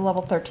 there's a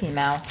level 13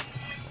 Mao.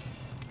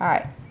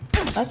 Alright.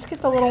 Let's get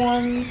the little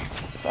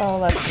ones. Oh,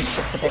 let's just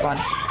skip the big one.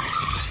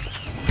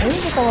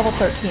 Maybe get the level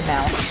 13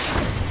 Mao.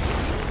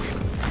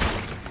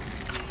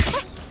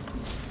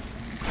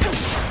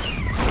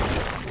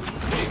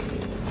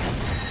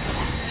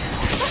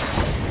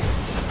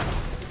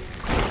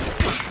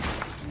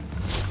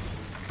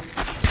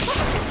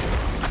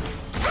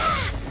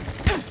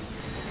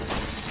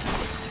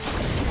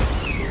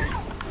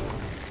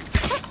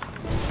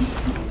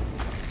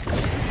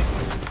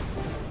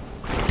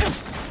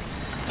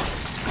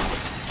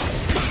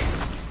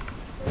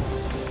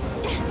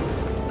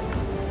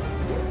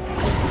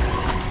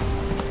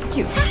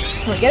 Cute.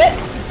 Can we get it?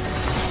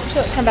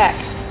 Should it come back?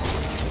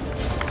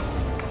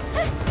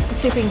 Let's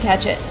see if we can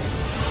catch it.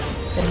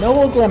 The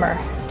noble glimmer.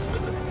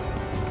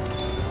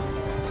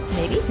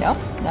 Maybe? No?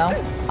 No.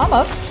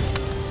 Almost.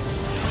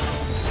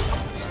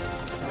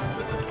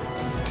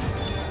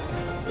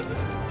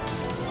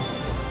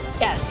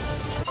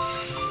 Yes!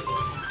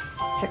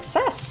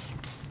 Success!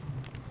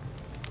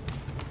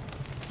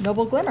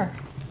 Noble glimmer.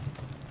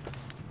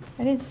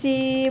 I didn't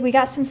see... We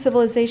got some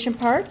civilization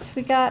parts.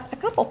 We got a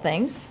couple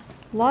things.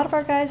 A lot of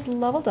our guys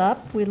leveled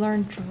up. We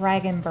learned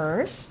Dragon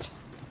Burst.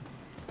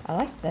 I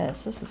like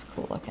this. This is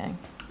cool looking.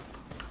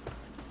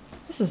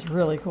 This is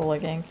really cool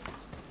looking.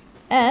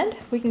 And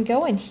we can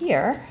go in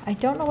here. I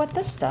don't know what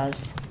this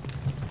does.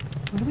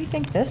 What do we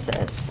think this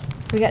is?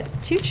 We got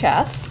 2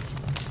 chests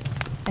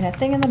and a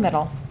thing in the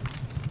middle.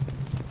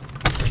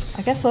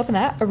 I guess we'll open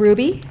that. A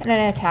ruby and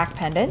an attack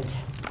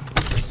pendant.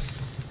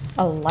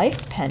 A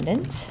life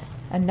pendant.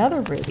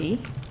 Another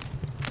ruby.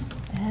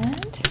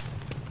 And...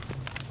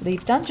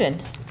 leave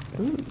dungeon.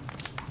 Ooh.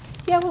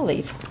 Yeah, we'll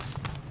leave.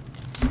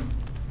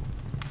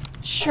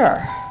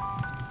 Sure.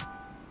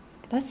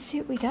 Let's see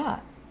what we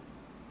got.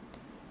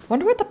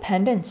 Wonder what the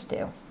pendants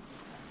do.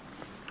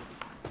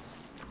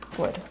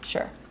 Wood,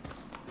 sure.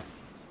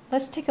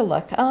 Let's take a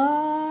look.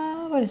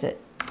 What is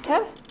it?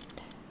 Tab?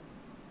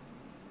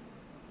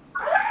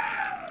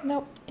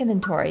 Nope.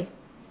 Inventory.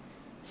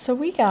 So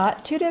we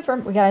got we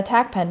got an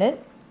attack pendant,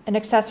 an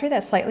accessory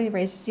that slightly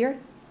raises your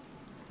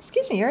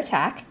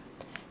attack,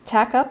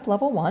 tack up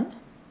level 1,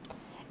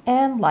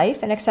 and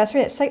life, an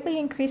accessory that slightly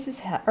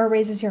increases or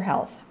raises your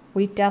health.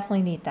 We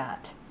definitely need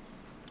that.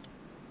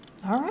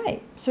 All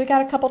right, so we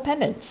got a couple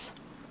pendants.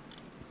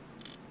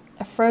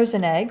 A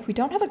frozen egg. We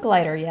don't have a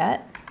glider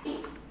yet.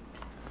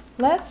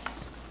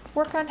 Let's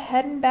work on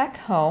heading back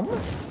home.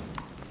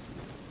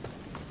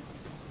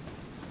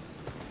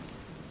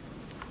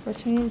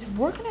 Which means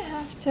we're gonna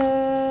have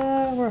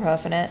to, we're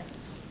hoofing it.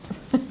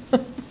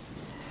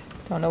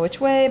 Don't know which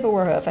way, but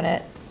we're hoofing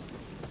it.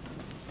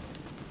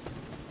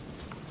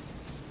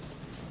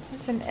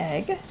 That's an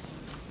egg.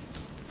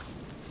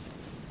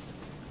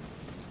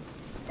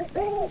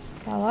 Got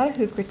a lot of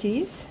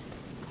Hookrates.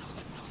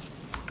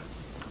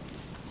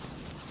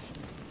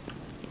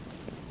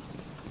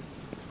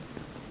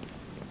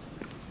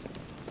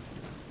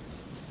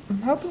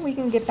 I'm hoping we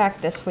can get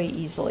back this way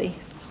easily,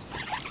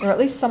 or at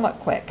least somewhat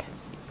quick.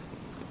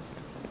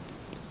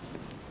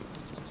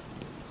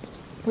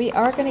 We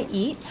are going to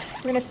eat.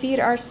 We're going to feed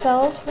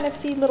ourselves. We're going to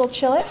feed little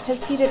Chillet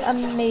because he did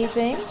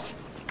amazing.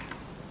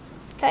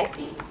 Okay.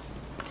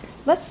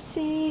 Let's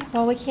see.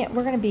 Well, we can't.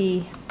 We're going to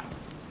be...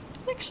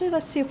 Actually,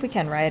 let's see if we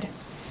can ride.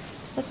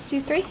 Let's do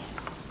 3.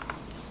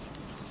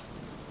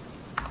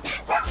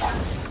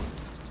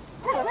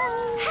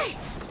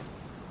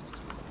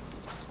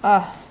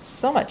 Oh,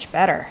 so much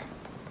better.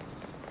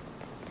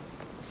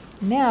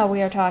 Now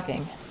we are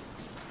talking.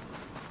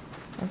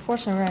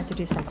 Unfortunately, we're going to have to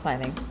do some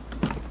climbing.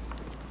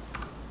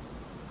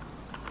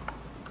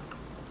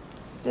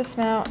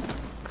 Dismount.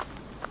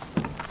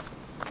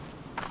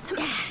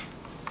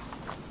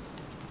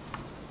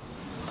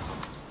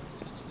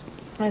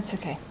 It's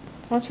okay.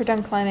 Once we're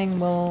done climbing,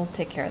 we'll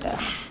take care of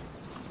this.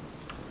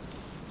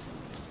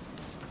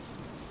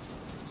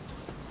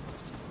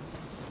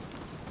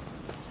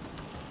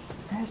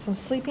 There's some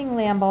sleeping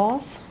lamb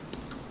balls.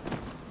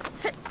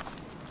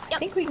 I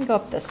think we can go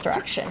up this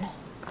direction.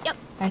 Yep.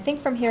 I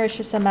think from here it's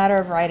just a matter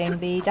of riding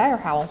the dire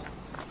howl.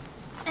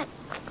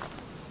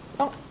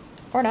 Oh,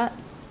 or not.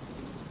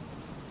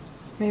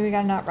 Maybe we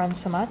gotta not run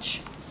so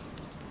much.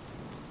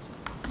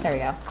 There we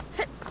go.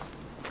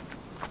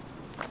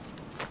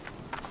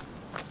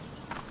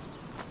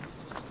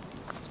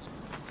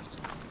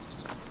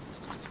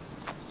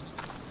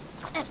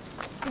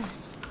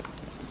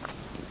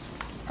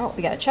 Oh,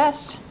 we got a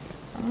chest.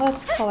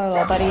 Let's call our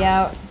little buddy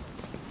out.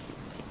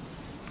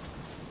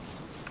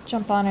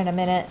 Jump on in a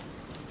minute.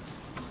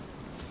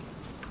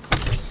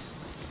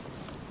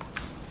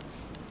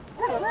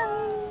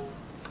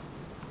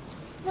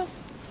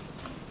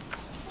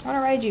 I want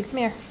to ride you. Come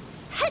here.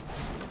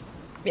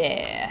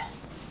 Yeah.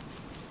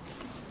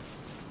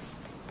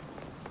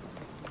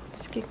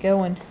 Let's get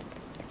going.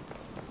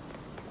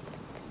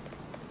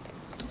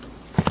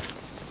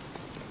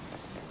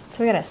 So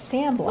we got a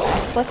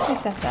sandblast. Let's see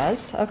what that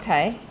does.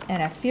 Okay.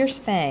 And a fierce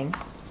fang.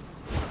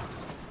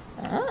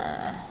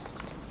 Ah.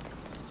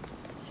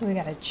 So we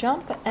got a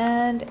jump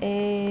and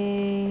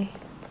a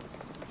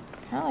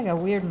kind of like a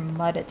weird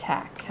mud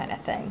attack kind of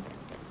thing.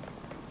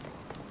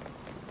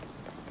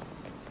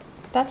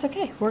 That's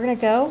okay. We're gonna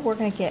go. We're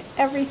gonna get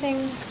everything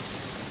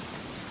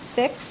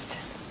fixed.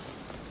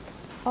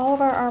 All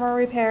of our armor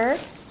repaired.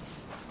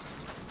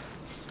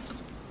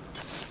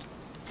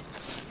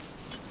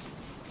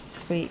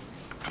 Sweet.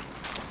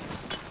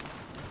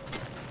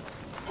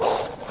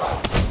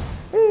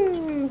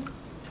 Ooh.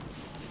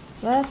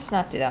 Let's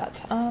not do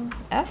that.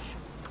 F.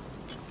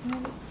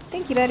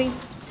 Thank you, Betty.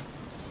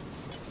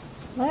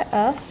 Let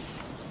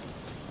us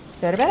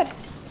go to bed.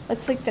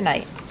 Let's sleep the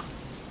night.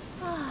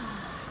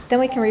 Then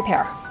we can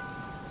repair.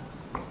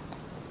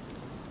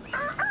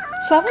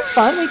 So that was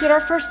fun. We did our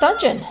first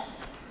dungeon.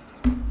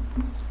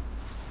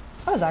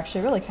 That was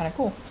actually really kind of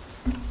cool.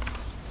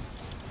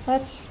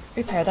 Let's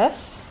repair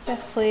this.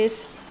 Yes,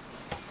 please.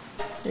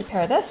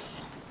 Repair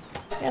this.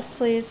 Yes,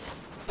 please.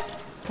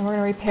 And we're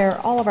going to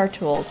repair all of our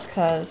tools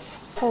because,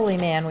 holy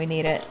man, we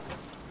need it.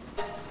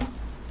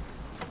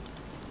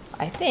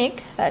 I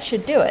think that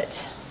should do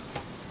it.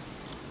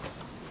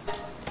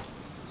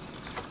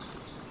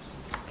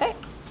 Okay.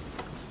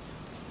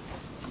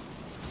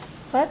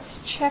 Let's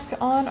check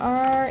on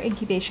our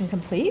incubation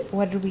complete.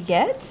 What did we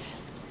get?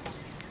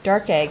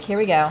 Dark egg. Here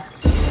we go.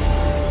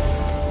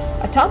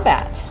 A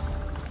Tombat.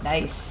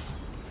 Nice.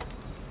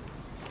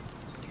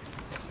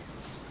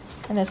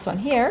 And this one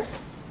here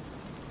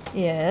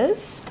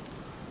is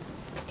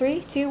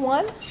 3, 2,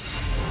 1.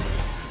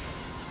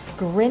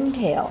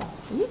 Grintale.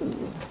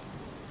 Ooh.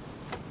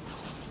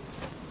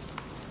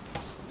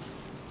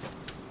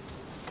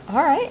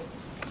 Alright.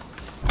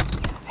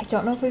 I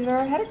don't know if we've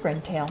ever had a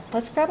Grintale.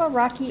 Let's grab a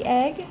rocky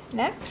egg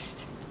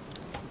next.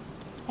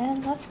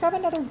 And let's grab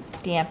another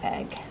damp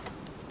egg.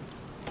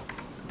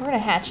 We're going to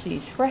hatch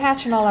these. We're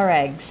hatching all our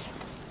eggs.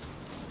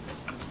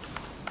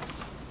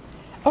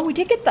 Oh, we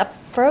did get the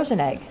frozen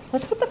egg.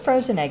 Let's put the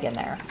frozen egg in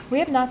there. We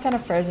have not done a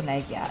frozen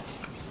egg yet.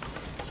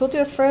 So we'll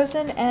do a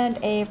frozen and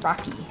a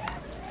rocky.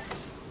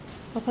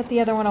 We'll put the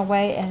other one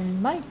away,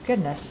 and my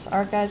goodness,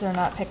 our guys are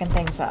not picking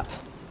things up.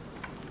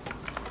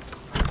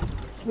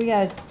 So we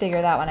gotta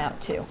figure that one out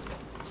too.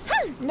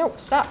 No,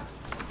 stop.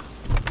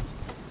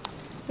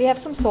 We have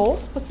some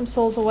souls. Put some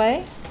souls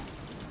away.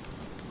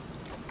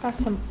 Got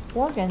some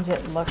organs,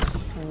 it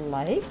looks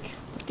like.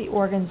 Put the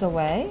organs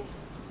away.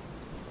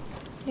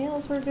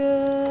 Nails were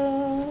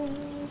good.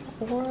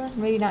 Or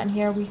maybe not in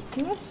here. We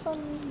do have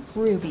some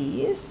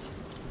rubies.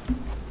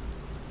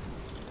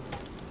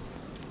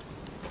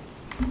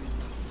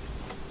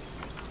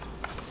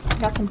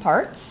 Got some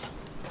parts.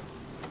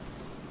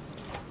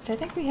 Which I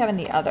think we have in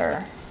the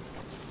other.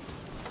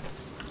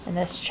 In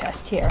this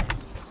chest here.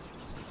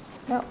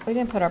 No, we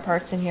didn't put our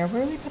parts in here.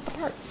 Where did we put the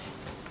parts?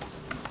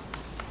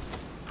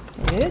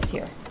 Maybe it is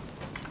here.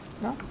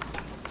 No?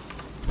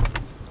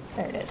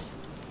 There it is.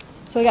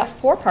 So we got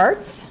 4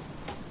 parts.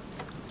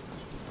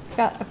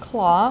 Got a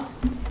claw.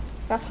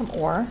 Got some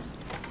ore.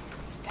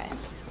 Okay.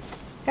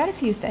 Got a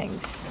few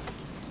things.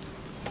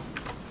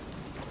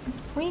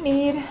 We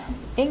need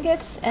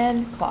ingots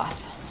and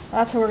cloth.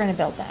 That's what we're going to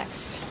build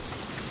next.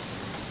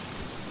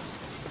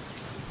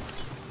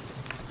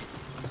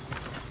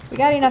 We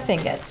got enough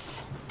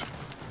ingots.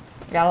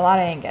 We got a lot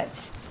of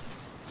ingots.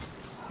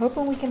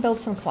 Hoping we can build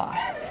some cloth.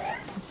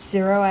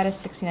 0 out of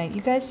 69.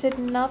 You guys did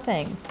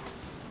nothing.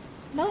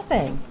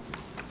 Nothing.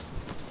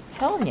 I'm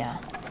telling ya.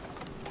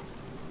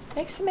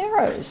 Make some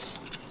arrows.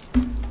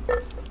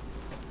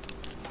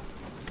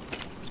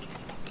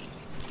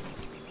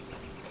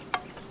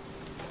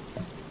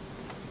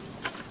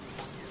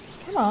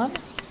 Come on.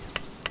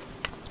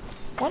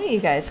 One of you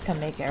guys come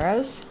make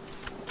arrows.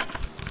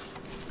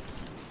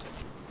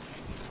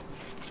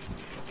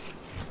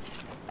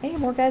 I need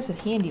more guys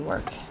with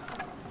handiwork.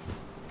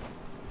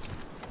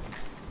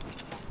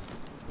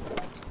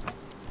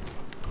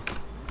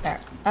 There.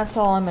 That's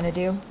all I'm gonna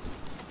do.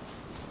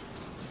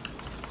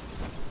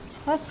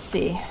 Let's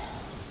see.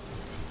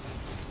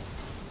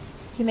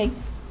 You make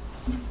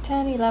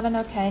 10, 11,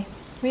 okay.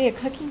 We need a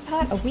cooking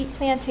pot, a wheat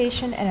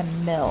plantation, and a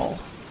mill.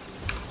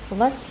 Well,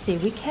 let's see.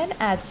 We can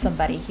add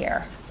somebody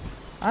here.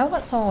 I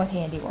want someone with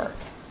handiwork.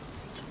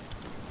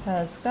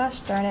 Because,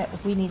 gosh darn it,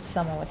 we need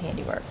someone with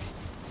handiwork.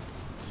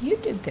 You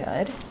do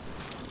good.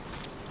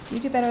 You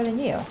do better than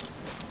you.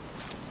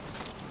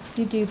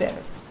 You do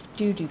better.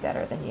 Do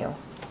better than you.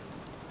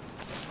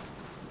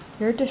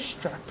 You're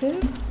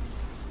destructive?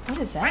 What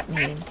does that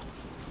mean?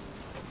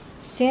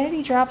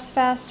 Sanity drops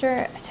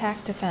faster,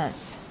 attack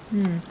defense.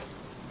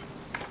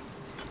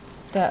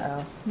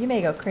 Uh-oh. You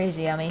may go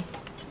crazy on me.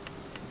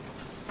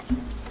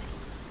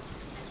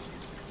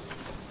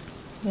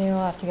 Maybe we'll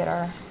have to get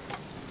our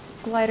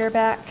glider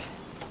back.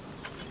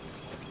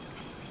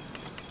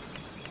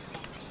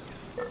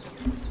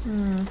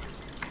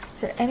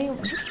 Is there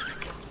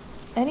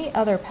any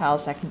other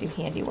pals that can do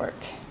handiwork?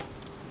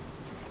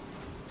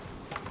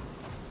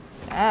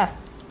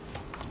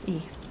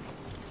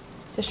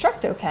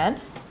 Destructo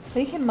can.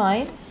 But he can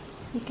mine.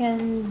 He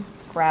can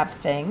grab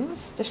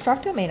things.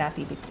 Destructo may not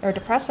be, or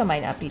Depresso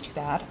might not be too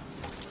bad.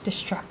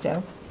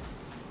 Destructo.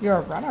 You're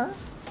a runner.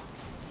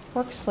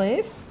 Work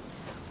slave?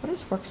 What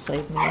does work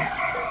slave mean?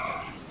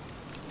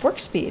 Work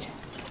speed.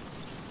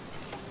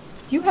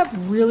 You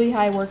have really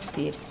high work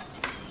speed.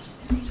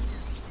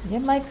 It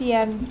might be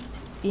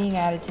being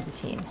added to the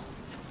team.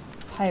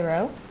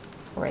 Pyro.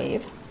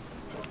 Brave.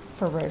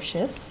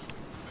 Ferocious.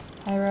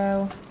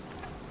 Pyro.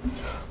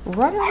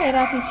 Runner may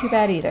not be too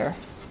bad either.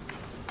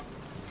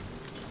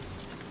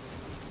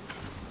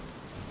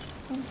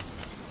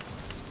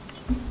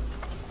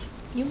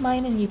 You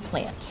mine and you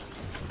plant.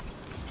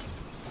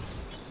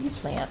 You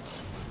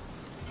plant.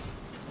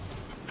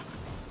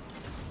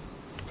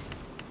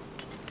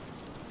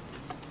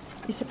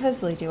 You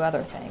supposedly do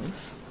other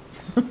things.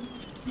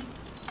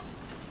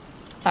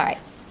 Alright.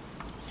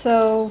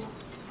 So,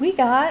 we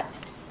got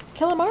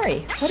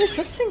Killamari. What does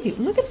this thing do?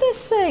 Look at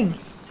this thing!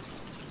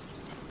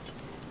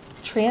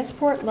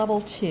 Transport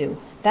level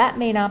 2. That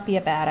may not be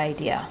a bad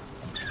idea.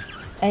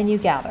 And you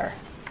gather.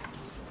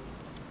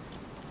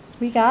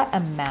 We got a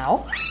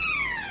Mao.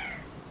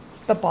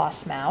 The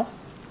boss Mao.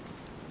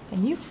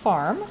 And you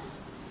farm.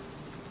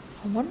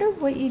 I wonder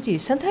what you do.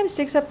 Sometimes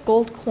digs up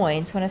gold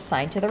coins when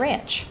assigned to the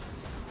ranch.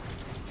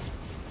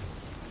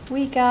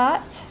 We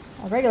got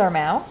a regular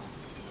Mao.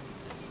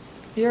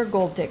 You're a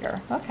gold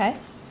digger. Okay.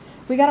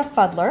 We got a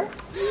Fuddler.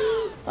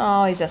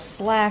 Oh, he's a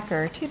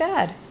slacker. Too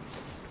bad.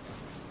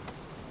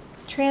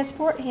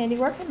 Transport,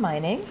 handiwork, and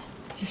mining.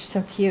 You're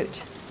so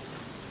cute.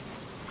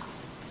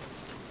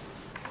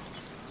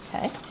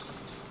 Okay.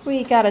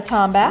 We got a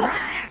Tombat.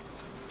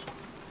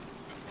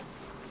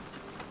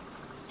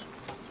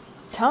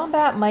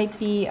 Tombat might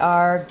be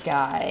our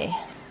guy.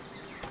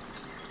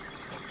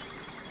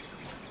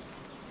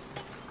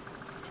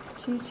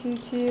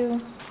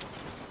 222.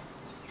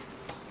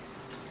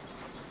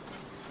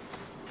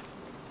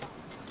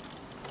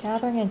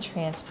 Gathering and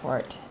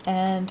transport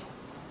and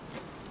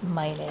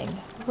mining.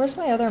 Where's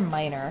my other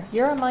miner?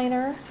 You're a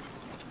miner.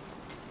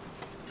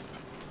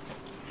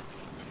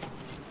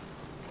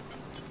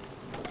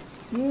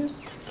 You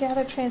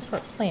gather,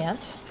 transport,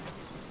 plant.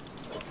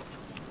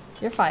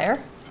 You're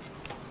fire.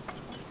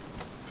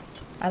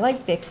 I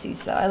like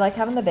Vixies though. I like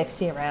having the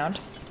Vixie around.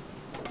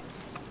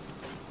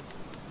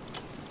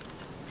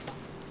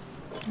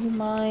 You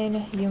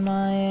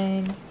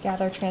mine,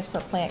 gather,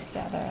 transport, plant,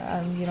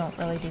 gather. You don't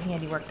really do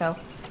handiwork though.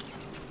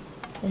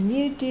 And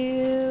you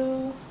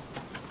do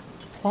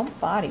plump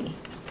body.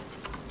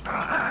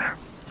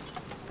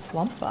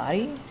 Plump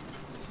body?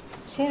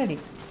 Sanity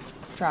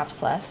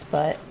drops less,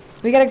 but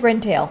we got a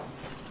Grintale.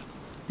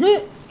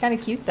 Kind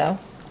of cute though.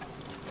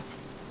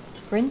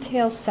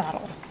 Grintale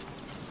saddle.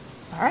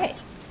 Alright.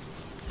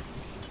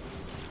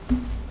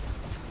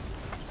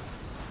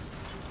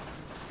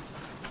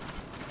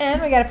 And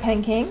we got a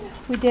Penking.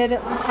 We did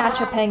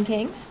hatch a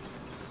Penking.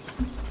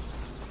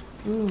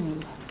 Ooh.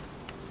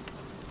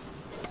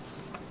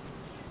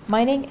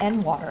 Mining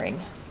and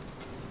watering.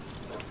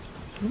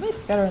 You might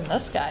be better than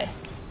this guy.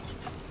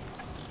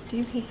 Do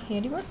you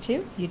handiwork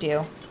too? You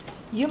do.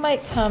 You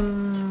might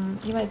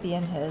be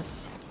in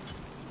his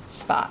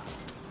spot.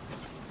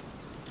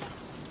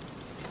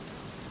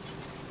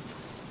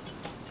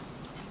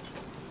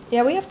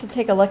 Yeah, we have to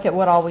take a look at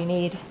what all we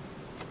need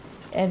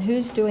and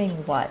who's doing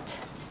what.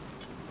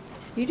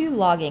 You do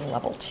logging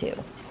level 2.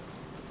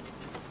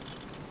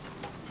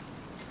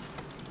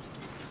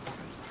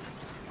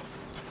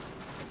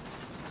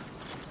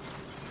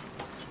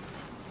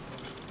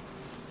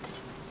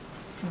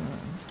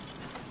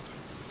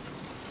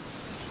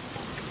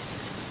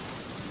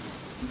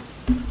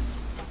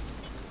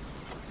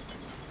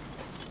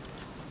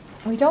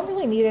 We don't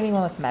really need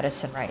anyone with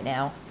medicine right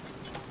now.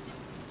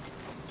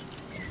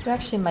 You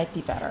actually might be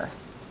better.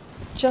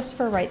 Just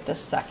for right this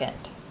second.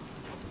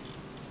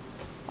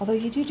 Although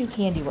you do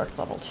handiwork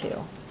level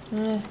 2.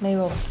 Maybe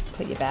we'll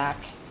put you back.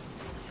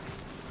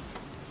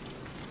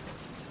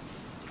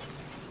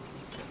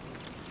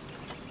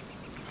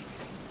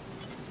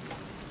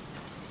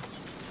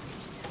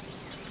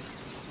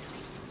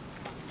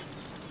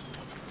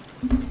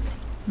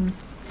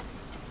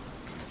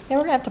 Yeah,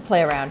 we're gonna have to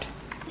play around.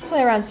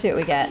 Play around, see what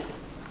we get.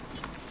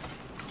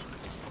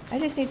 I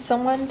just need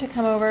someone to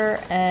come over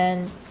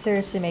and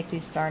seriously make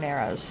these darn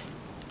arrows.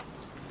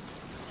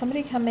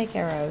 Somebody come make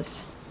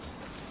arrows.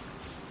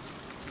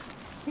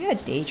 We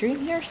got a Daydream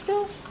here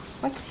still?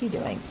 What's he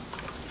doing?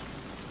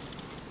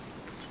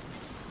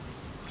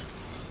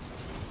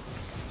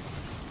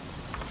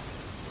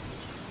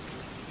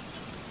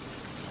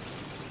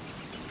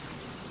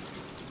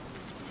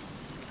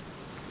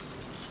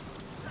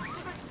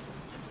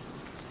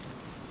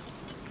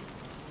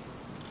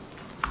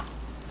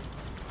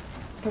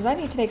 Because I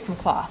need to make some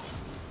cloth.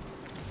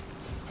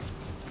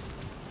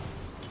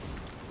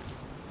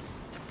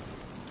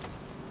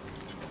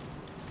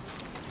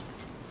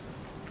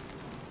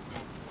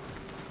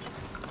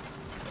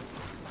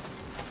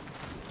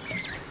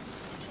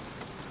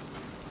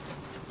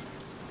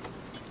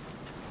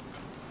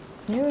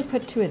 Maybe we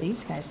put 2 of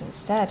these guys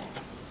instead.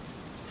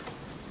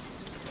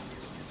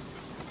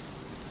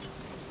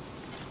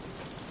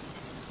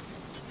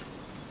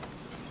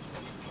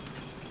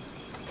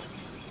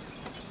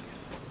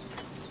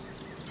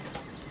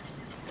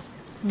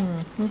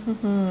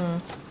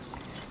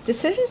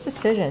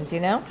 Decisions, you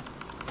know?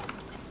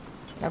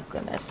 Oh,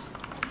 goodness.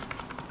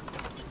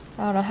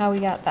 I don't know how we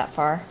got that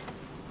far.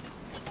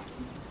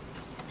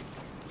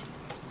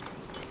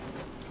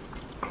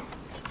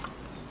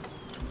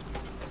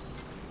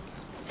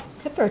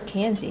 Could throw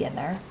Tansy in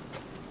there.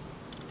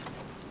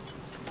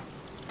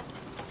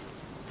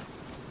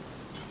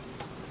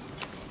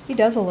 He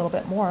does a little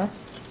bit more.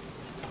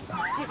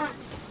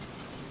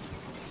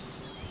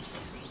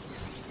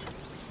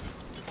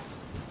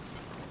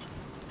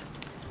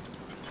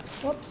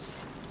 Whoops.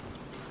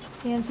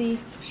 Tansy.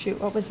 Shoot,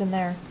 what was in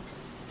there?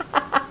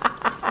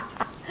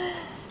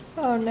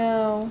 Oh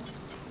no.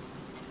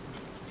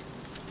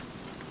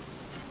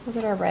 Was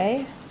it our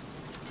Ray?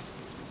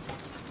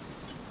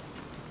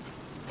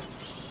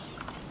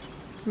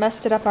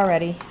 Messed it up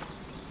already.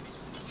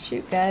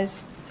 Shoot,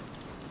 guys.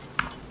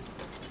 I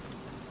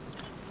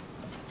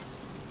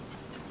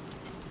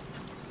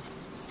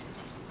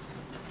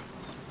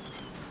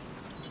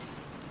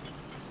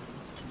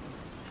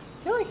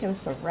feel like it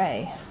was the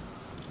Ray.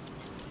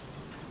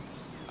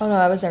 Oh no,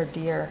 that was our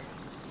deer.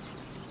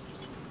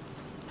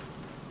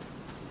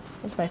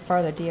 That's by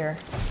far the deer.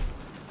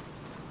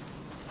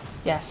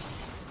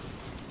 Yes.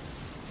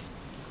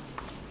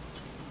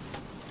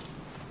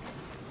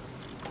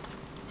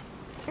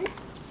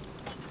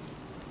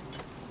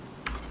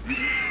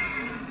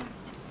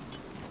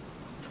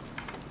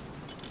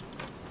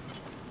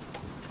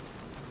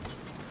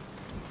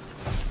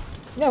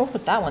 Yeah, we'll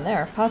put that one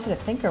there. Positive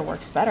Thinker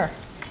works better.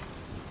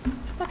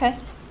 Okay.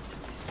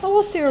 Well,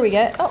 we'll see where we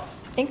get. Oh,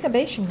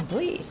 incubation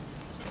complete.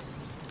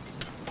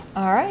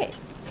 Alright.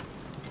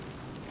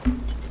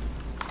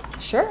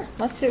 Sure,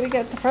 let's see what we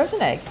get with the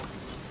frozen egg.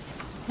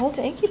 Hold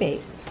to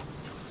incubate.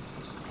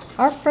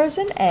 Our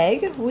frozen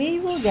egg, we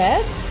will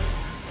get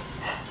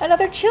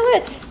another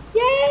chillet.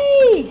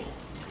 Yay!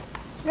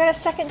 We got a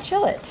second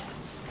chillet.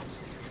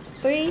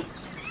 3,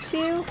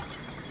 2,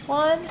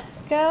 1,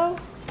 go.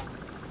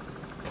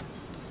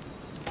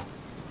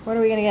 What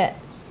are we gonna get?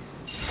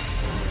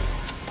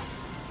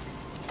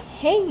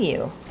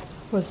 Hangyu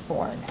was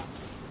born.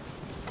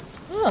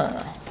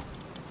 Huh.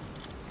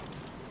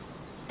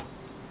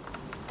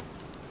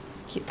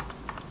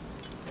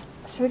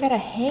 So we got a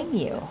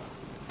Hangyu.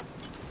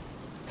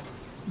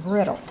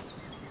 Brittle.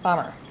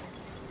 Bummer.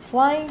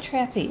 Flying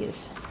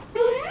trapeze.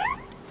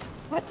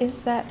 What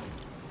is that?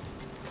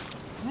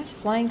 What does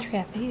flying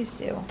trapeze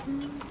do?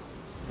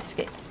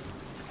 Escape.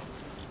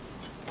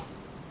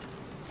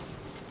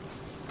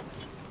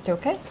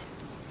 Okay.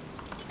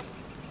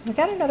 We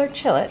got another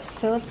Chillet,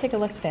 so let's take a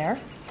look there.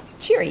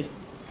 Cheery.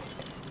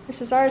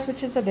 Versus ours,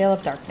 which is a Veil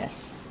of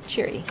Darkness.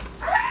 Cheery.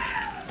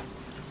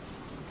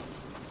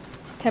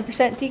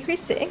 10%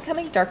 decrease to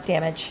incoming dark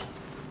damage.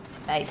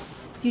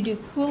 Nice. You do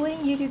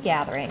cooling, you do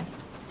gathering.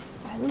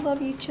 I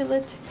love you,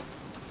 Chillet.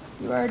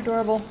 You are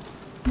adorable.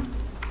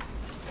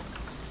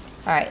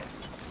 Alright.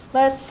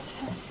 Let's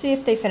see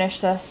if they finish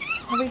this.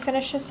 Have we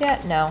finished this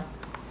yet? No.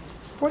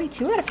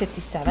 42 out of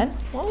 57.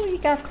 Well, we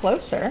got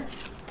closer.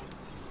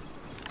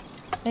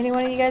 Any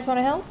one of you guys want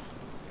to help?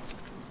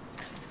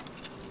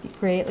 Be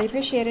greatly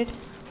appreciated.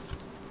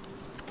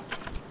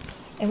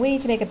 And we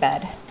need to make a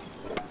bed.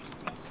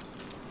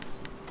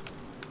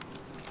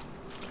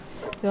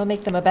 We'll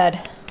make them a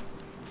bed.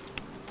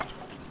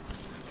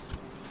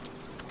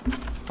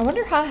 I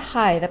wonder how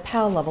high the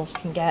PAL levels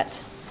can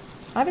get.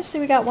 Obviously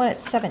we got one at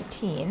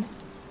 17.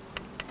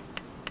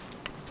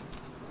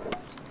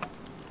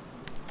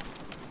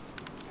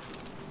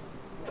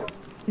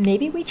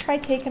 Maybe we try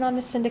taking on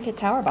the Syndicate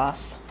Tower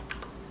boss.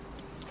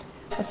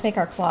 Let's make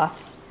our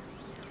cloth.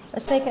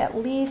 Let's make at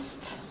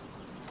least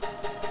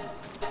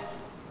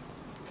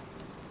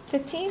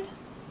 15?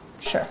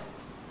 Sure.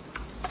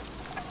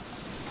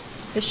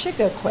 This should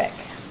go quick.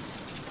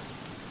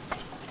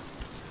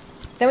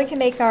 Then we can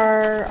make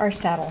our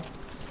saddle.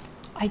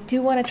 I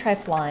do want to try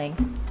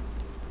flying.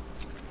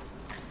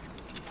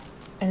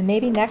 And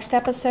maybe next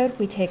episode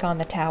we take on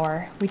the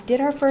tower. We did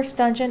our first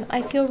dungeon.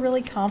 I feel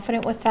really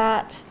confident with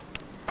that.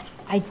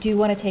 I do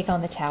want to take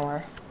on the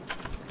tower.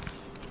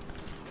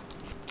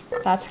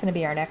 That's going to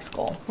be our next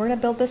goal. We're going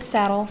to build this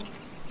saddle.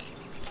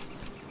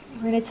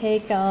 We're going to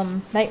take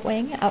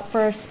Nitewing out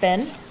for a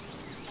spin.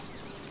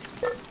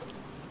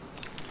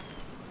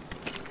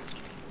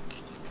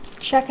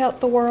 Check out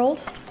the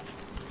world.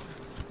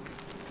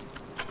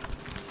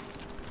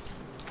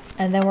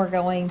 And then we're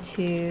going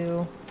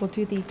to, we'll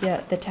do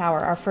the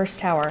tower, our first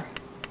tower,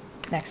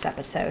 next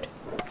episode.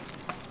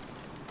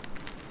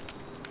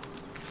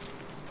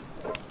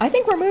 I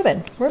think we're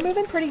moving. We're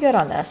moving pretty good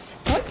on this.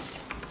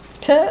 Whoops.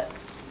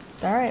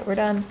 All right, we're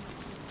done.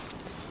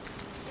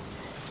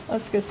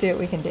 Let's go see what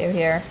we can do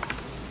here.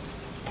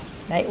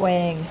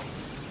 Nitewing.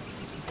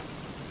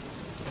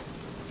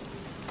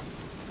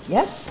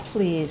 Yes,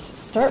 please.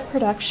 Start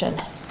production.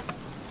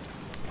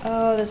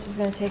 Oh, this is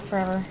going to take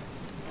forever.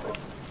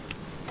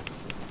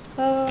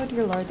 Oh,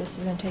 dear Lord, this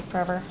is going to take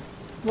forever.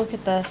 Look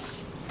at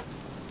this.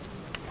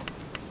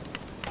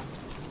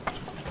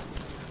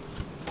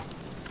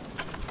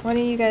 One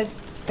of you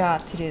guys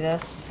got to do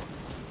this.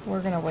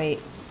 We're going to wait.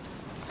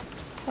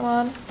 Come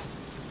on.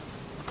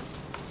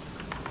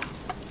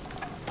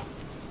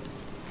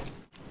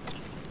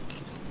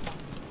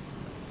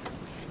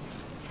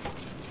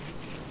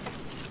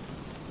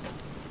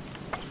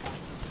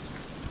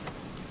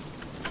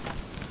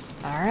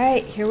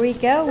 Alright, here we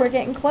go. We're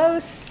getting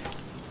close.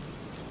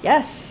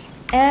 Yes,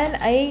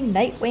 and a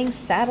Nitewing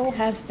saddle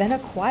has been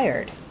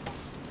acquired.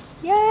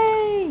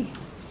 Yay!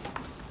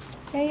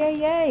 Yay, yay,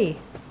 yay.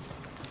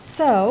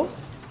 So,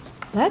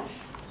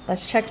 let's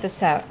check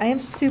this out. I am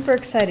super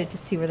excited to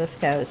see where this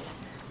goes.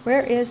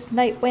 Where is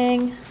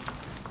Nitewing? Do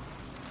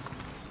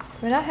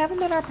we not have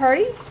him in our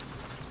party?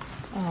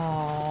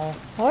 Oh,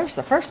 well, there's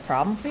the first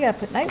problem. We gotta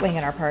put Nitewing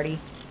in our party.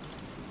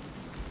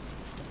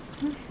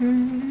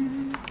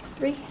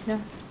 3,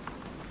 no.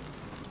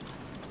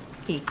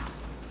 E.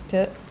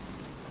 2.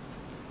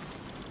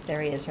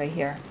 There he is right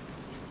here.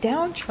 He's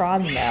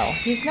downtrodden though.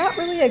 He's not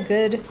really a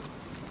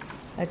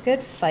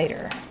good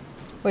fighter,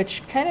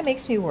 which kind of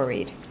makes me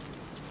worried.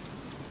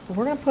 But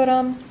we're gonna put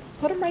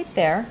him right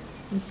there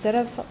instead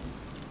of,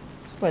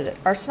 what is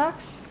it,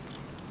 Arsox?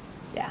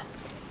 Yeah.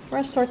 We're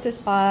gonna sort this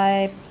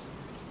by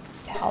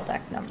PAL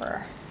deck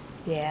number.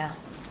 Yeah.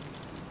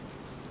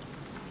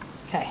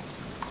 Okay.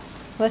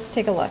 Let's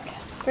take a look.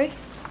 3.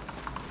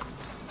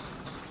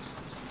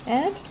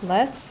 And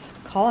let's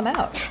call him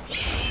out.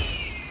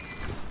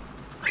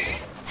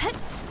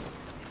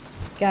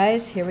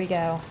 Guys, here we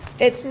go.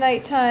 It's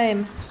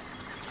nighttime.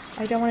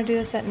 I don't want to do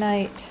this at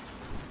night.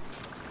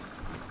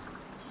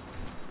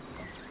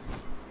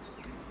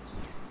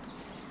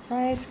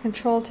 Surprise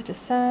control to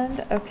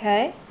descend.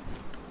 Okay.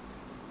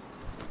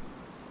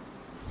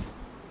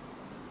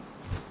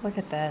 Look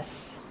at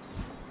this.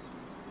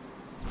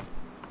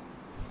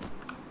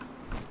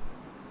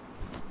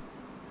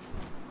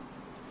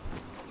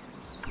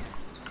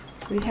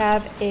 We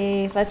have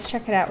a, let's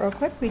check it out real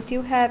quick. We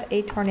do have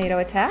a tornado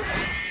attack,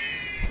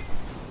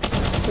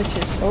 which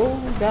is,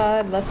 oh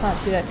God, let's not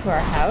do that to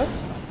our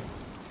house.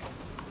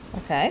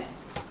 Okay.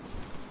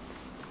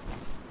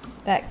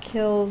 That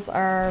kills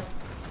our,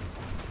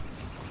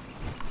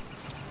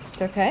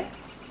 okay.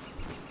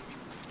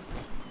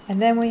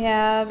 And then we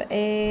have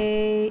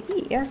a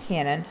air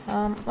cannon.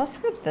 Let's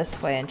go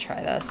this way and try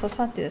this. Let's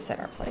not do this at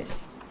our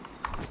place.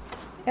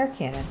 Air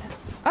cannon.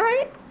 All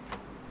right.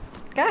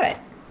 Got it.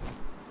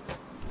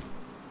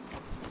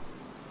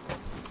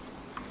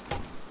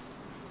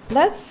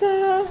 Let's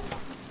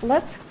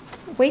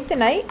wait the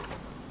night.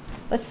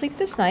 Let's sleep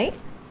this night.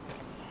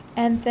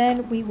 And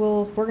then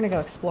we're gonna go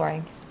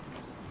exploring.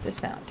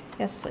 Dismount.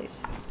 Yes,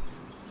 please.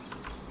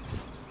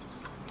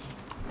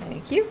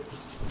 Thank you.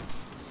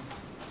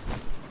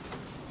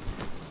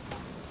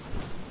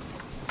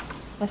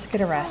 Let's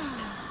get a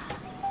rest.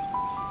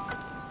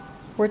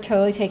 We're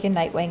totally taking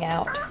Nitewing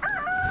out.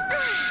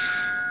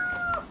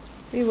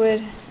 It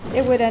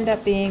would end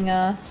up being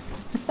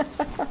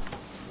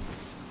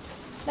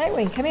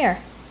Nitewing, come here.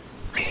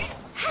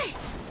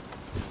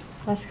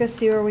 Let's go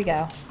see where we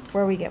go.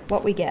 Where we get,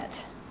 what we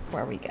get.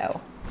 Where we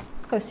go.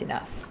 Close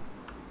enough.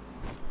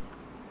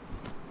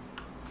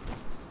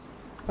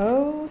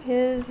 Oh,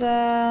 his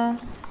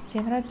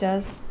stamina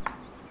does.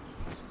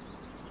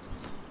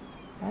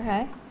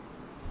 Okay.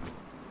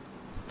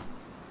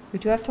 We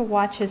do have to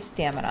watch his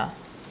stamina.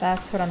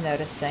 That's what I'm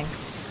noticing.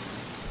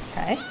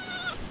 Okay.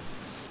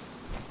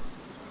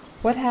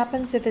 What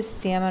happens if his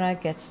stamina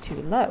gets too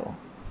low?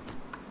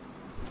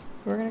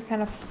 We're gonna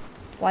kind of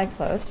fly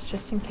close,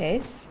 just in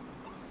case.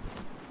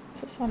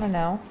 Just want to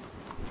know.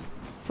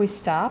 If we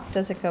stop,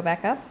 does it go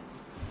back up?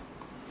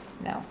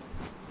 No.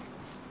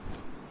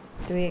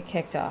 Do we get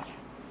kicked off?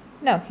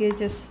 No, he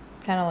just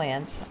kind of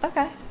lands.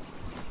 Okay.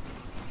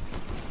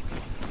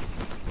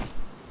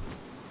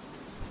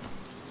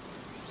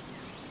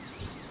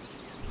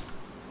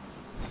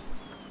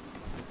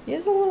 He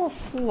is a little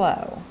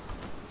slow.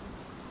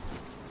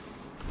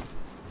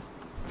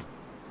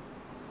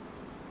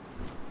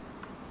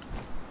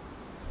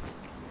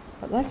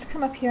 But let's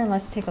come up here and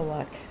let's take a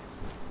look.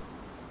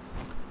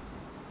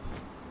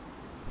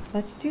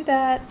 Let's do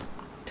that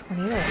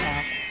tornado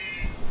attack.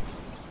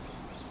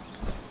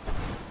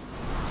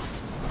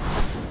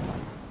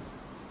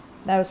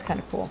 That was kind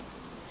of cool.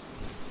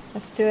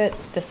 Let's do it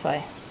this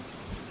way.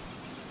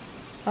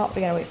 Oh,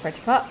 we gotta wait for it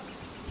to come up.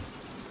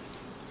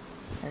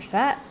 There's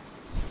that.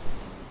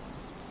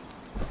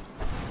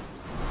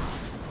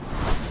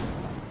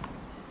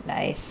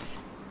 Nice.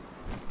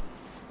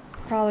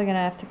 Probably gonna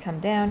have to come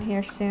down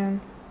here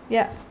soon.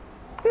 Yeah.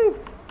 Woo!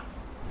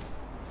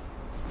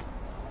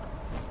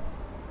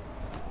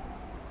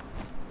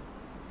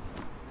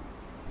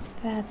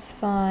 That's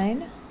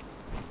fine.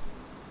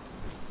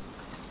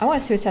 I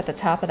want to see what's at the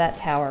top of that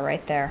tower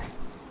right there.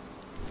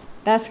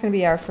 That's going to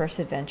be our first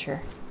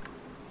adventure.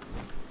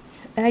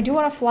 And I do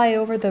want to fly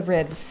over the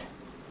ribs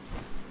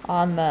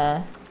on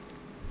the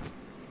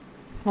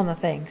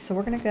thing. So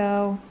we're going to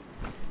go,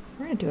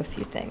 we're going to do a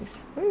few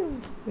things.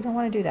 Woo, we don't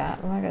want to do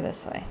that. We want to go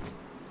this way.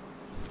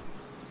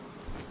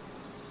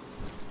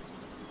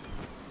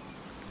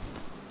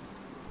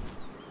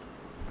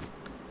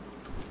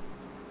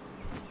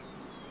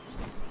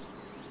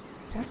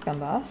 Gun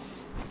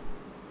boss.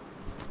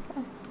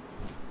 Okay.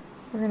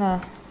 We're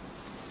gonna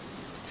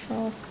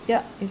control.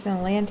 Yeah, he's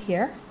gonna land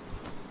here.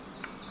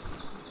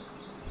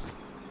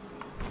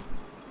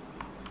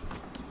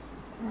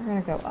 We're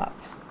gonna go up.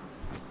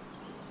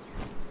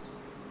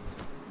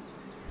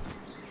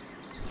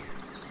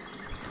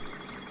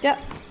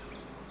 Yep.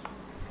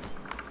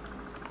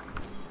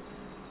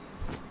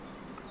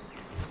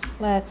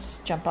 Let's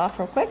jump off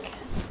real quick.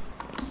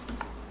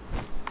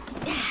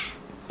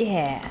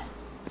 Yeah.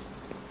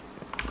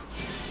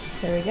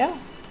 There we go.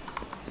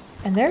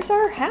 And there's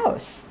our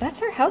house.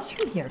 That's our house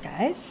from here,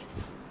 guys.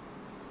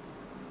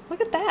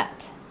 Look at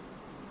that.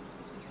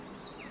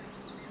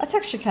 That's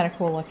actually kind of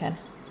cool looking.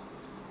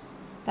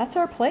 That's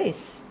our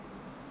place.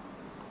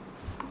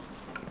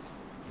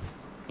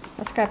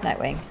 Let's grab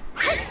Nitewing.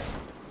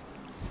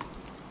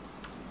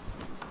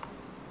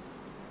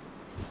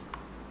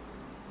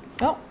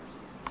 Oh,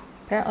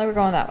 apparently we're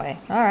going that way.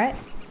 All right.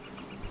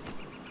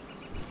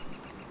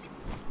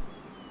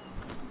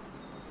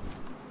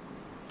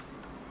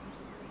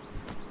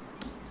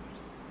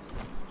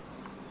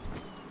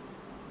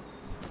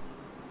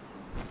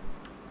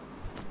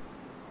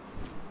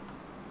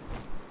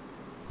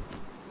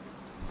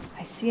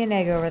 I see an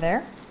egg over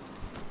there.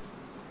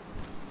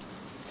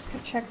 Let's go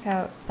check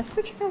out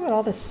what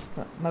all this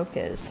smoke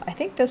is. I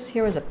think this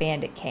here was a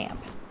bandit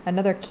camp.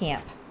 Another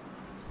camp.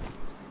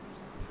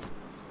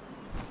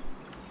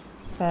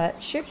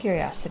 But sheer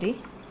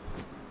curiosity.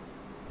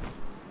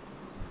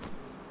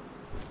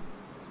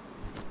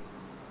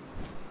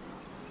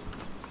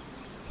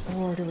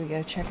 Or do we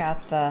go check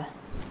out the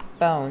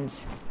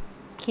bones?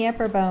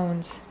 Camper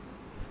bones.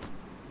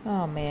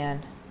 Oh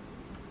man.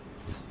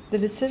 The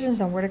decisions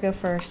on where to go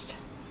first.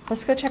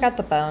 Let's go check out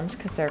the bones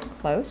because they're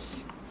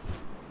close.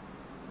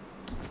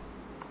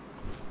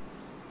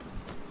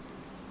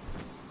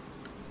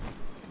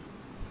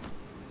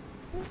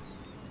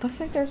 Looks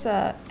like there's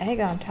an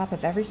egg on top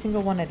of every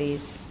single one of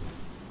these.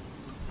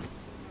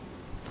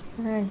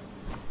 We're gonna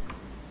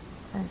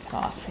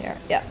come off here.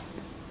 Yep.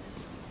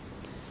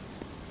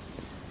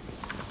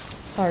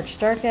 Large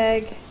dark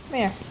egg. Come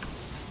here.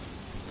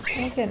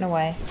 Ain't getting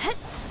away.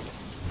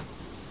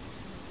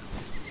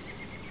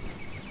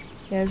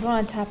 Yeah, there's one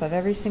on top of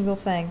every single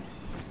thing.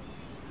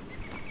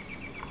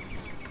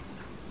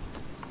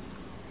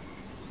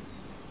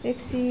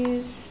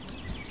 Pixies.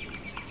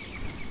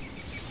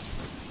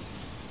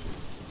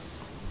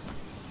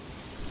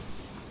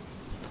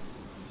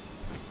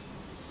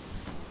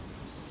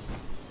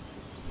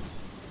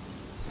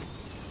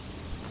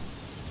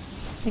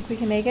 Think we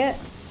can make it?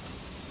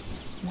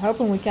 I'm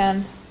hoping we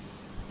can.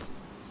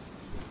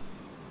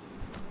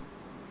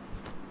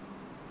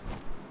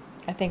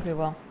 I think we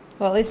will.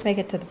 Well, at least make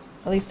it to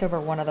at least over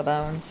one of the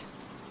bones.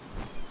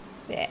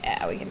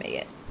 Yeah, we can make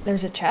it.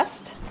 There's a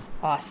chest.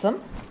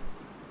 Awesome.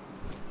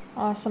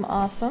 Awesome,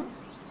 awesome.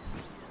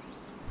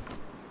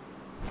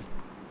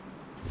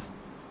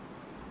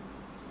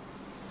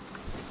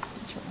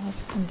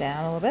 Let's come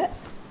down a little bit.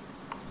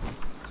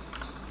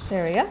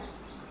 There we go.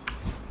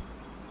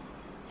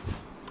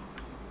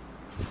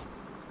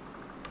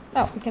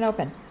 Oh, we can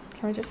open.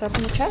 Can we just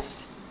open the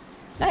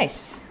chest?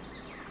 Nice.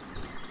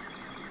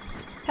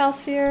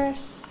 Palsphere,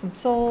 some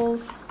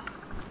souls.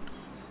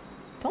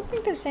 Don't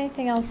think there's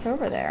anything else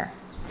over there.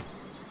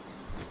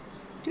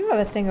 Do have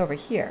a thing over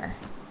here,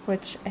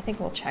 which I think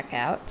we'll check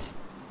out.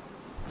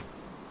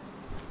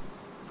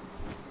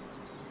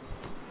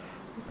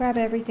 We'll grab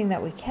everything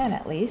that we can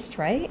at least,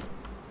 right?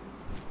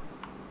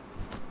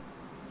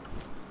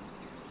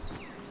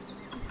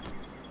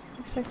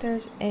 Looks like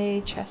there's a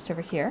chest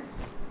over here.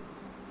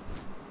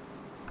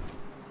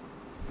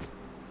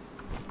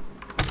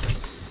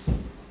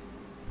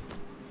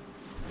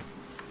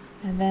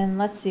 And then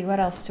let's see, what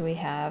else do we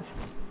have?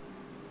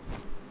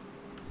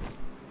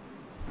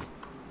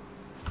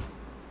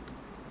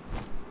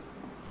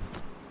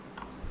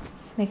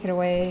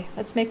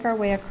 Let's make our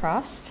way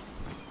across.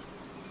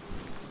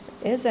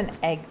 There is an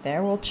egg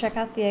there. We'll check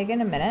out the egg in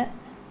a minute.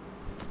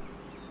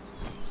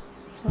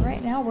 For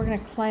right now, we're gonna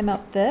climb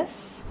up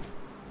this.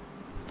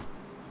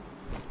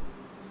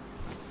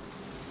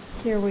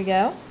 Here we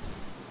go.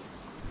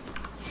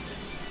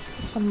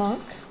 A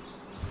monk.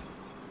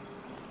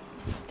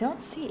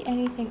 Don't see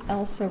anything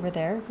else over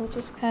there. We'll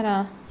just kind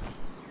of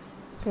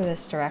go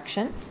this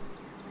direction.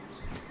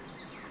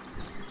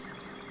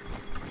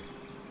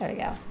 There we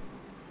go.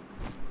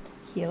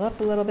 Heal up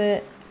a little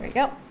bit. There we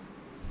go.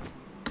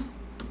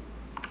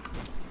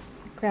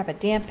 Grab a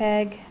damp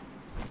egg.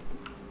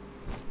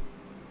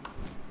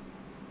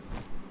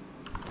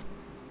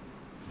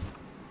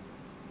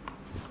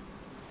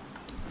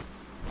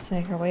 Let's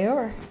make our way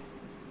over.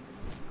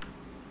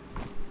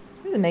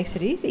 Ooh, that makes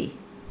it easy.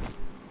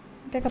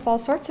 Pick up all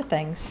sorts of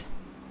things.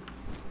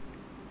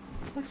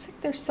 Looks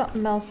like there's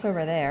something else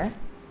over there.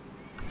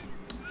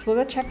 So we'll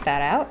go check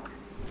that out.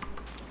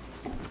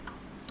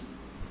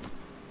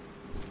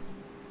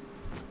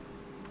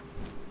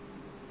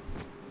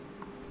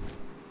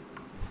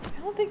 I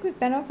don't think we've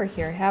been over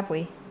here, have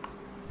we?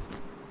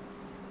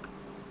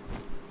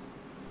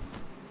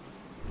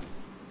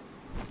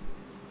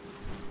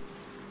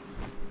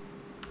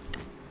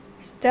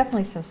 There's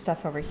definitely some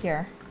stuff over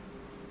here.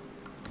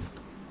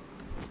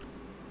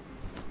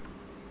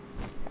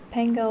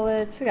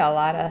 Pangolins. We got a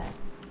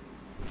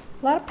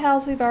lot of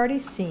pals we've already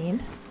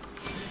seen.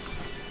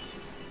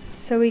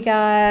 So we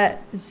got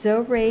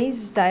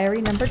Zoray's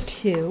Diary number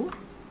 2.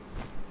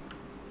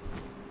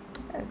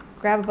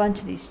 Grab a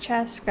bunch of these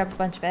chests, grab a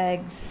bunch of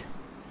eggs.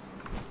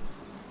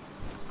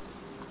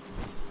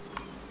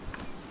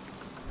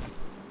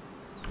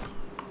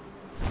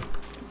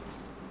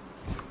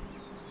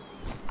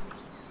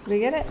 Did we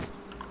get it?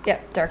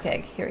 Yep, dark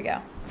egg. Here we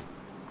go.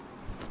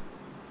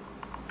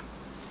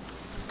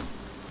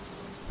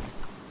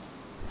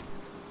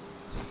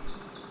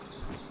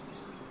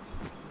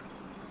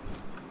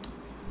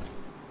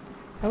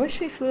 I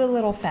wish we flew a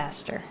little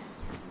faster.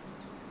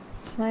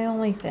 It's my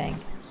only thing.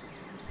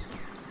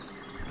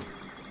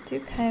 I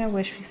do kind of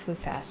wish we flew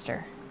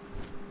faster.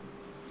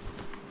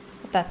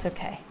 But that's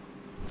okay.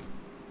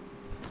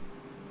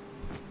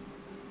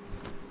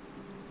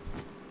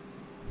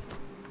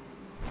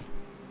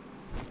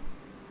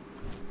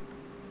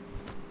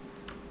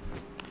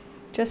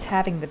 Just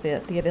having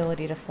the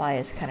ability to fly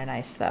is kind of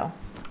nice though.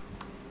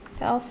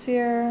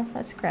 Palsphere,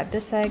 let's grab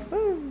this egg.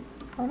 Woo!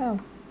 Oh no.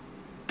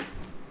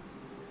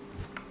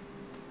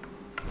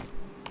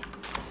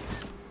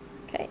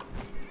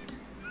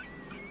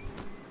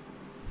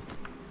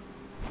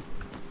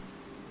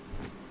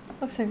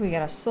 Looks like we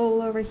got a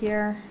soul over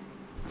here.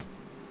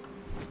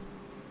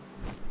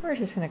 We're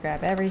just gonna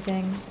grab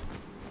everything.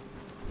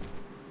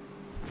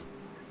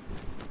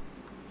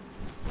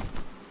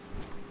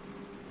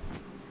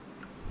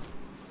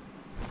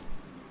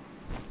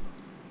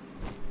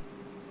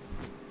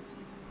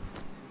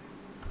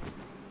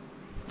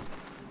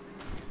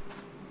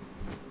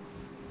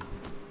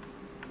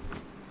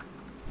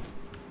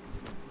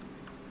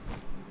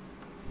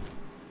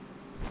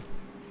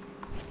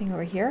 Anything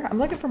over here? I'm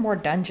looking for more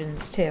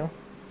dungeons too.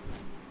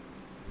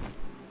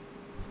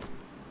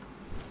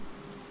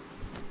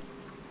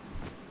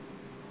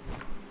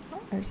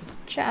 There's a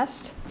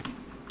chest.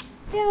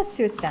 Yeah, let's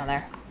see what's down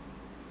there.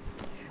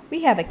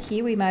 We have a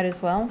key, we might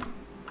as well.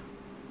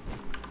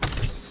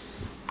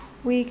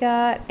 We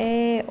got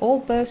a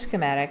old bow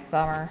schematic,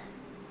 bummer.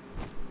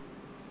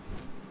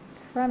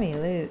 Crummy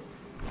loot.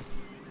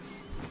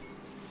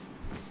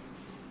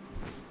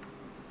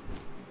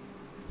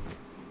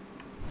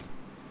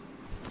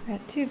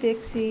 Got 2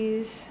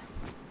 Vixies.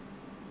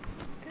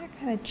 Gonna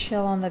kind of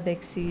chill on the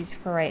Vixies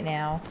for right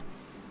now.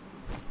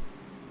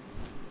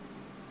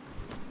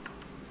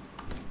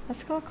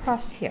 Let's go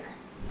across here.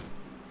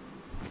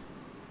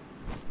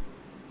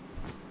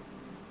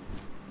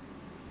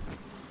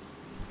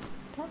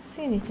 Don't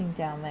see anything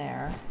down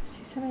there.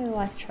 See some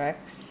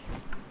electrics.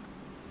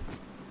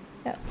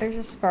 Yep, there's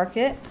a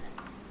Sparkit.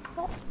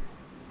 Oh,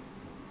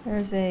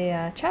 there's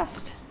a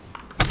chest.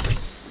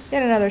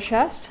 Get another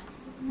chest.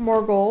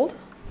 More gold.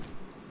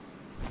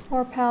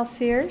 More pal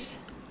spheres.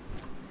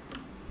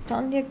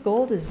 Telling you,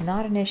 gold is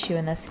not an issue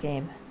in this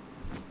game.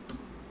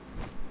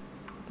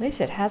 At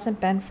least it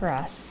hasn't been for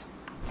us.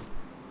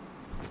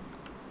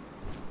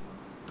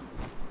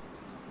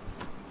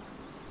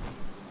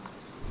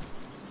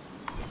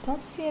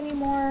 Don't see any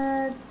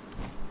more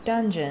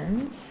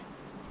dungeons.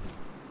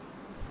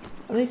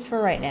 At least for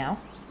right now.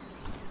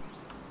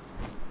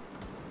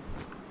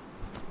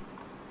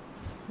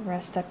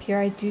 Rest up here.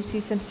 I do see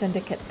some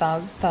syndicate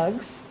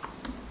thugs.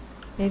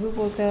 Maybe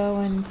we'll go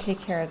and take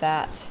care of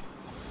that.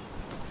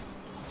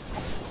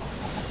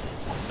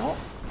 Oh,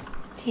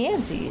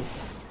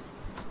 Tansies.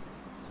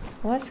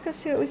 Well, let's go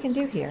see what we can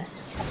do here.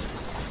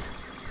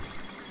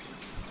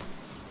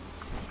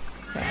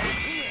 Okay.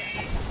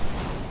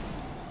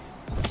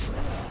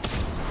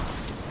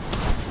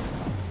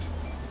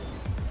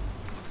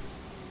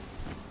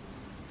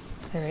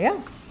 There we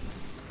go.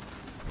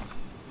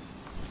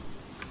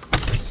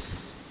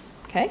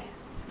 Okay.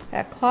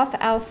 Got cloth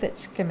outfit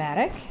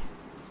schematic.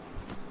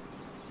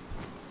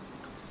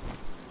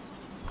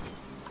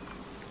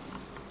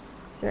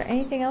 Is there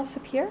anything else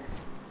up here?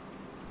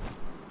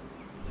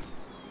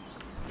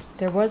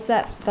 There was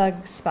that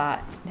thug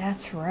spot.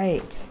 That's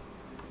right.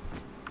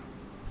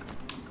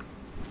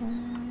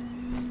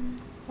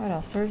 What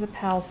else? There's a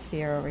pal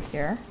sphere over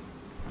here.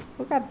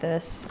 We'll grab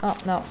this. Oh,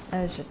 no.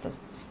 That was just a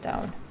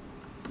stone.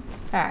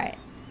 Alright.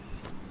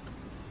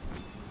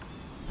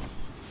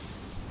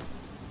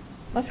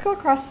 Let's go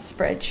across this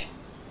bridge.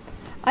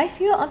 I'm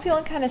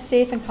feeling kind of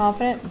safe and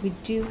confident. We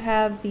do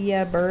have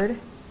the bird.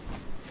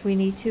 If we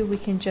need to, we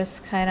can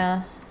just kind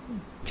of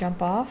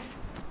jump off.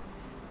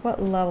 What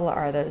level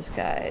are those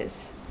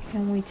guys?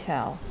 Can we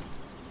tell?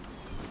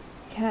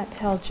 Cannot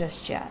tell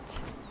just yet.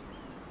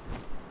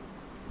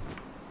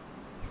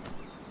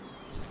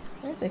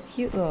 There's a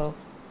cute little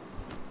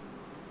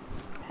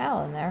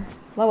pal in there.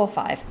 Level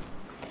 5.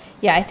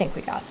 Yeah, I think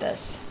we got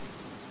this.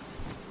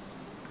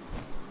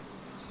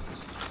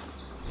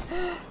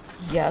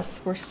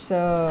 Yes, we're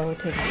so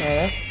taking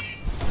care of this.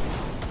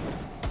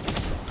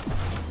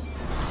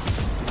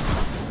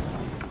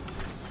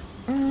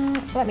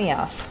 Let me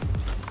off.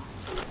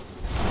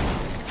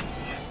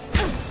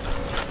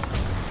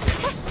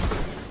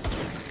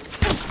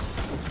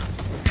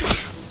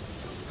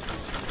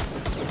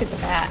 Let's get the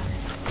bat.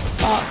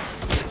 Oh,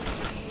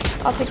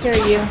 I'll take care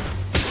of you.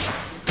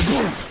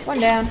 One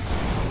down.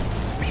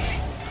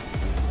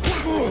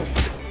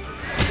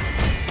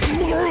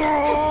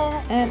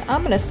 And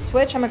I'm gonna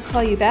switch. I'm gonna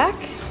call you back.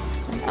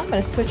 And I'm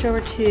gonna switch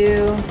over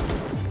to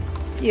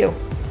you.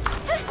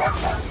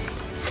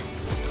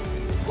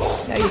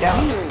 No, you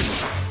don't.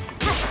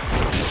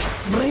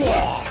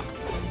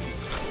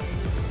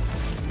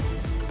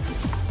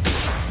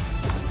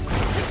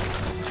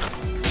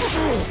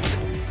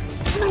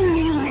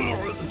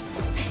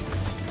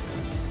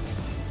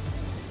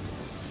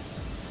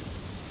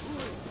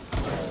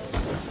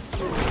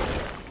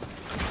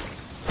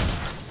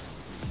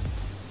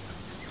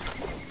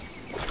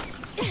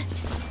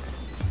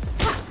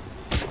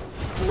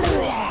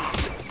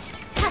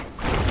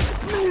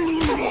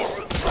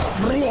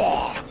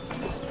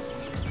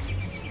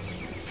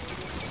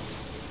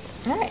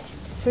 Alright,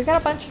 so we got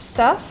a bunch of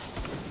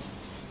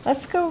stuff.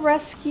 Let's go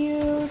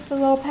rescue the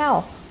little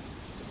pal.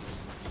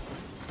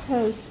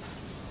 Because,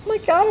 oh my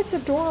god, it's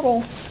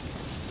adorable.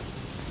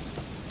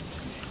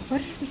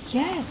 What did we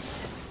get?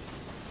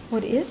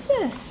 What is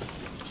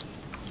this?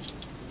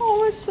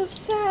 Oh, it's so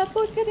sad.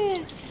 Look at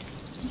it.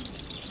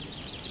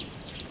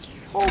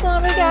 Hold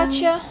on, we got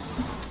you.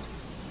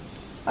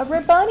 A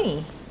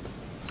Ribbuny.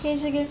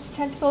 Occasionally gets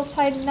tentacles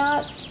tied in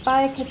knots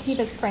by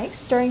Katiba's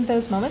pranks. During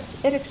those moments,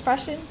 its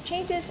expression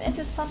changes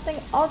into something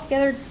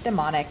altogether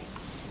demonic.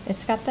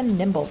 It's got the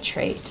nimble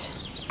trait.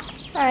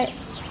 Alright,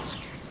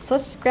 so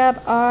let's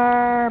grab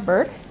our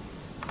bird.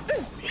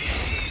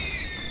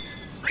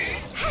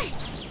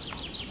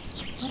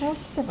 What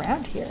else is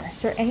around here?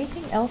 Is there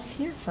anything else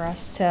here for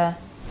us to...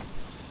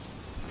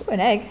 Ooh,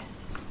 an egg.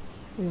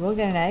 We will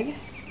get an egg.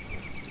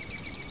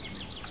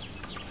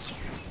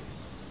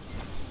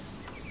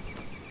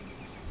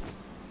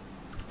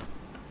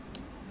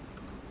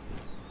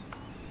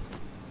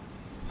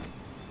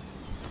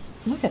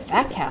 Look at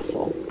that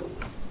castle.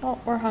 Oh,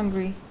 we're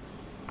hungry.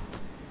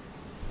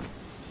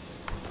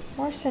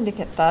 More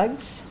syndicate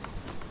thugs.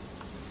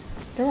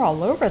 They're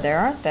all over there,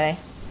 aren't they?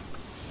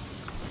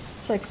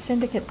 It's like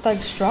syndicate thug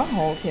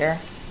stronghold here.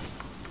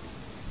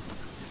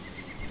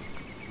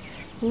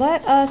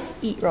 Let us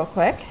eat real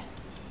quick.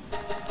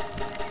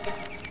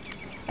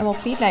 And we'll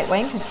feed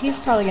Nitewing, because he's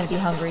probably going to be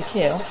hungry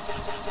too.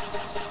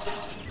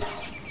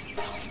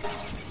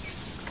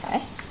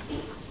 Okay.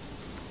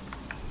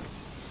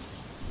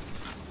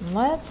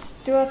 Let's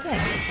do a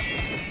thing.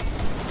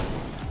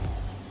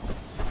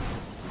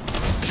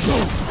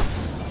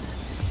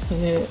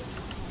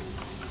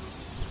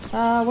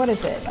 What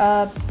is it?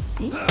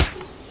 B?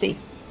 C.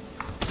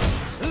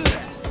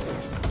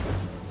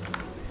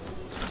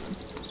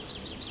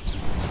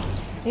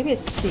 Maybe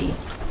it's C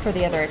for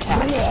the other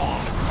attack.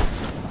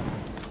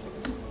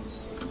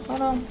 Oh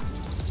no.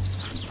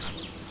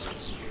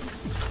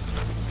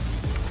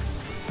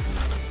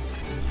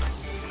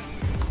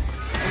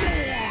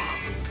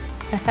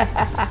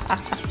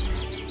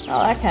 Oh,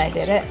 that kind of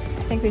did it.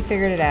 I think we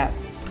figured it out.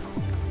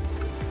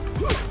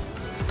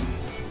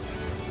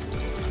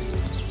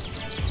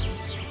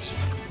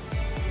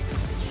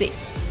 Let's see.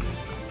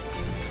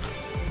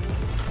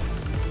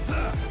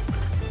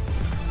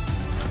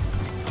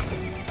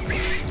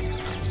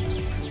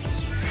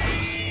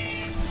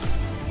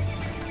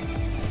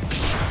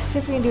 See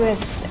if we can do it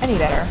any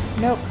better.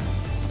 Nope.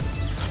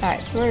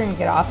 Alright, so we're gonna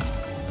get off.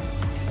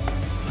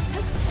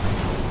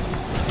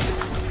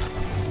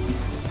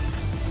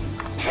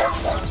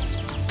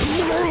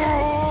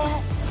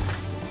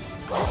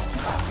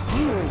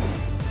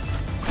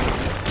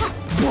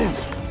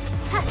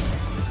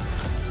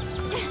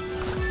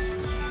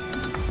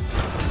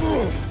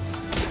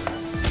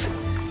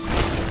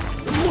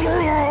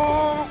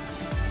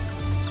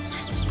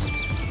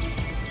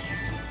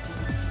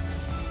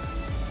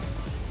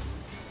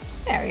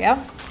 There we go.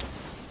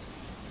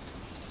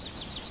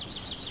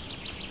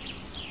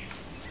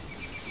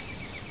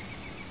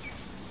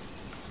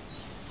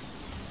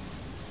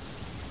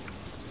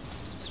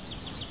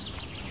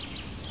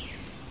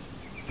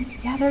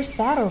 Yeah, there's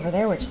that over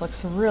there, which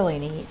looks really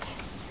neat.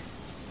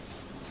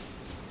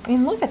 I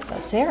mean, look at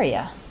this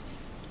area.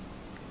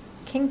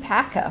 King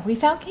Paka. We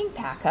found King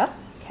Paka.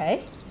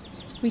 Okay.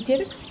 We did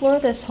explore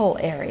this whole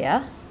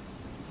area.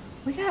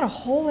 We got a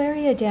whole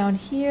area down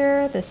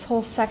here, this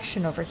whole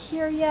section over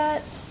here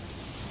yet.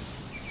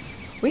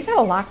 We got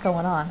a lot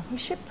going on. We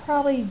should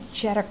probably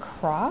jet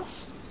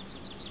across.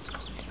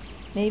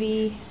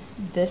 Maybe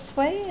this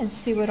way and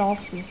see what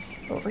else is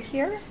over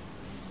here.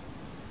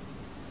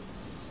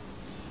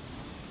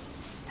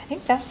 I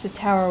think that's the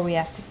tower we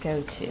have to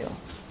go to.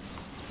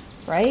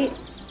 Right?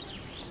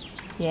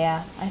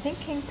 Yeah, I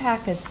think King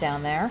Paka's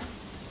down there.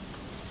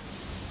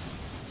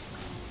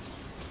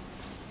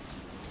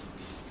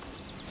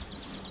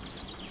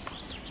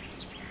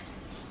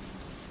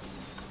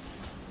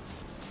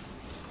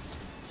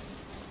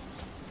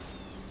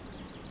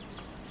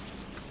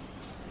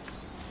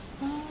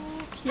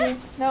 Q.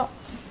 No.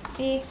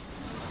 E.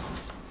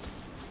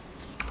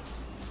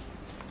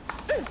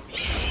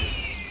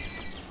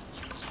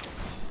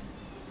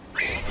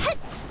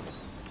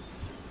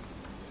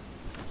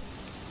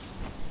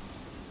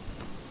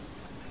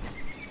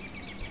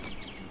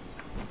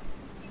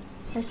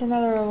 There's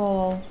another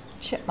little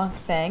chipmunk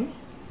thing.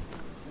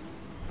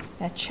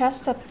 A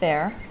chest up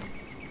there.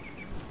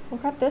 We'll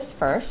grab this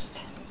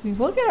first. We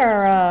will get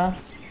our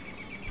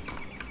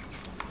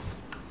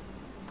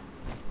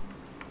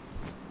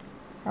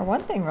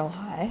one thing real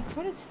high.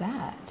 What is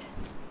that?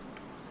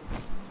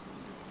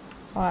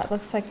 Oh, it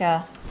looks like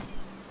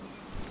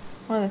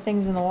one of the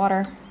things in the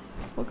water.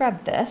 We'll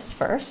grab this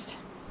first.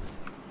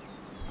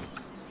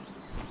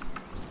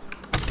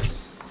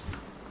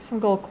 Some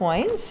gold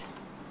coins.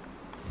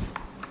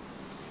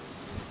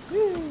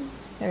 Woo.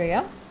 There we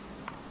go.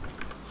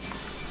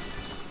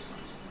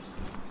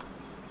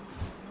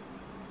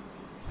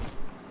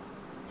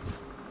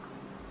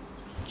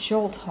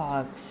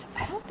 Jolthogs.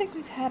 I don't think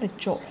we've had a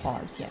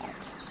Jolthog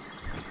yet.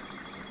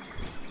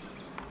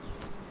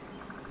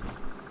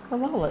 What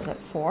level is it?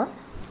 4?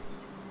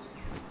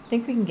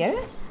 Think we can get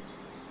it?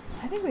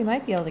 I think we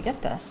might be able to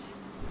get this.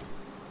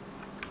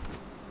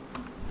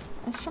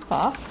 Let's jump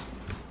off.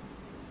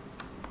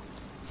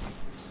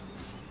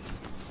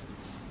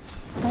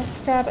 Let's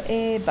grab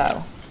a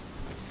bow.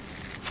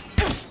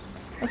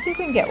 Let's see if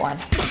we can get one.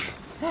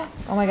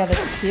 Oh my god,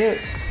 that's cute.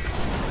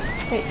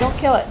 Wait, don't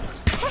kill it.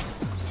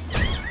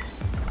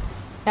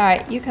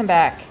 Alright, you come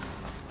back.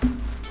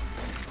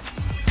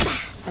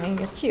 I mean,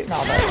 you're cute and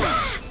all,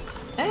 but...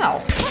 Ow!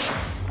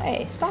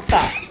 Hey, stop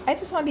that. I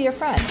just want to be your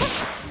friend.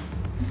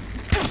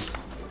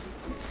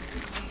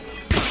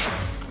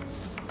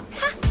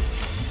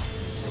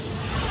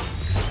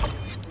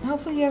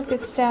 Hopefully you have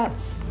good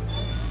stats.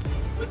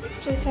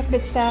 Please have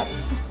good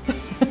stats.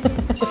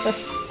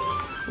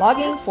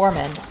 Logging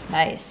foreman.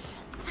 Nice.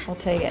 We'll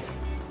take it.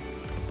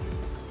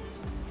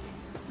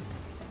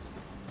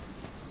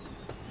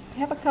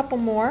 We have a couple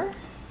more.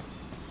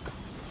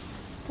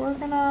 We're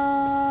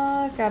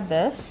gonna grab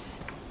this.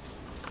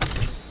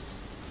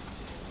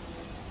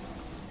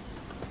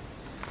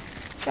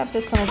 Grab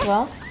this one as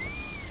well.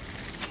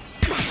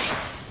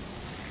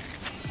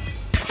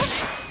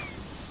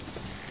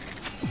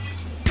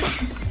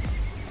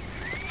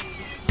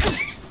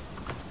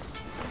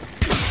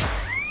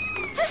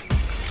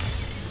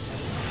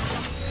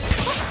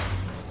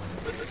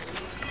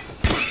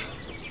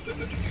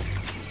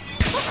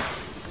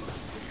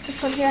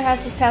 here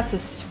has the stats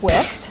of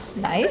Swift.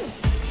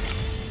 Nice.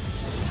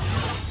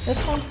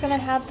 This one's gonna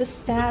have the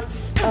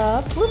stats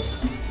of,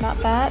 whoops, not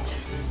that.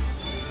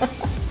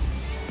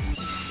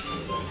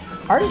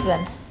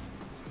 Artisan.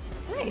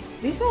 Nice.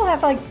 These all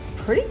have like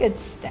pretty good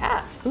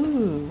stats.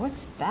 Ooh,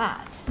 what's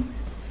that?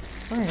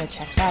 We're gonna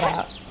check that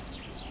out.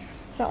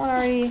 Is that one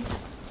already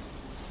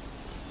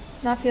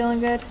not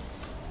feeling good?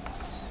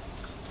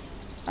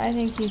 I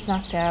think he's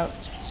knocked out.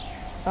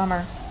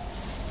 Bummer.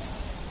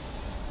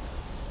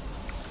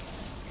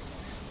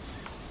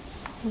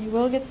 We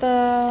will get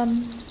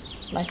the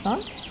Life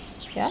Monk.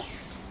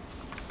 Yes.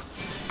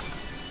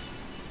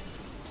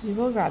 We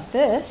will grab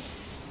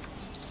this.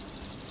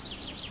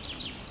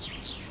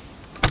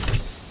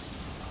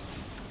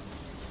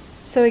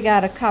 So we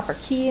got a copper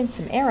key and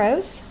some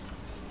arrows.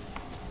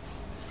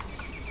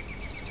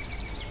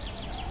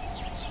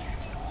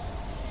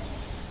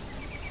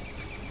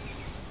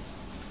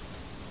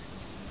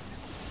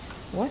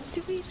 What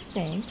do we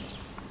think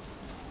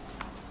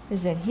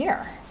is in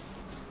here?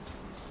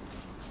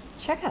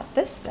 Check out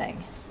this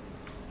thing.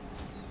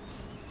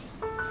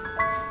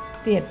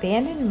 The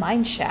abandoned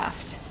mine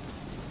shaft.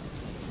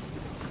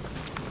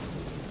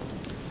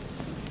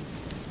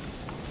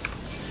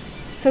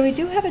 So we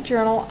do have a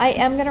journal. I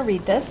am going to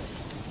read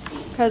this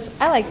because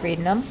I like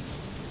reading them.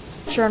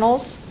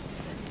 Journals.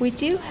 We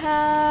do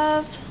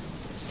have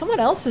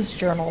someone else's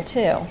journal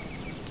too.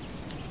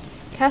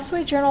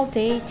 Castaway Journal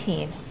Day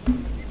 18.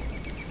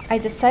 I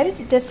decided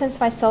to distance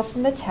myself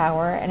from the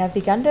tower and have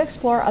begun to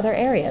explore other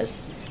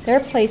areas. There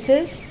are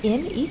places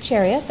in each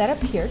area that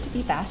appear to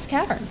be vast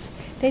caverns.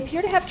 They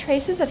appear to have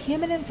traces of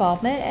human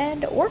involvement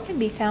and ore can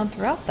be found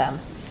throughout them.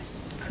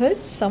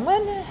 Could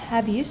someone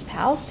have used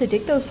pals to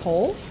dig those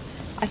holes?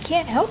 I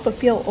can't help but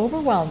feel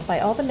overwhelmed by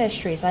all the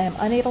mysteries I am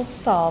unable to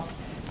solve,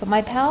 but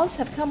my pals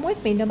have come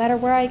with me no matter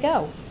where I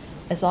go.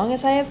 As long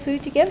as I have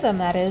food to give them,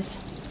 that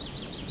is.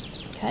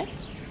 Okay.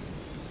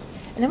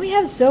 And then we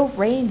have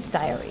Zorain's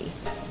diary.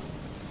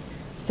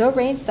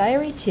 Zorain's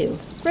diary 2.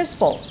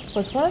 Grisbolt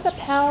was one of the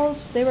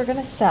pals they were going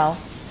to sell,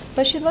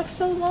 but she looked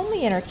so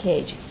lonely in her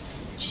cage.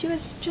 She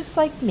was just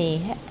like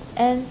me,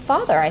 and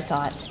father, I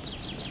thought.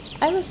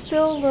 I was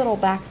still little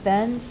back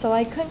then, so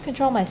I couldn't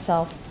control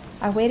myself.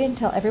 I waited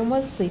until everyone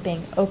was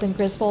sleeping, opened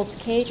Grisbolt's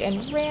cage,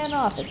 and ran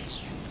off as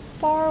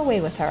far away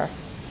with her.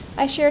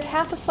 I shared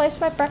half a slice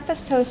of my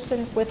breakfast toast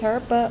with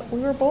her, but we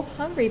were both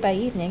hungry by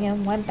evening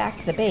and went back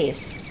to the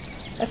base.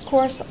 Of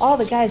course, all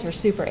the guys were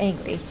super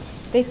angry.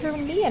 They threw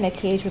me in a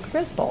cage with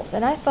Grisbolt,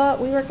 and I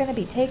thought we were going to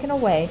be taken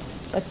away,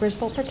 but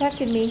Grisbolt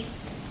protected me.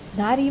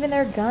 Not even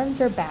their guns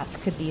or bats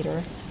could beat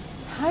her.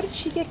 How did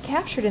she get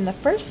captured in the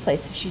first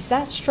place if she's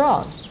that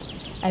strong?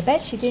 I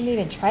bet she didn't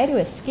even try to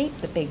escape,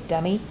 the big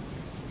dummy.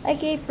 I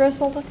gave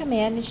Grisbolt a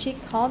command and she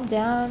called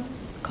down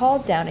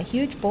a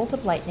huge bolt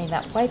of lightning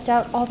that wiped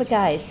out all the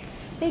guys.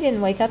 They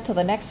didn't wake up till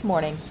the next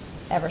morning.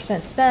 Ever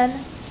since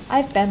then,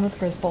 I've been with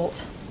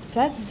Grisbolt. So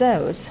that's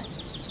Zoe's.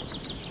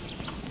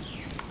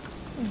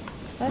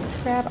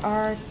 Let's grab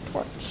our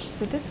torch.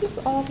 So this is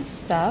all the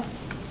stuff.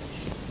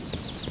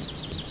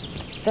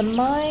 The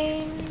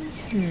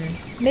mines,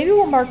 maybe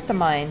we'll mark the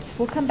mines.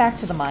 We'll come back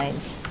to the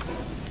mines.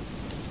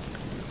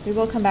 We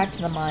will come back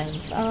to the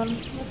mines.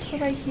 Let's go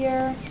right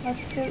here.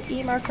 Let's go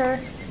E marker.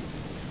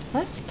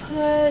 Let's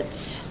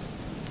put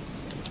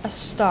a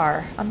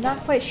star. I'm not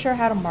quite sure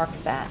how to mark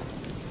that.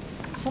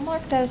 So I'll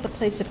mark that as a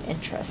place of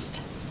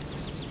interest.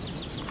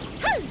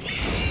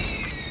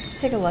 Let's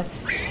take a look.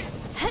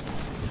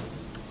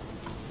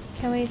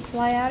 Can we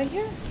fly out of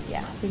here?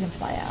 Yeah, we can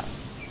fly out.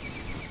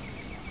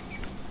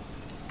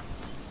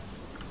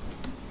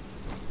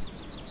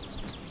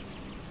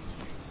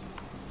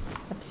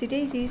 Upsy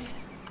daisies.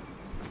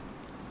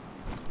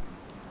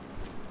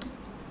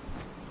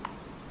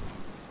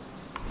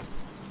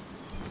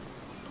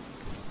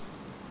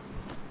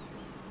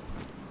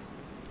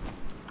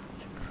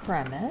 It's a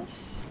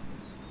crevice.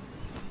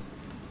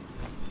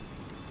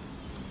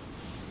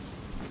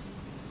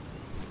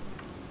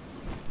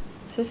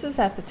 So this is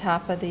at the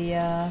top of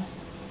the,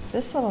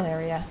 this little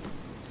area.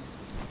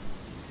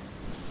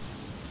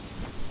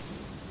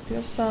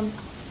 There's some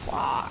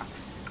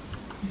rocks.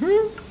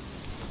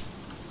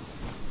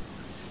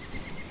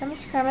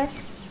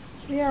 Crevice.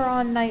 We are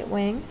on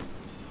Nitewing.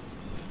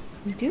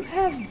 We do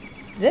have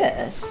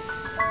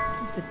this.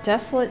 The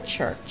Desolate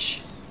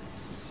Church.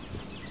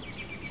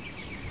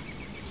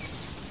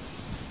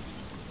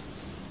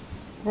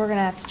 We're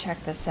gonna have to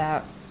check this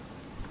out.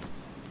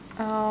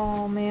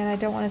 Oh man, I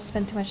don't want to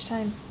spend too much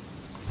time.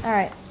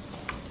 Alright.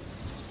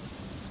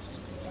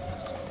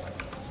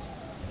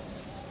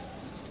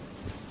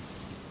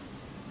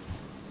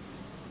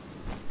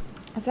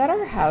 Is that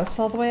our house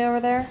all the way over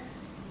there?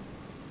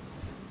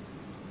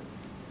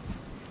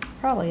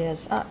 Probably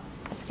is.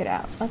 Let's get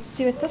out. Let's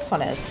see what this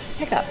one is.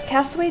 Pick up.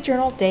 Castaway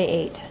Journal Day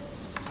 8.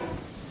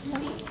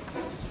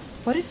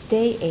 What is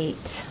Day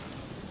 8?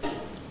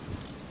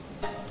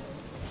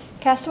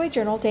 Castaway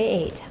Journal Day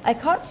 8. I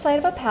caught sight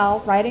of a pal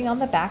riding on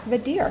the back of a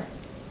deer.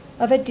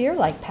 Of a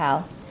deer-like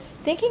pal.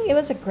 Thinking it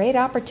was a great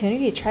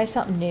opportunity to try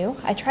something new,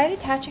 I tried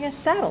attaching a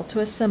saddle to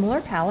a similar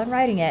pal and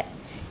riding it.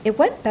 It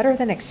went better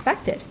than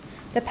expected.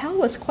 The pal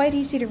was quite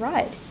easy to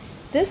ride.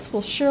 This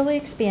will surely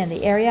expand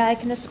the area I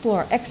can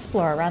explore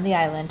around the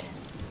island.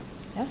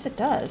 Yes, it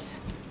does.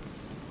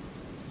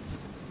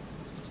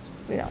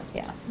 We don't,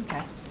 yeah,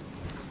 okay.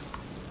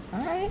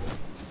 Alright.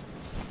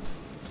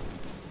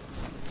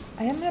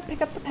 I am going to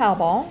pick up the pal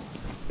ball.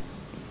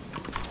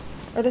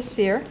 Or the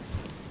sphere.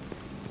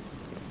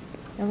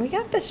 And we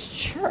got this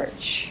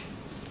church.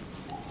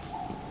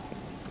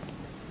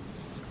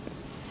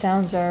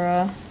 Sounds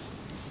are,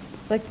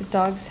 like the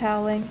dogs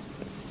howling.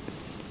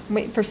 I'm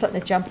waiting for something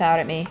to jump out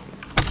at me.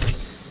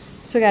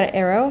 So we got an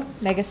arrow,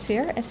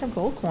 megasphere, and some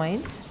gold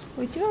coins.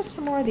 We do have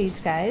some more of these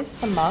guys.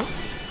 Some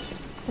monks.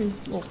 Some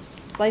little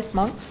life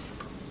monks.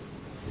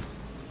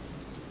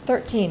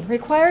 13.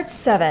 Required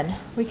 7.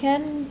 We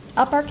can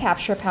up our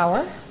capture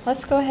power.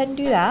 Let's go ahead and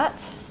do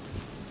that.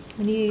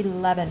 We need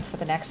 11 for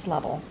the next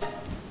level.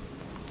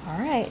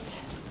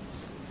 Alright.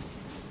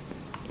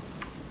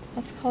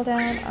 Let's call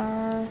down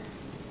our...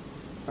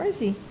 Where is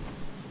he?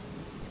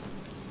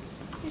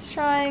 He's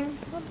trying.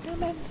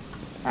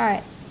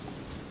 Alright.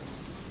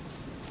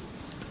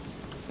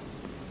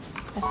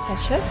 Let's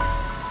touch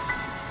this.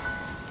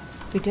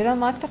 We did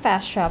unlock the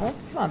fast travel.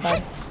 Come on,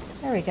 bud.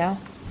 There we go.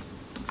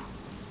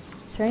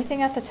 Is there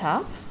anything at the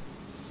top?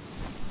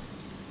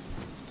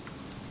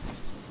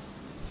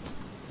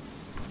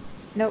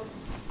 Nope.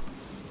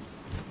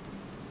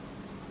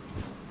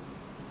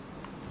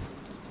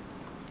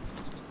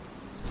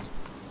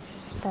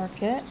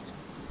 Spark it.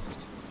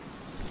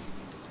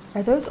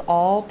 Are those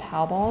all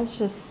POW balls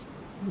just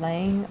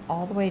laying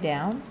all the way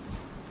down?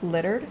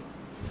 Littered?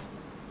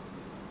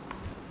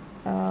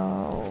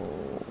 Oh.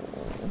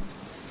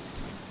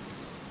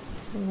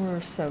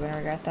 We're so gonna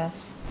regret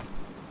this.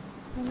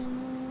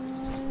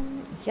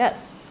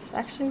 Yes.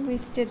 Actually, we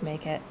did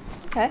make it.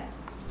 Okay.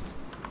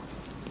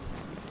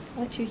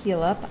 I'll let you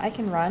heal up. I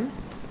can run.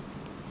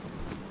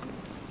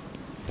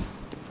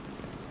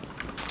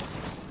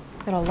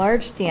 Got a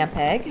large damp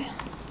egg.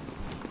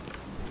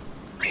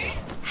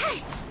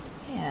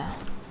 Yeah.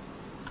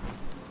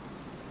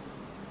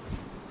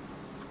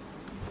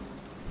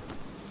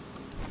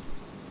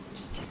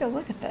 Just take a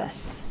look at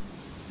this.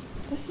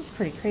 This is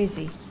pretty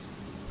crazy.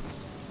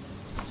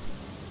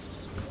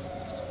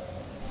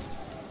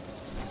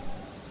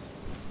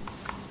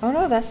 Oh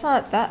no, that's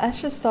not that.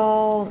 That's just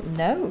all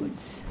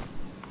nodes.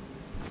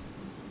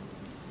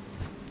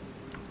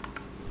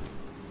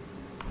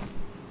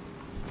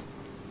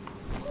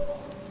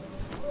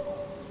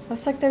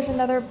 Looks like there's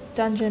another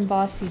dungeon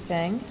bossy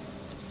thing.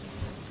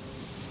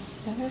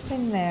 Another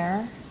thing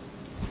there.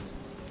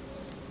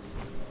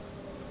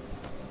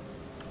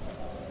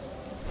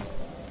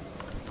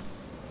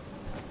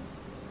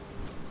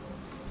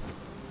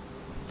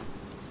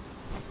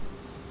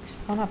 There's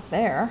one up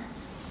there.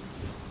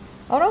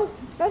 Oh no!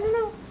 No, no,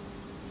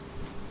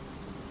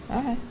 no!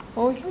 Okay.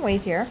 Well, we can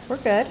wait here. We're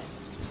good.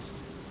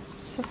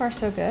 So far,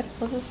 so good.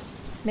 We'll just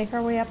make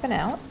our way up and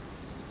out.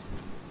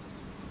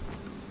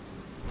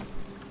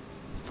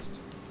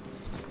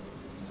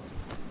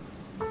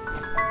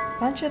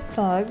 Bunch of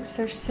thugs.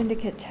 There's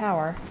Syndicate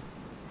Tower.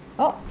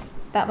 Oh!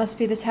 That must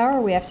be the tower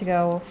we have to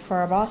go for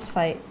our boss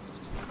fight.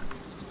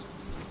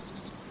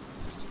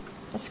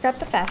 Let's grab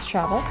the fast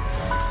travel.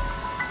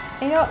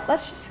 And you know what?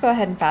 Let's just go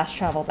ahead and fast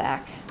travel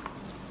back.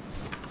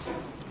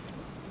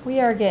 We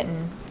are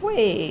getting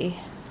way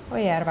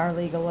out of our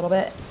league a little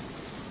bit.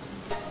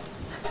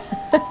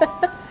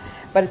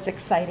 But it's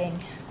exciting.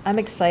 I'm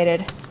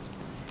excited.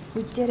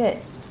 We did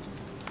it.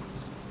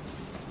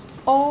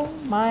 Oh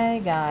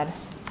my god.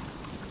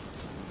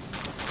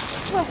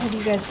 What have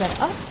you guys been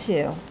up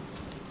to?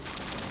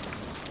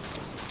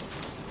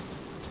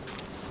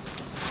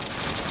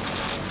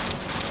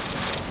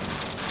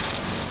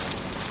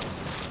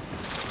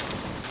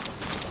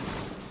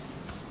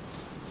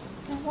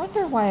 I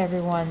wonder why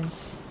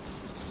everyone's...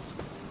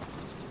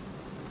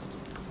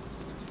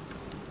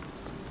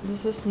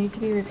 Does this need to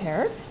be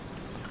repaired?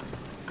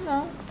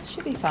 No, it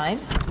should be fine.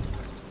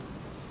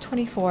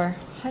 24,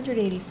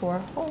 184.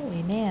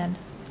 Holy man.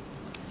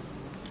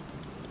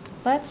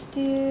 Let's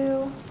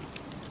do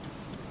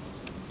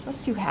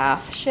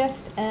half.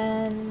 Shift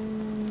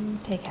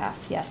and take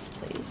half. Yes,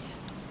 please.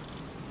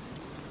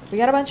 We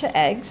got a bunch of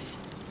eggs.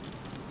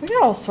 We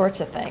got all sorts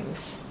of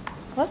things.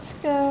 Let's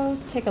go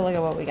take a look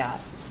at what we got.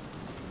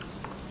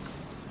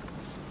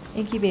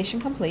 Incubation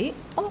complete.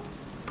 Oh.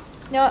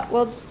 You know what?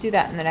 We'll do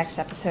that in the next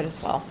episode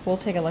as well. We'll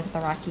take a look at the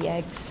rocky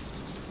eggs.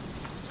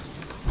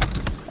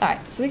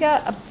 Alright, so we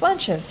got a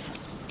bunch of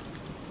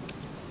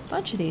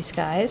these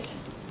guys.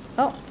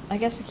 Oh, I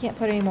guess we can't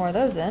put any more of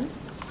those in.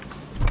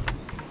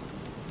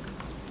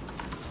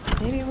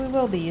 Maybe we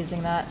will be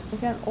using that. We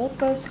got an old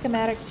bow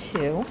schematic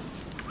 2.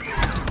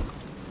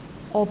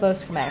 Old bow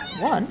schematic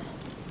 1.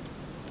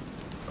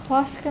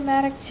 Claw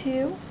schematic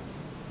 2.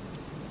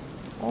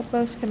 Old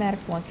bow schematic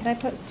 1. Can I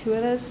put 2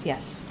 of those?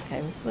 Yes. Okay,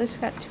 at least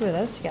we got 2 of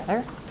those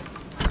together.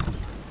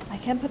 I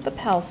can put the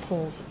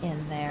pencils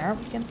in there.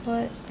 We can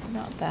put,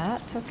 not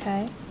that,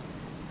 okay.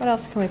 What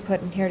else can we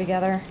put in here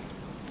together?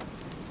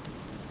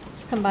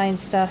 Let's combine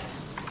stuff.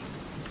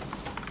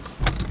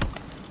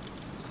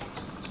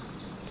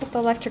 Put the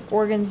electric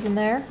organs in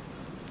there.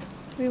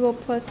 We will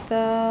put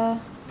the...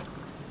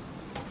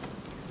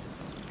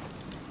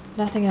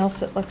 nothing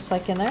else it looks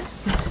like in there.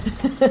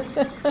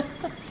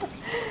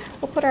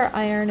 We'll put our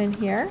iron in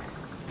here.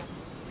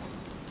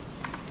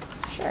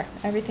 Sure,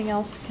 everything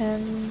else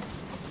can...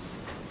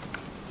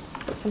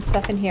 put some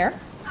stuff in here.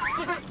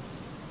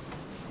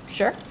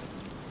 Sure,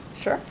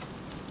 sure.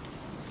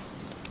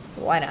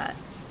 Why not?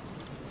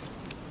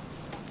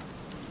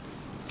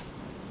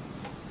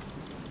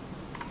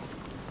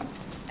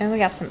 And we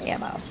got some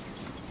ammo.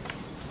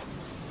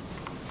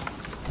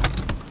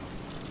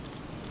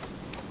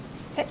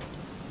 Okay.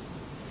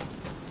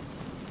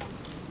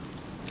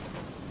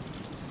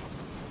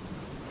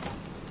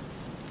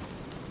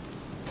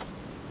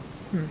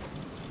 I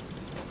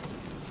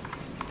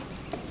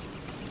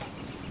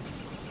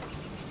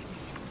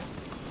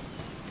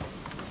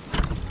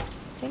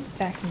think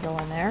that can go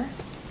in there.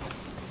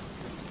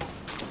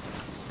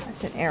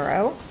 That's an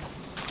arrow.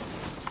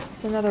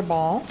 There's another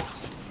ball.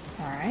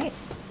 All right.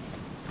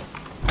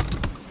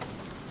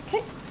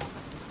 Okay.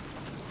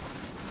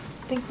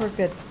 I think we're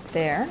good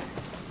there.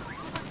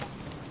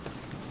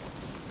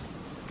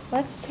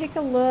 Let's take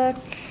a look.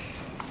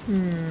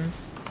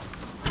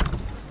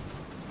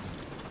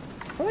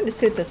 I wanted to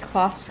see what this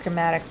cloth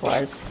schematic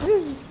was.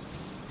 Woo.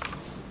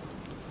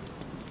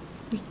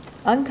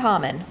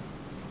 Uncommon.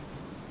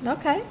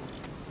 Okay.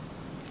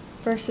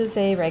 Versus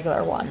a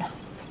regular one.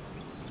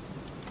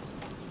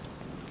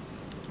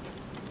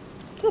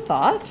 It's a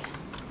thought.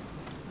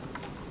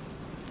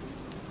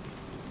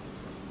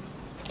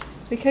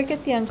 We could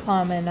get the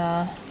uncommon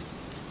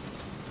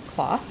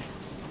cloth.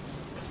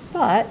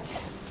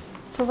 But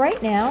for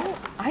right now,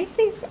 I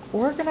think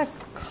we're gonna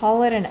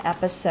call it an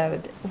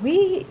episode.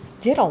 We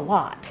did a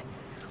lot.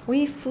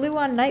 We flew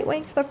on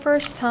Nitewing for the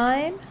first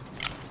time.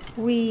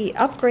 We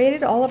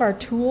upgraded all of our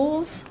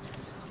tools.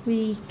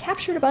 We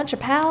captured a bunch of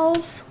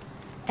pals.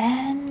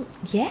 And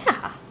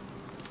yeah,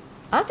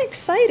 I'm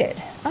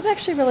excited. I'm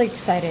actually really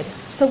excited.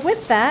 So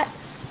with that,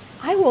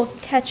 I will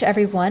catch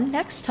everyone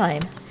next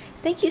time.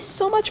 Thank you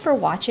so much for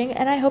watching,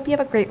 and I hope you have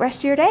a great rest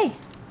of your day.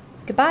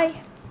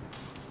 Goodbye.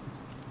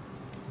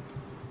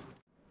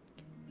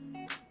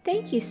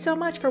 Thank you so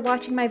much for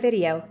watching my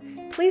video.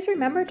 Please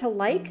remember to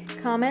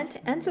like,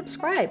 comment, and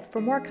subscribe for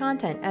more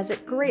content, as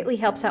it greatly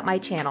helps out my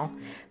channel.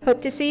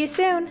 Hope to see you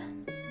soon.